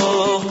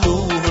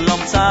oh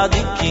Kulam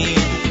tzadikim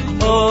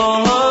Oh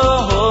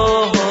oh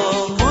oh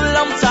oh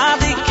Kulam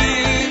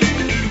tzadikim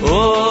Oh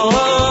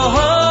oh oh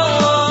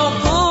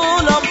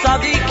Kulam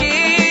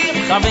tzadikim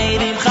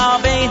Chaverim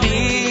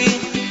Chaverim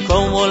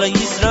Kol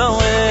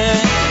Yisrael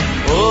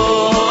Oh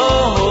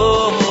oh oh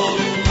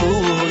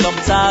Kulam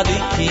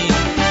tzadikim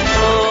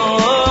Oh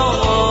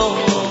oh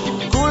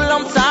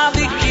Kulam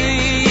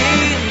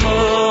tzadikim Oh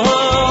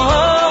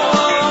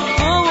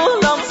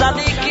Kulam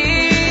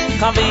tzadikim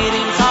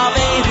Chaverim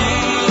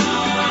Chaverim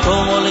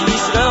Kol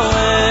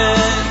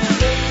Yisrael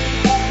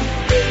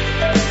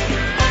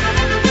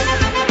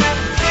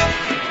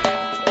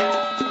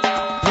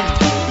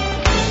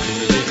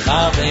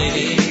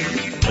Chaverim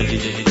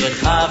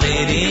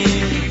Chaverim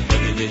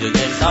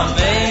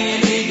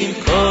Chaverim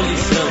kol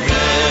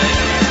Yisrael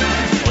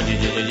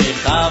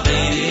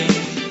Chaverim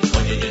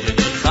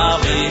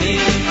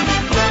Chaverim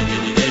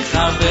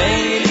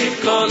Chaverim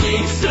kol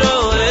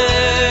Yisrael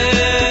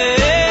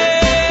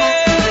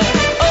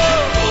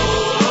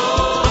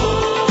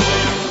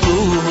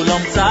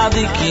Kulam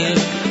tzadikim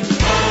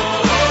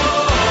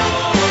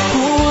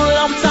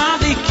Kulam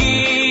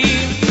tzadikim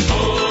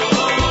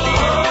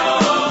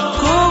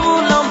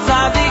Kulam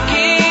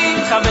tzadikim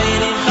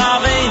Chaverim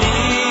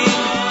Chaverim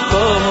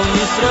kol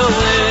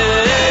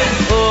Yisrael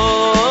Oh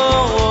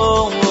oh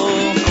oh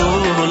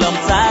Kulam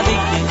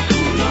tzadikim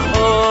Oh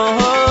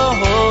oh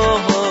oh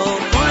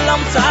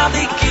Kulam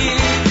tzadikim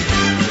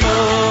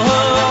Oh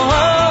oh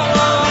oh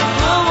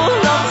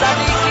Kulam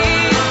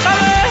tzadikim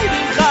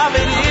Chaverim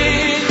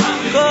Chaverim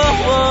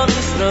kol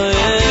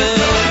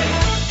Yisrael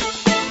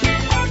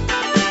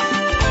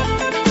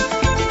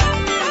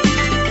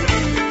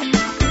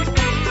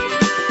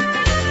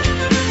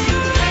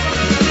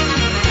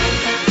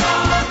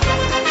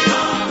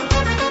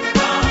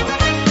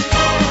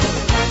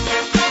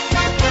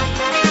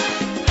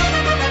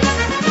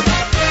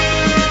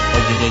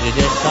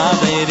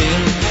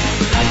Chaverim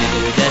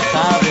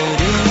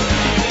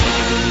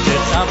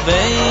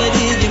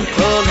Chaverim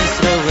kol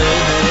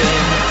Yisrael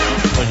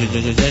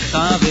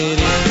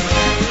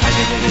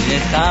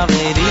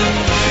Chaverim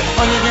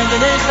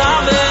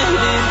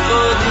Chaverim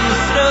kol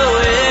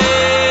Yisrael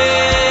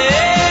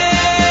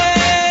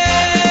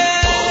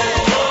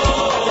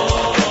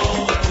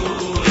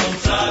Kulam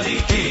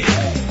tzadikim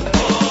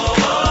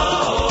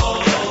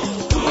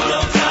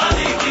Kulam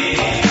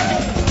tzadikim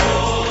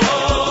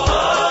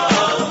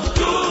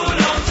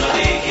Kulam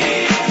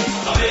tzadikim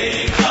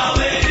Chaverim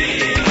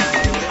Chaverim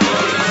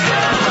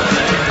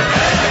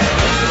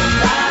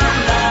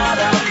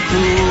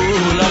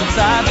Kulam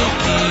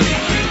tzadikim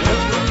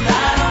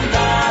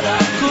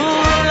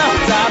Kulam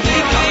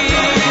tzadikim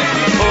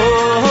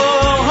Oh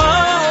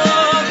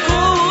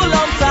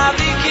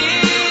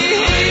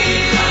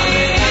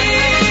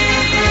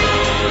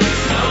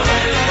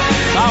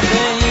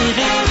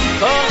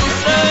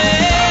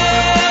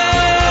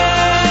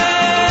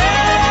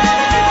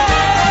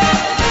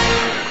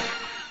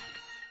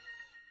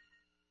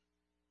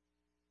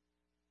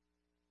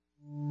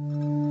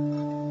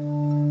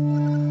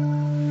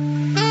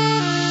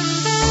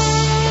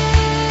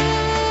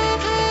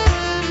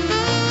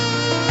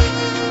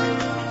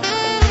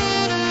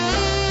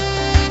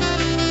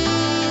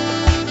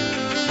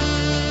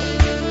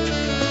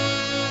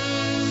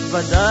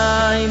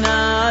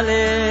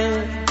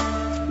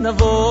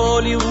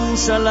נבוא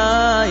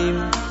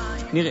לירושלים,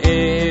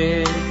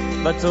 נראה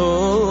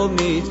בטוב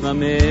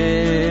מתממש.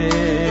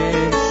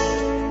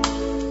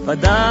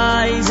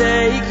 ודאי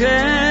זה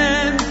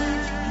יקרה,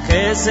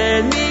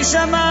 חסד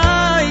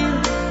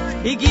משמיים,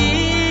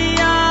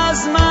 הגיע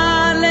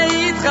הזמן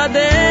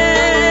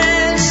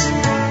להתחדש.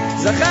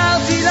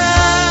 זכרתי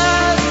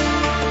לך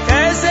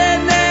חסד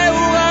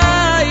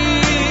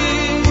נעורייך,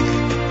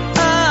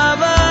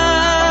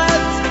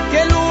 אהבת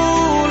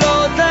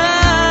כלולותייך.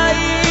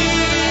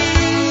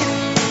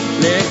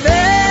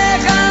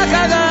 לכתך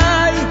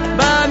אחריי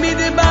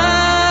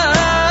במדבר,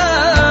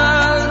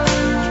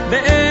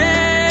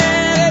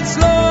 בארץ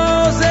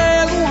לא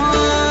זרועה.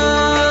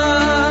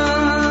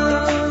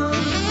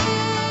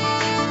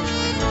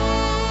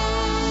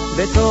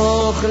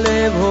 בתוך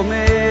לב הומה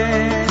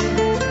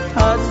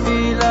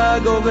התפילה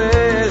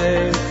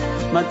גוברת,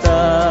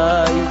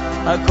 מתי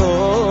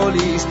הכל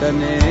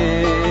ישתנה.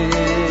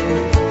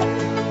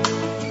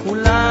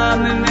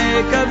 כולם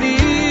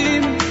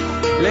מקווים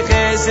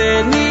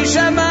לחסד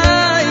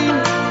משמיים,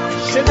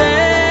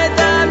 שבית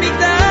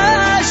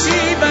המקדש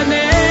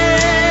ייבנה.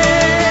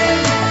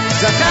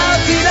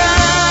 זכרתי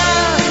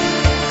לך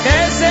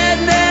חסד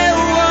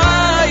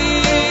נעורייך,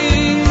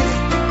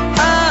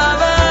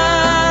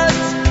 אהבת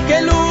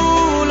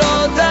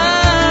כלולותייך.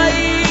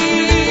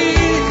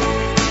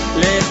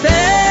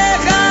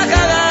 לכתך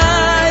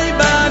אחריי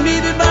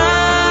במדבר,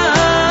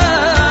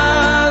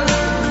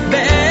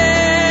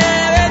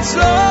 בארץ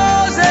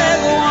לא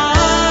זרועה.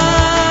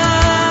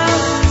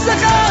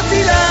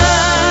 זכרתי לך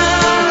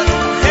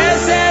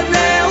חסד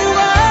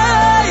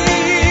נעורייך,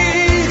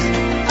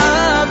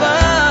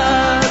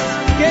 אהבת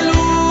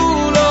כלולותייך.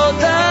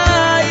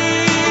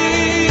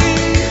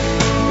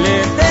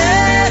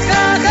 לכתך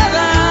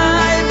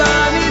אחריי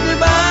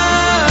במדבר,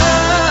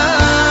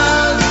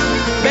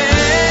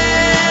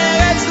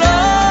 בארץ לא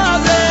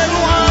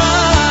זרועה.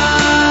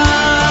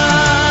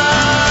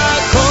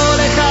 כל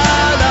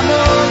אחד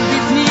עמוק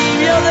בפנים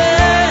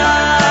יודע,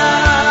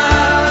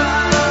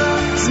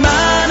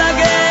 זמן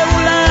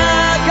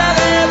הגאולה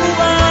קרב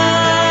ובא.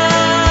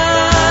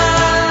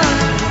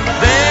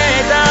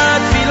 ואת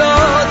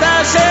התפילות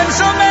השם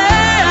שומע,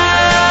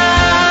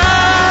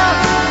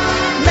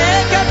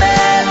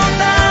 מקבל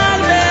אותן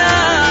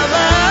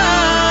באהבה.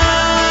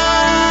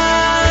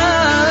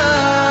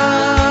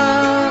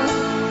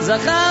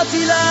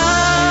 זכרתי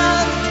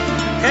לך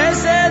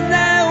חסד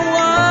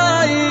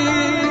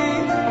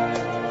נעורייך,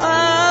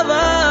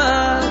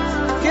 אהבת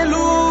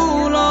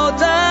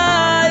כלולותייך.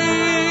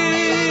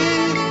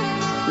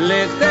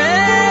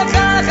 לכתך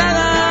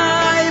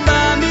אחריי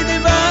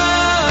במדבר,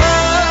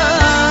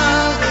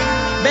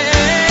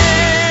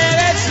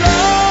 בארץ לא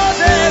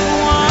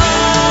זרועה.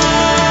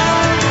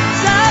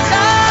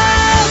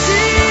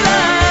 זכרתי לך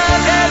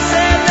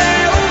חסד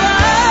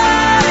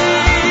נעורייך,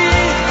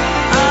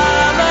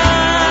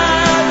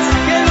 אהבת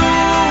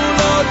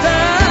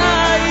כלולותייך.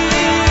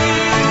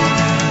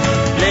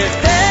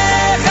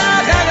 לכתך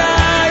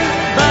אחריי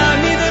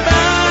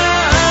במדבר,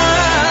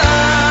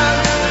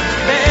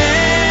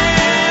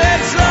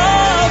 בארץ לא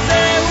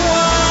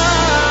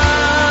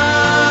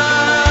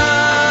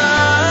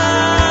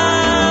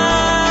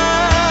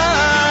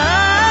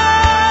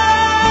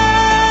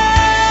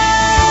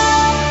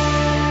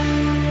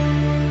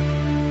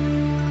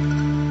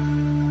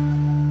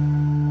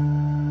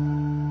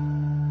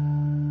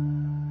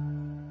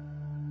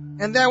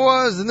And that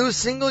was the new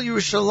single,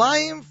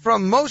 Yerushalayim,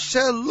 from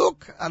Moshe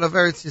Luke out of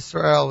Eretz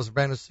Yisrael. It was a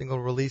brand new single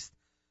released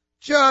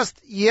just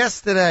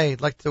yesterday.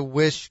 I'd like to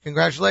wish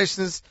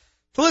congratulations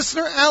to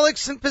listener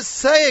Alex in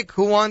Passaic,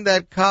 who won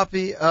that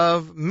copy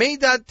of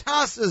Meidad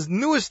Tassa's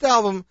newest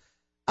album,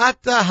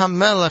 Ata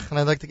HaMelech. And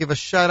I'd like to give a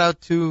shout out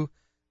to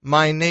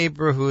my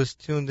neighbor who is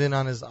tuned in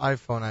on his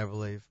iPhone, I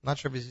believe. I'm not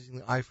sure if he's using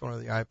the iPhone or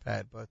the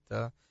iPad, but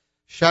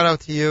shout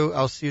out to you.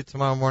 I'll see you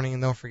tomorrow morning,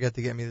 and don't forget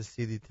to get me the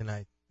CD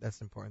tonight. That's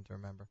important to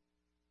remember.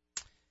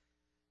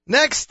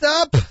 Next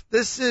up,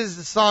 this is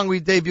the song we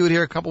debuted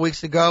here a couple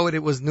weeks ago.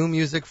 It was new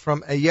music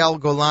from Eyal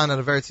Golan out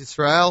of Eretz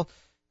Yisrael.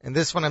 And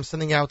this one I'm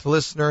sending out to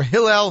listener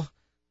Hillel,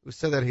 who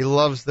said that he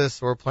loves this,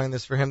 so we're playing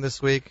this for him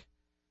this week.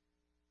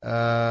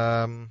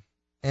 And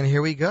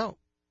here we go.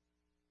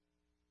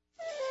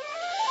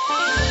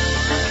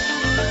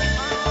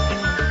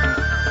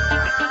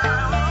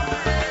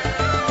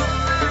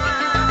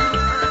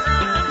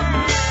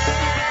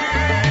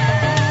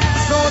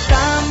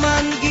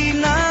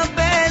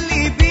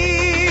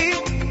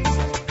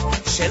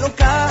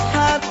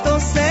 שלוקחת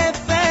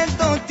תוספת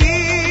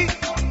אותי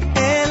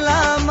אל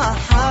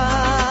המחר,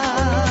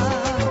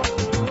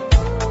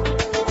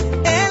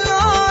 אל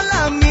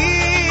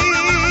עולמי.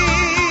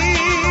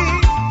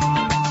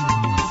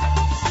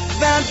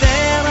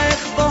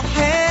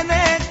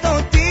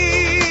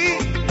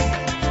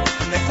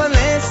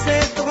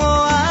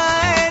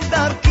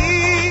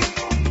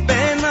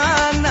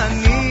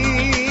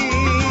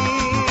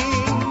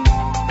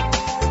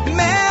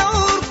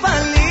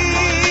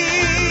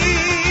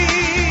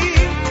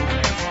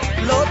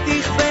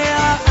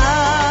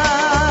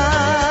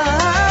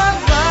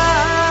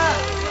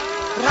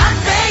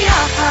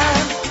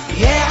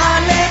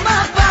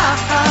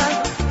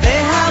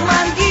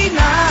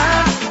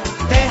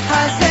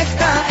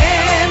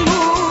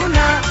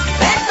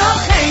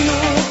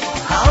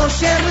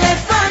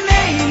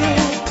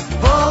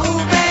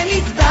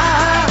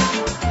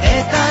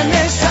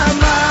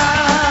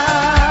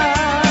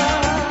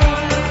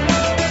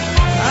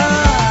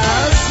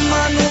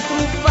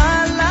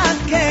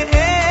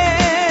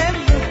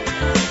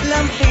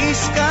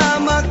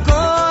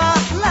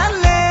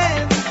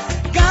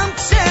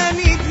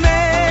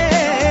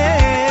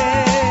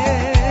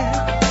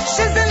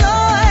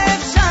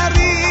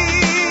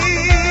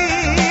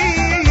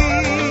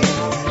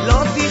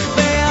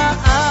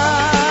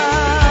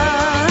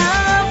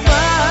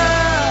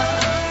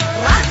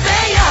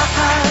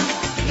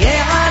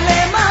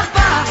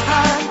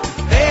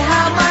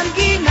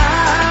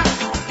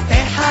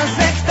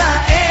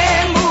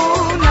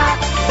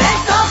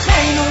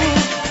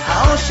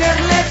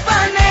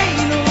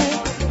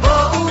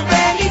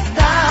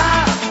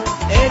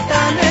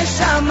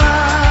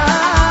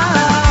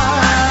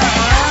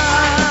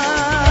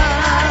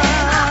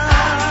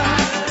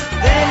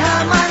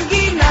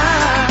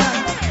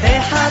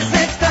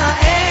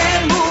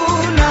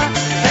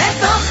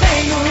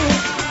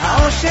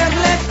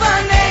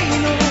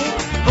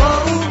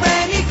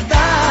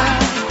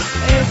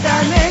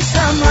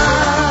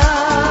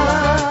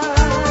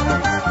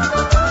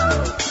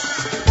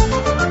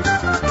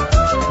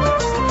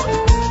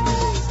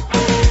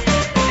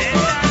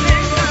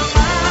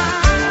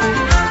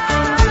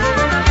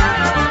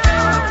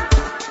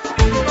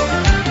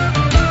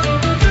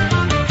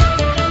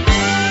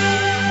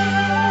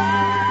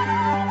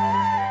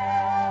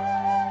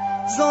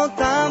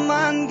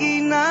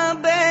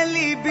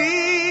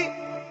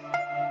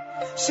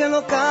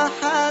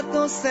 שלוקחת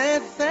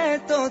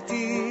אוספת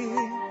אותי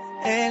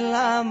אל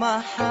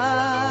המחר,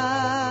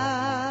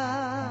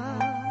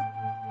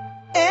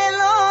 אל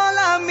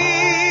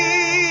עולמי,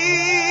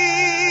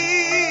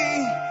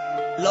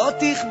 לא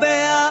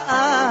תכבה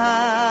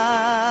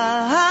האהבה.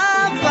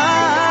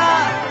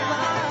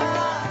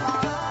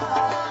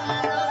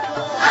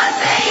 אז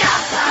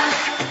ביחד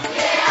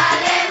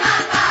ייעלם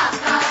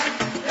הפחד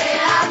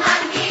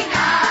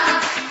והמנגינה,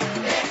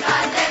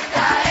 לחזק את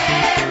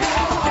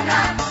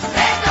האמונה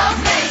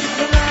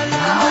בתוכנו,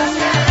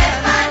 האושר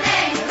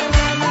לפנינו,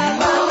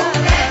 בואו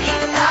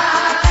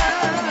ונפתח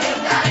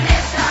את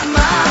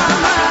הנשמה.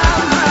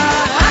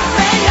 אז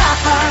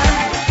ביחד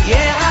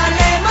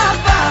ייעלם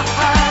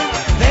הפחד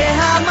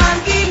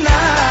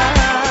והמנגינה,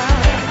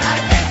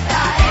 לחזק את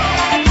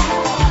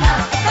האמונה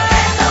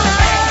בתוכנו,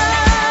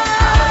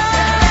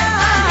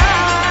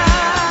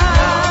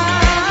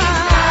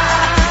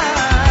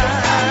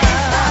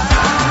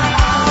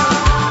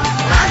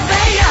 אז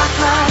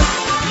ביחד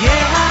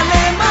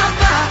ייעלם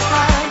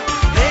הפחד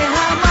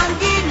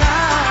והמנגינה,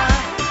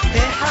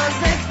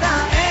 לחזק את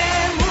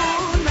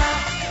האמונה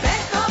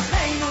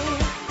בתוכנו,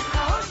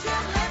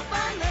 האושר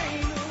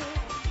לפנינו,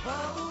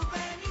 בואו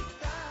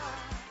ונפתח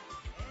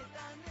את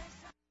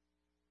הנשמה.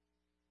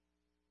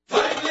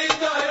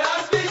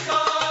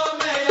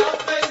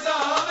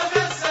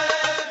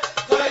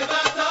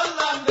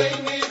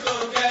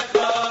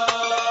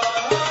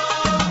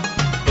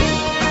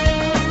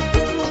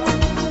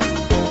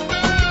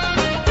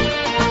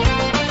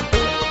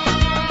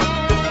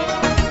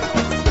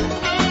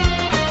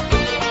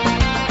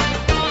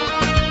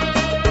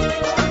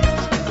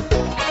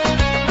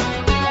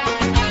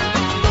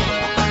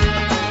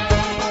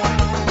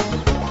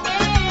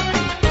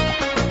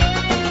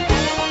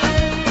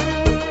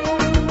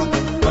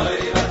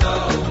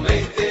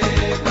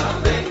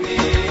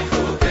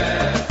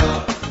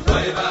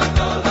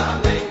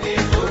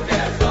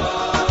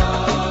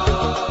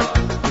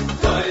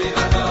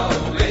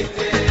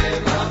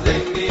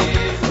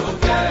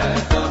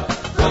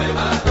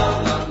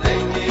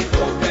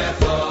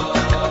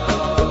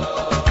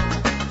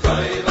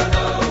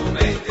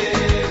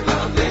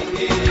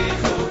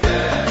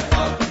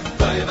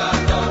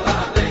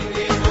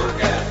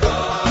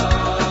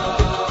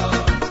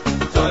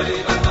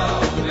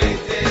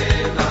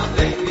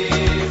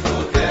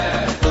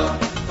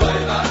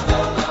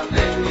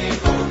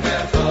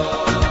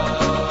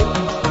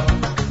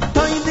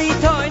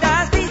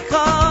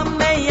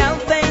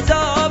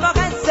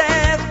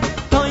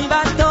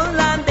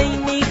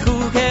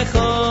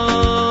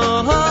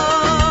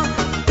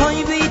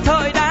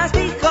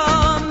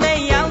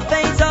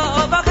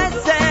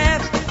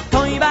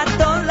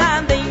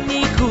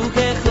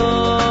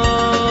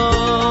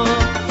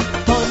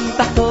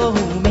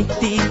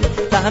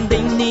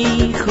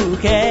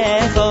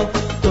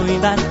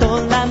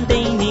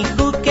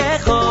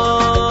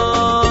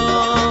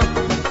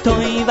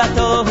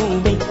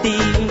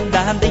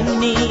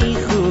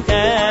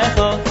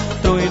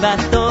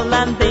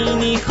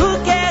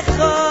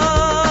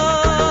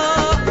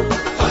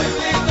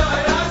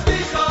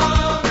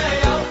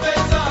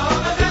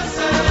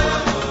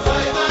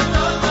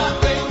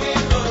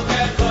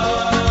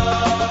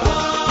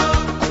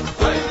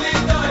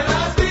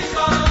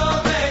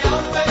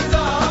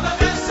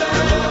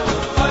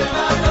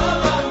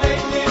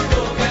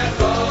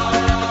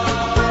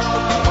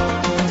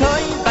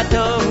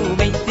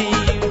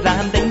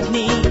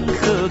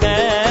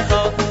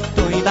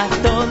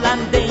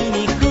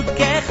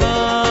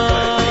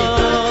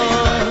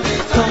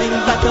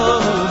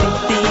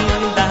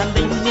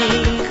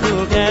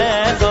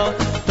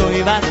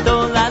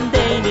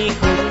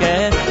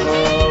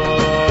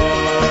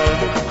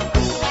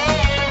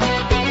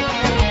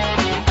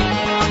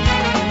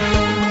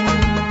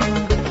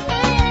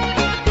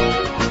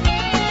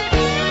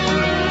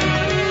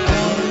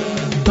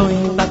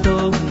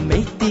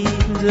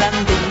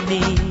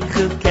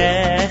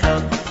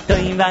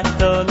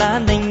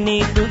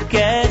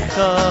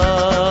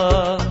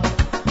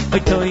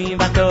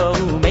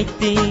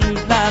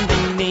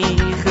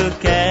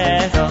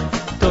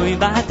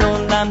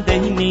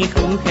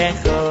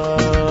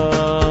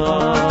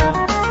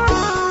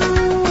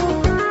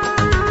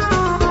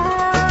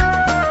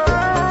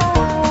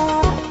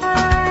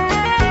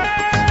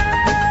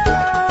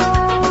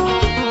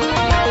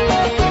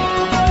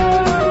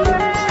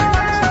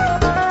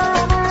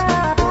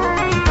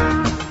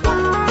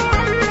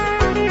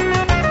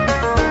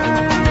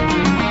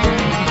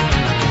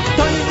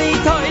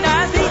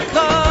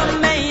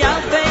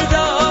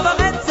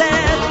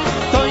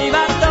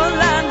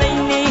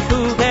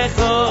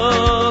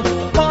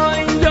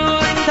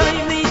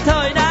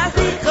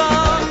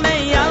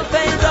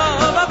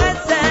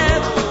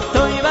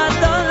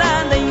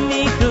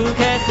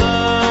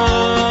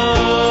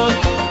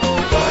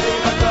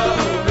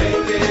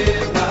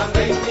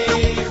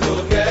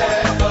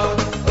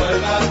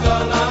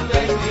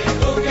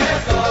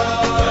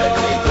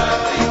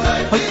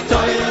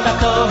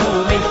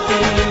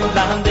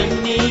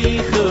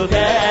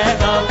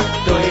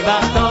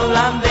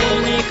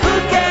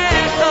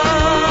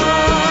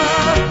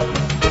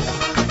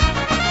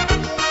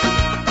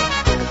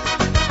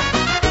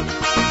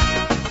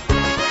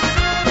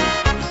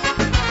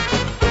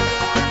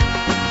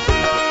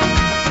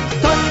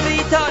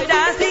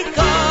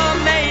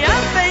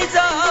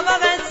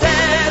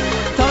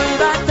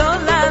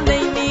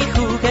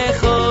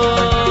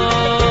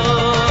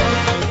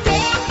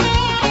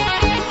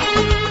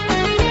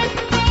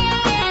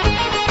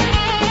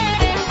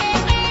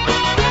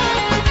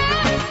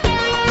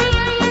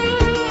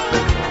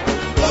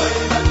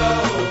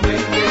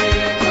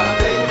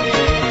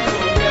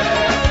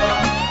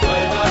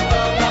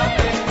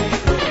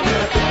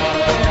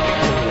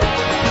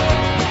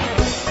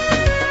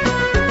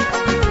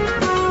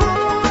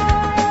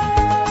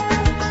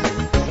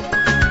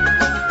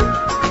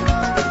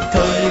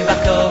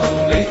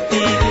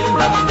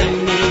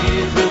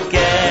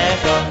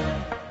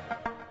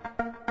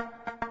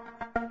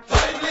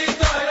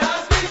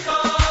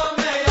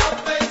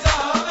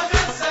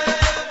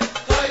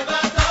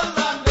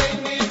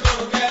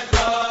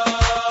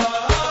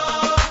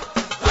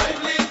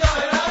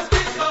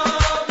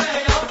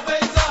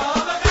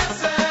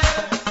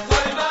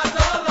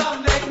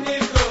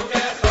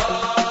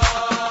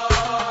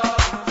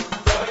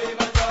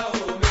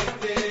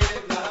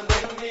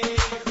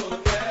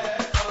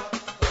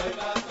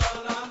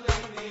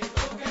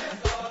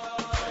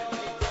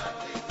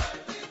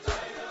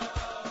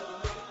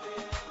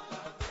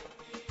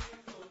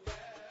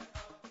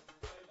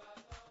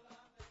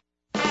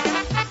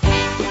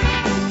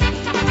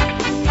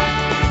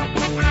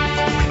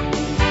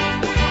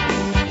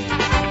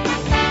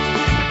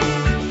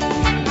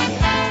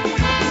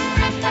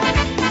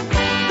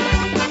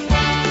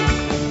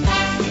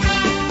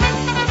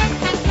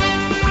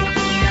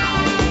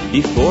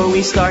 Before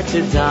we start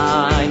to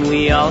dine,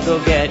 we all go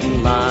get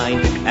in line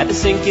at the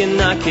sink in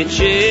the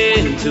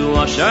kitchen to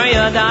wash our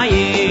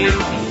yadayim.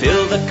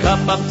 Fill the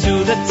cup up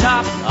to the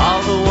top,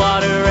 all the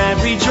water,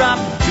 every drop.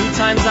 2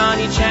 times on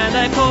each hand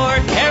I pour.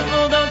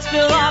 Careful, don't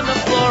spill on the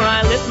floor.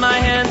 I lift my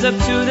hands up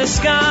to the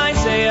sky,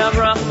 say a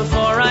bracha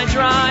before I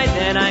dry.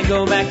 Then I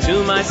go back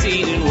to my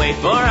seat and wait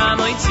for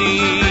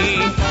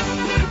Amoiti.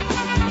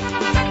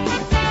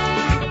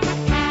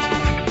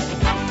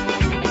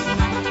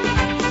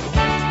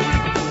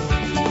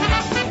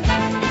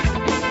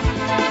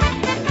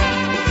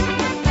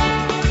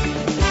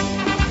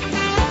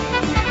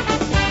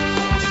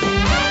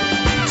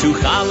 Two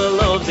challah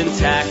loaves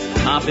intact,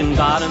 top and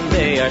bottom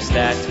they are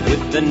stacked.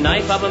 With the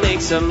knife Papa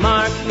makes a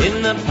mark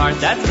in the part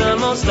that's the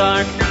most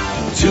dark.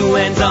 2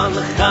 ends on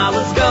the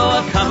challahs go,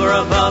 a cover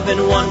above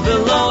and 1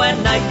 below. At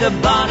night the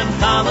bottom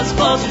challah's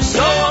closer,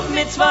 so a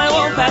mitzvah I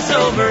won't pass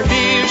over.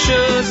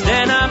 Birshus,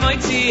 then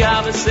Amoiti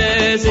Abba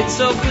says, it's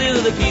so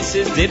clear the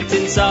pieces dipped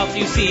in salt.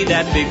 You see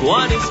that big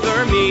one is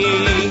for me.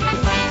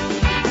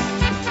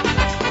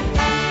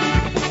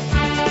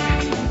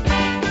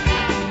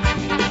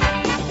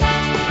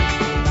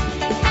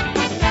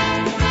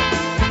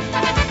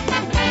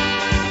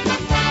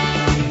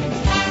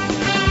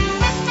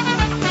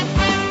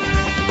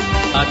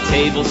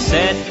 Table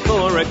set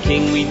for a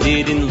king, we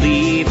didn't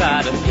leave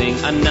out a thing.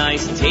 A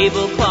nice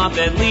tablecloth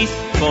at least,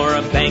 for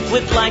a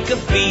banquet like a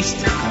feast.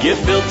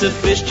 Gefilte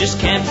fish just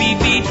can't be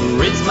beat.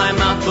 Rinse my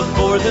mouth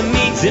before the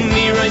meat.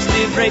 Zimiros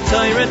divrei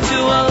Torah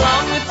too,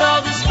 along with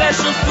all the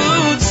special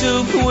food.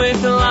 Soup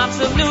with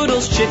lots of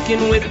noodles,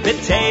 chicken with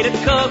potato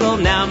kugel.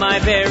 Now my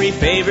very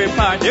favorite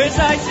part, there's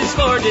ices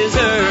for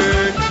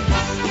dessert.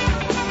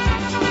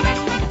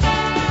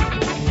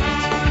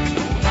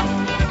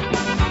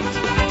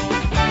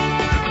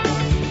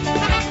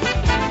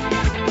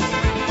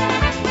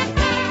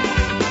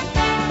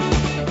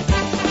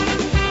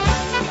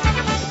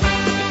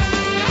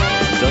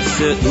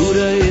 The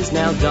Uda is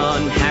now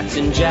done, hats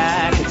and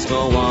jackets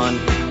go on.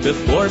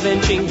 Before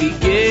benching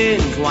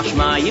begins, wash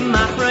my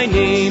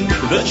name.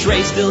 The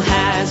tray still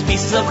has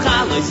pieces of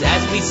chalos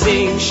as we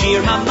sing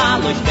Shir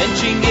HaMaloch.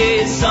 Benching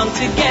is sung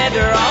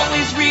together,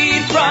 always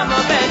read from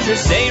a bencher.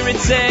 Say it,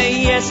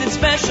 say yes, it's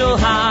special.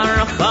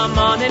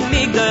 Harachamon and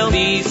Migdal,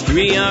 these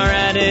 3 are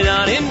added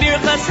on in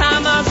Birchas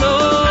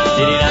Hamazon.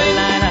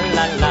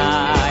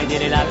 Did-it-la-la-la-la-la,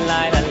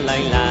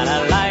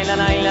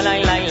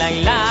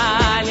 did-it-la-la-la-la-la-la-la-la-la-la-la-la-la.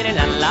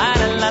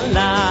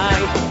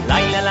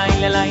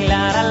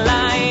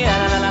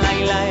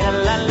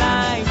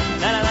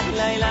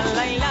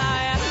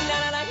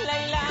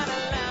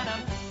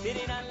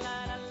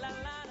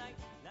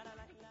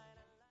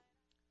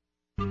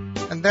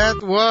 And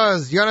that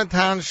was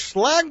Yonatan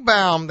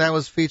Schlagbaum. That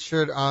was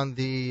featured on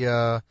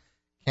the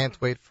Can't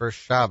Wait for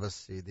Shabbos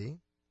CD.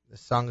 The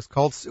song is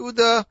called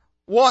Suda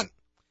 1.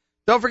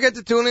 Don't forget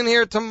to tune in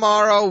here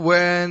tomorrow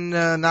when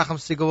Nachum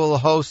Segal will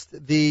host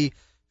the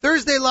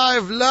Thursday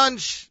Live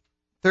Lunch.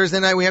 Thursday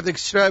night we have the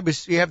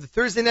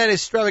Thursday Night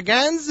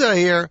Extravaganza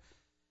here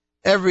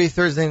every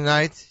Thursday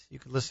night. You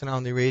can listen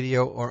on the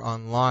radio or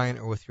online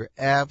or with your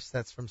apps.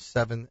 That's from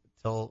 7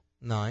 till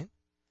 9.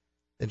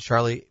 Then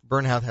Charlie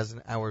Bernhout has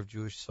an hour of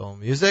Jewish soul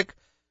music.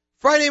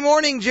 Friday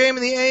morning, JM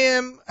in the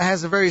AM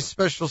has a very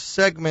special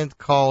segment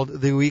called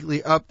The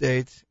Weekly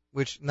Update,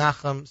 which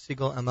Nachum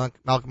Segal and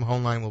Malcolm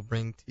Hoenlein will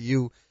bring to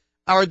you.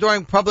 Our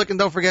adoring public, and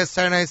don't forget,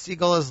 Saturday Night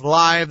Segal is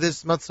live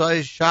this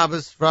Motzei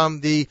Shabbos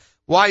from the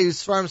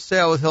YU's Farm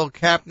Sale with Hill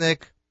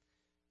Kapnick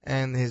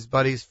and his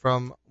buddies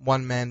from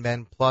One Man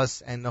Band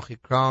Plus and Nochi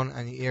Kron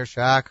and Yair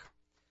Shak.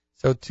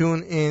 So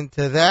tune in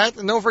to that.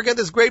 And don't forget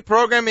this great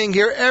programming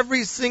here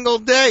every single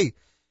day.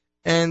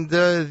 And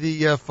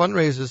the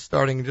fundraiser is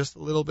starting in just a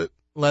little bit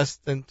less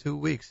than 2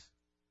 weeks.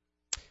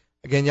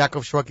 Again,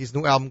 Yaakov Shwaki's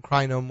new album,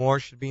 Cry No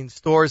More, should be in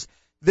stores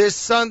this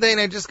Sunday.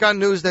 And I just got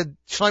news that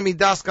Shlomi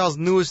Daskal's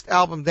newest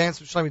album, Dance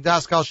with Shlomi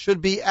Daskal,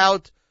 should be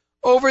out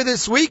over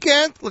this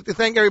weekend. I'd like to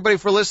thank everybody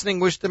for listening.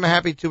 Wish them a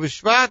happy Tu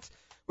B'Shvat.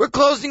 We're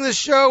closing the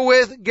show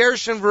with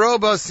Gershon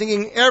Veroba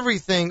singing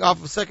everything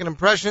off of Second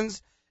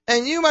Impressions.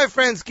 And you, my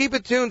friends, keep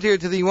it tuned here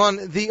to the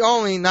one, the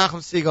only,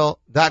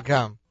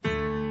 NachumSegal.com.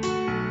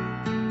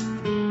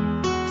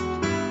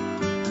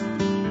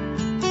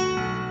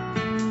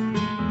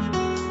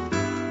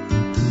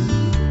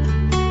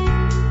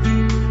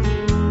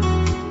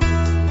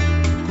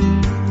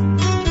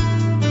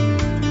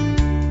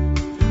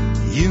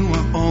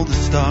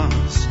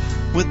 Stars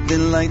with the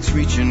lights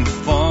reaching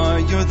far.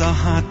 You're the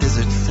hot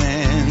desert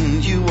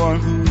sand. You are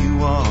who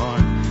you are.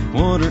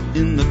 Water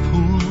in the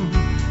pool.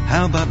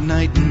 How about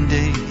night and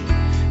day?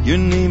 Your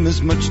name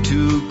is much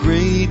too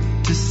great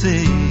to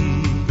say.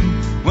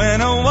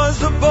 When I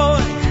was a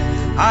boy,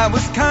 I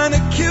was kinda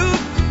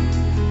cute,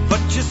 but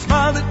you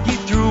smiled at me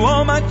through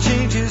all my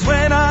changes.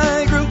 When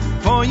I grew,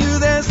 for you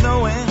there's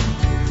no end,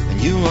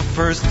 and you are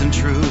first and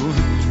true,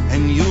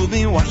 and you'll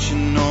be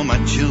watching all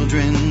my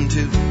children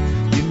too.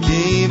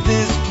 Gave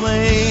this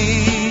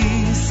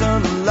place a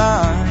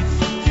life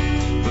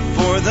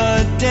before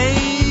the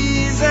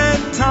days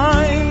and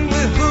time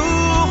with who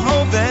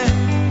hope that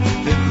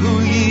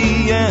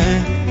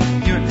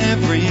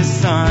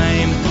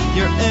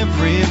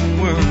every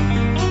word,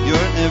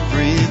 you're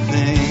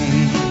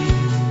everything.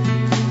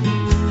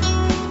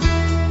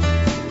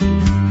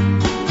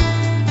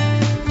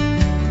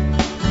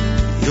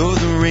 You're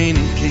the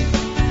reigning king,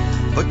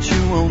 but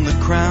you own the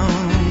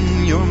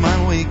crown. You're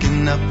my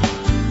waking up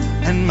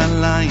and my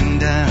lying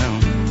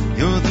down.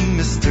 You're the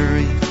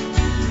mystery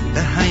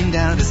behind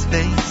outer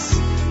space,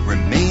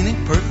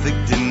 remaining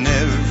perfect in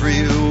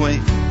every way.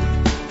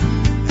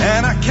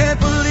 And I can't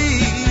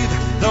believe,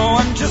 though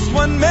I'm just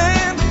one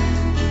man,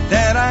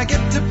 that I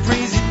get to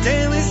praise you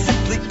daily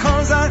simply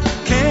cause I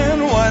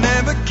can.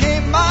 Whatever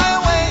came my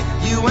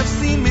way, you have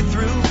seen me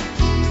through.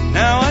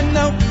 Now I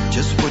know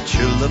just what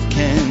your love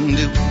can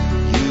do.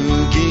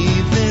 You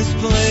gave this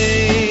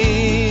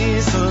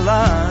place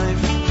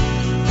alive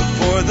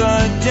before the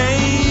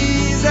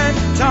days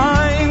and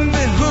time.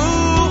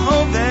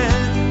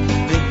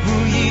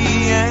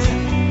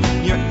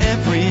 You're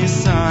every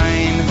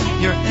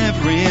sign, you're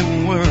every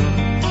word,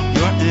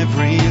 you're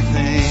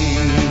everything.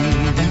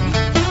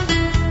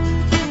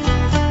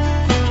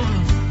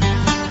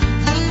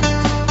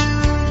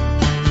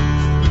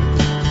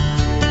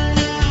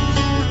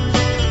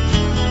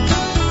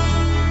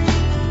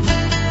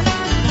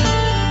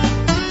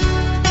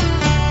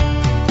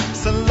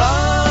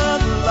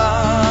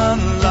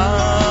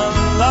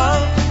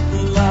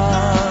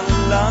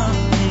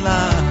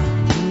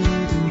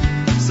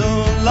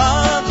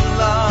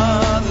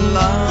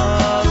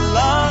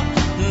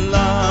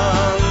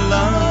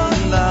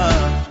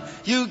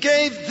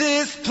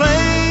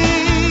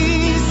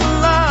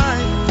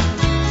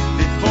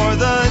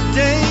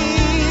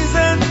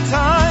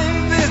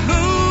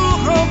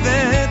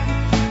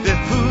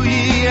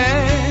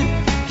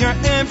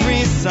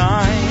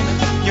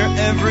 Sign, you're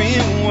every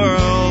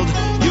world,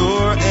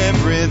 you're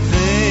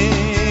everything.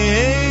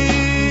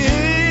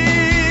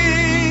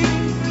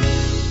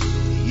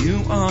 You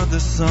are the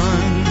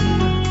sun,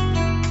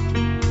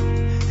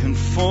 and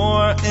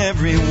for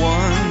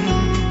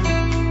everyone,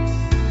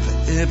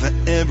 forever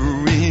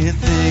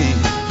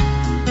everything.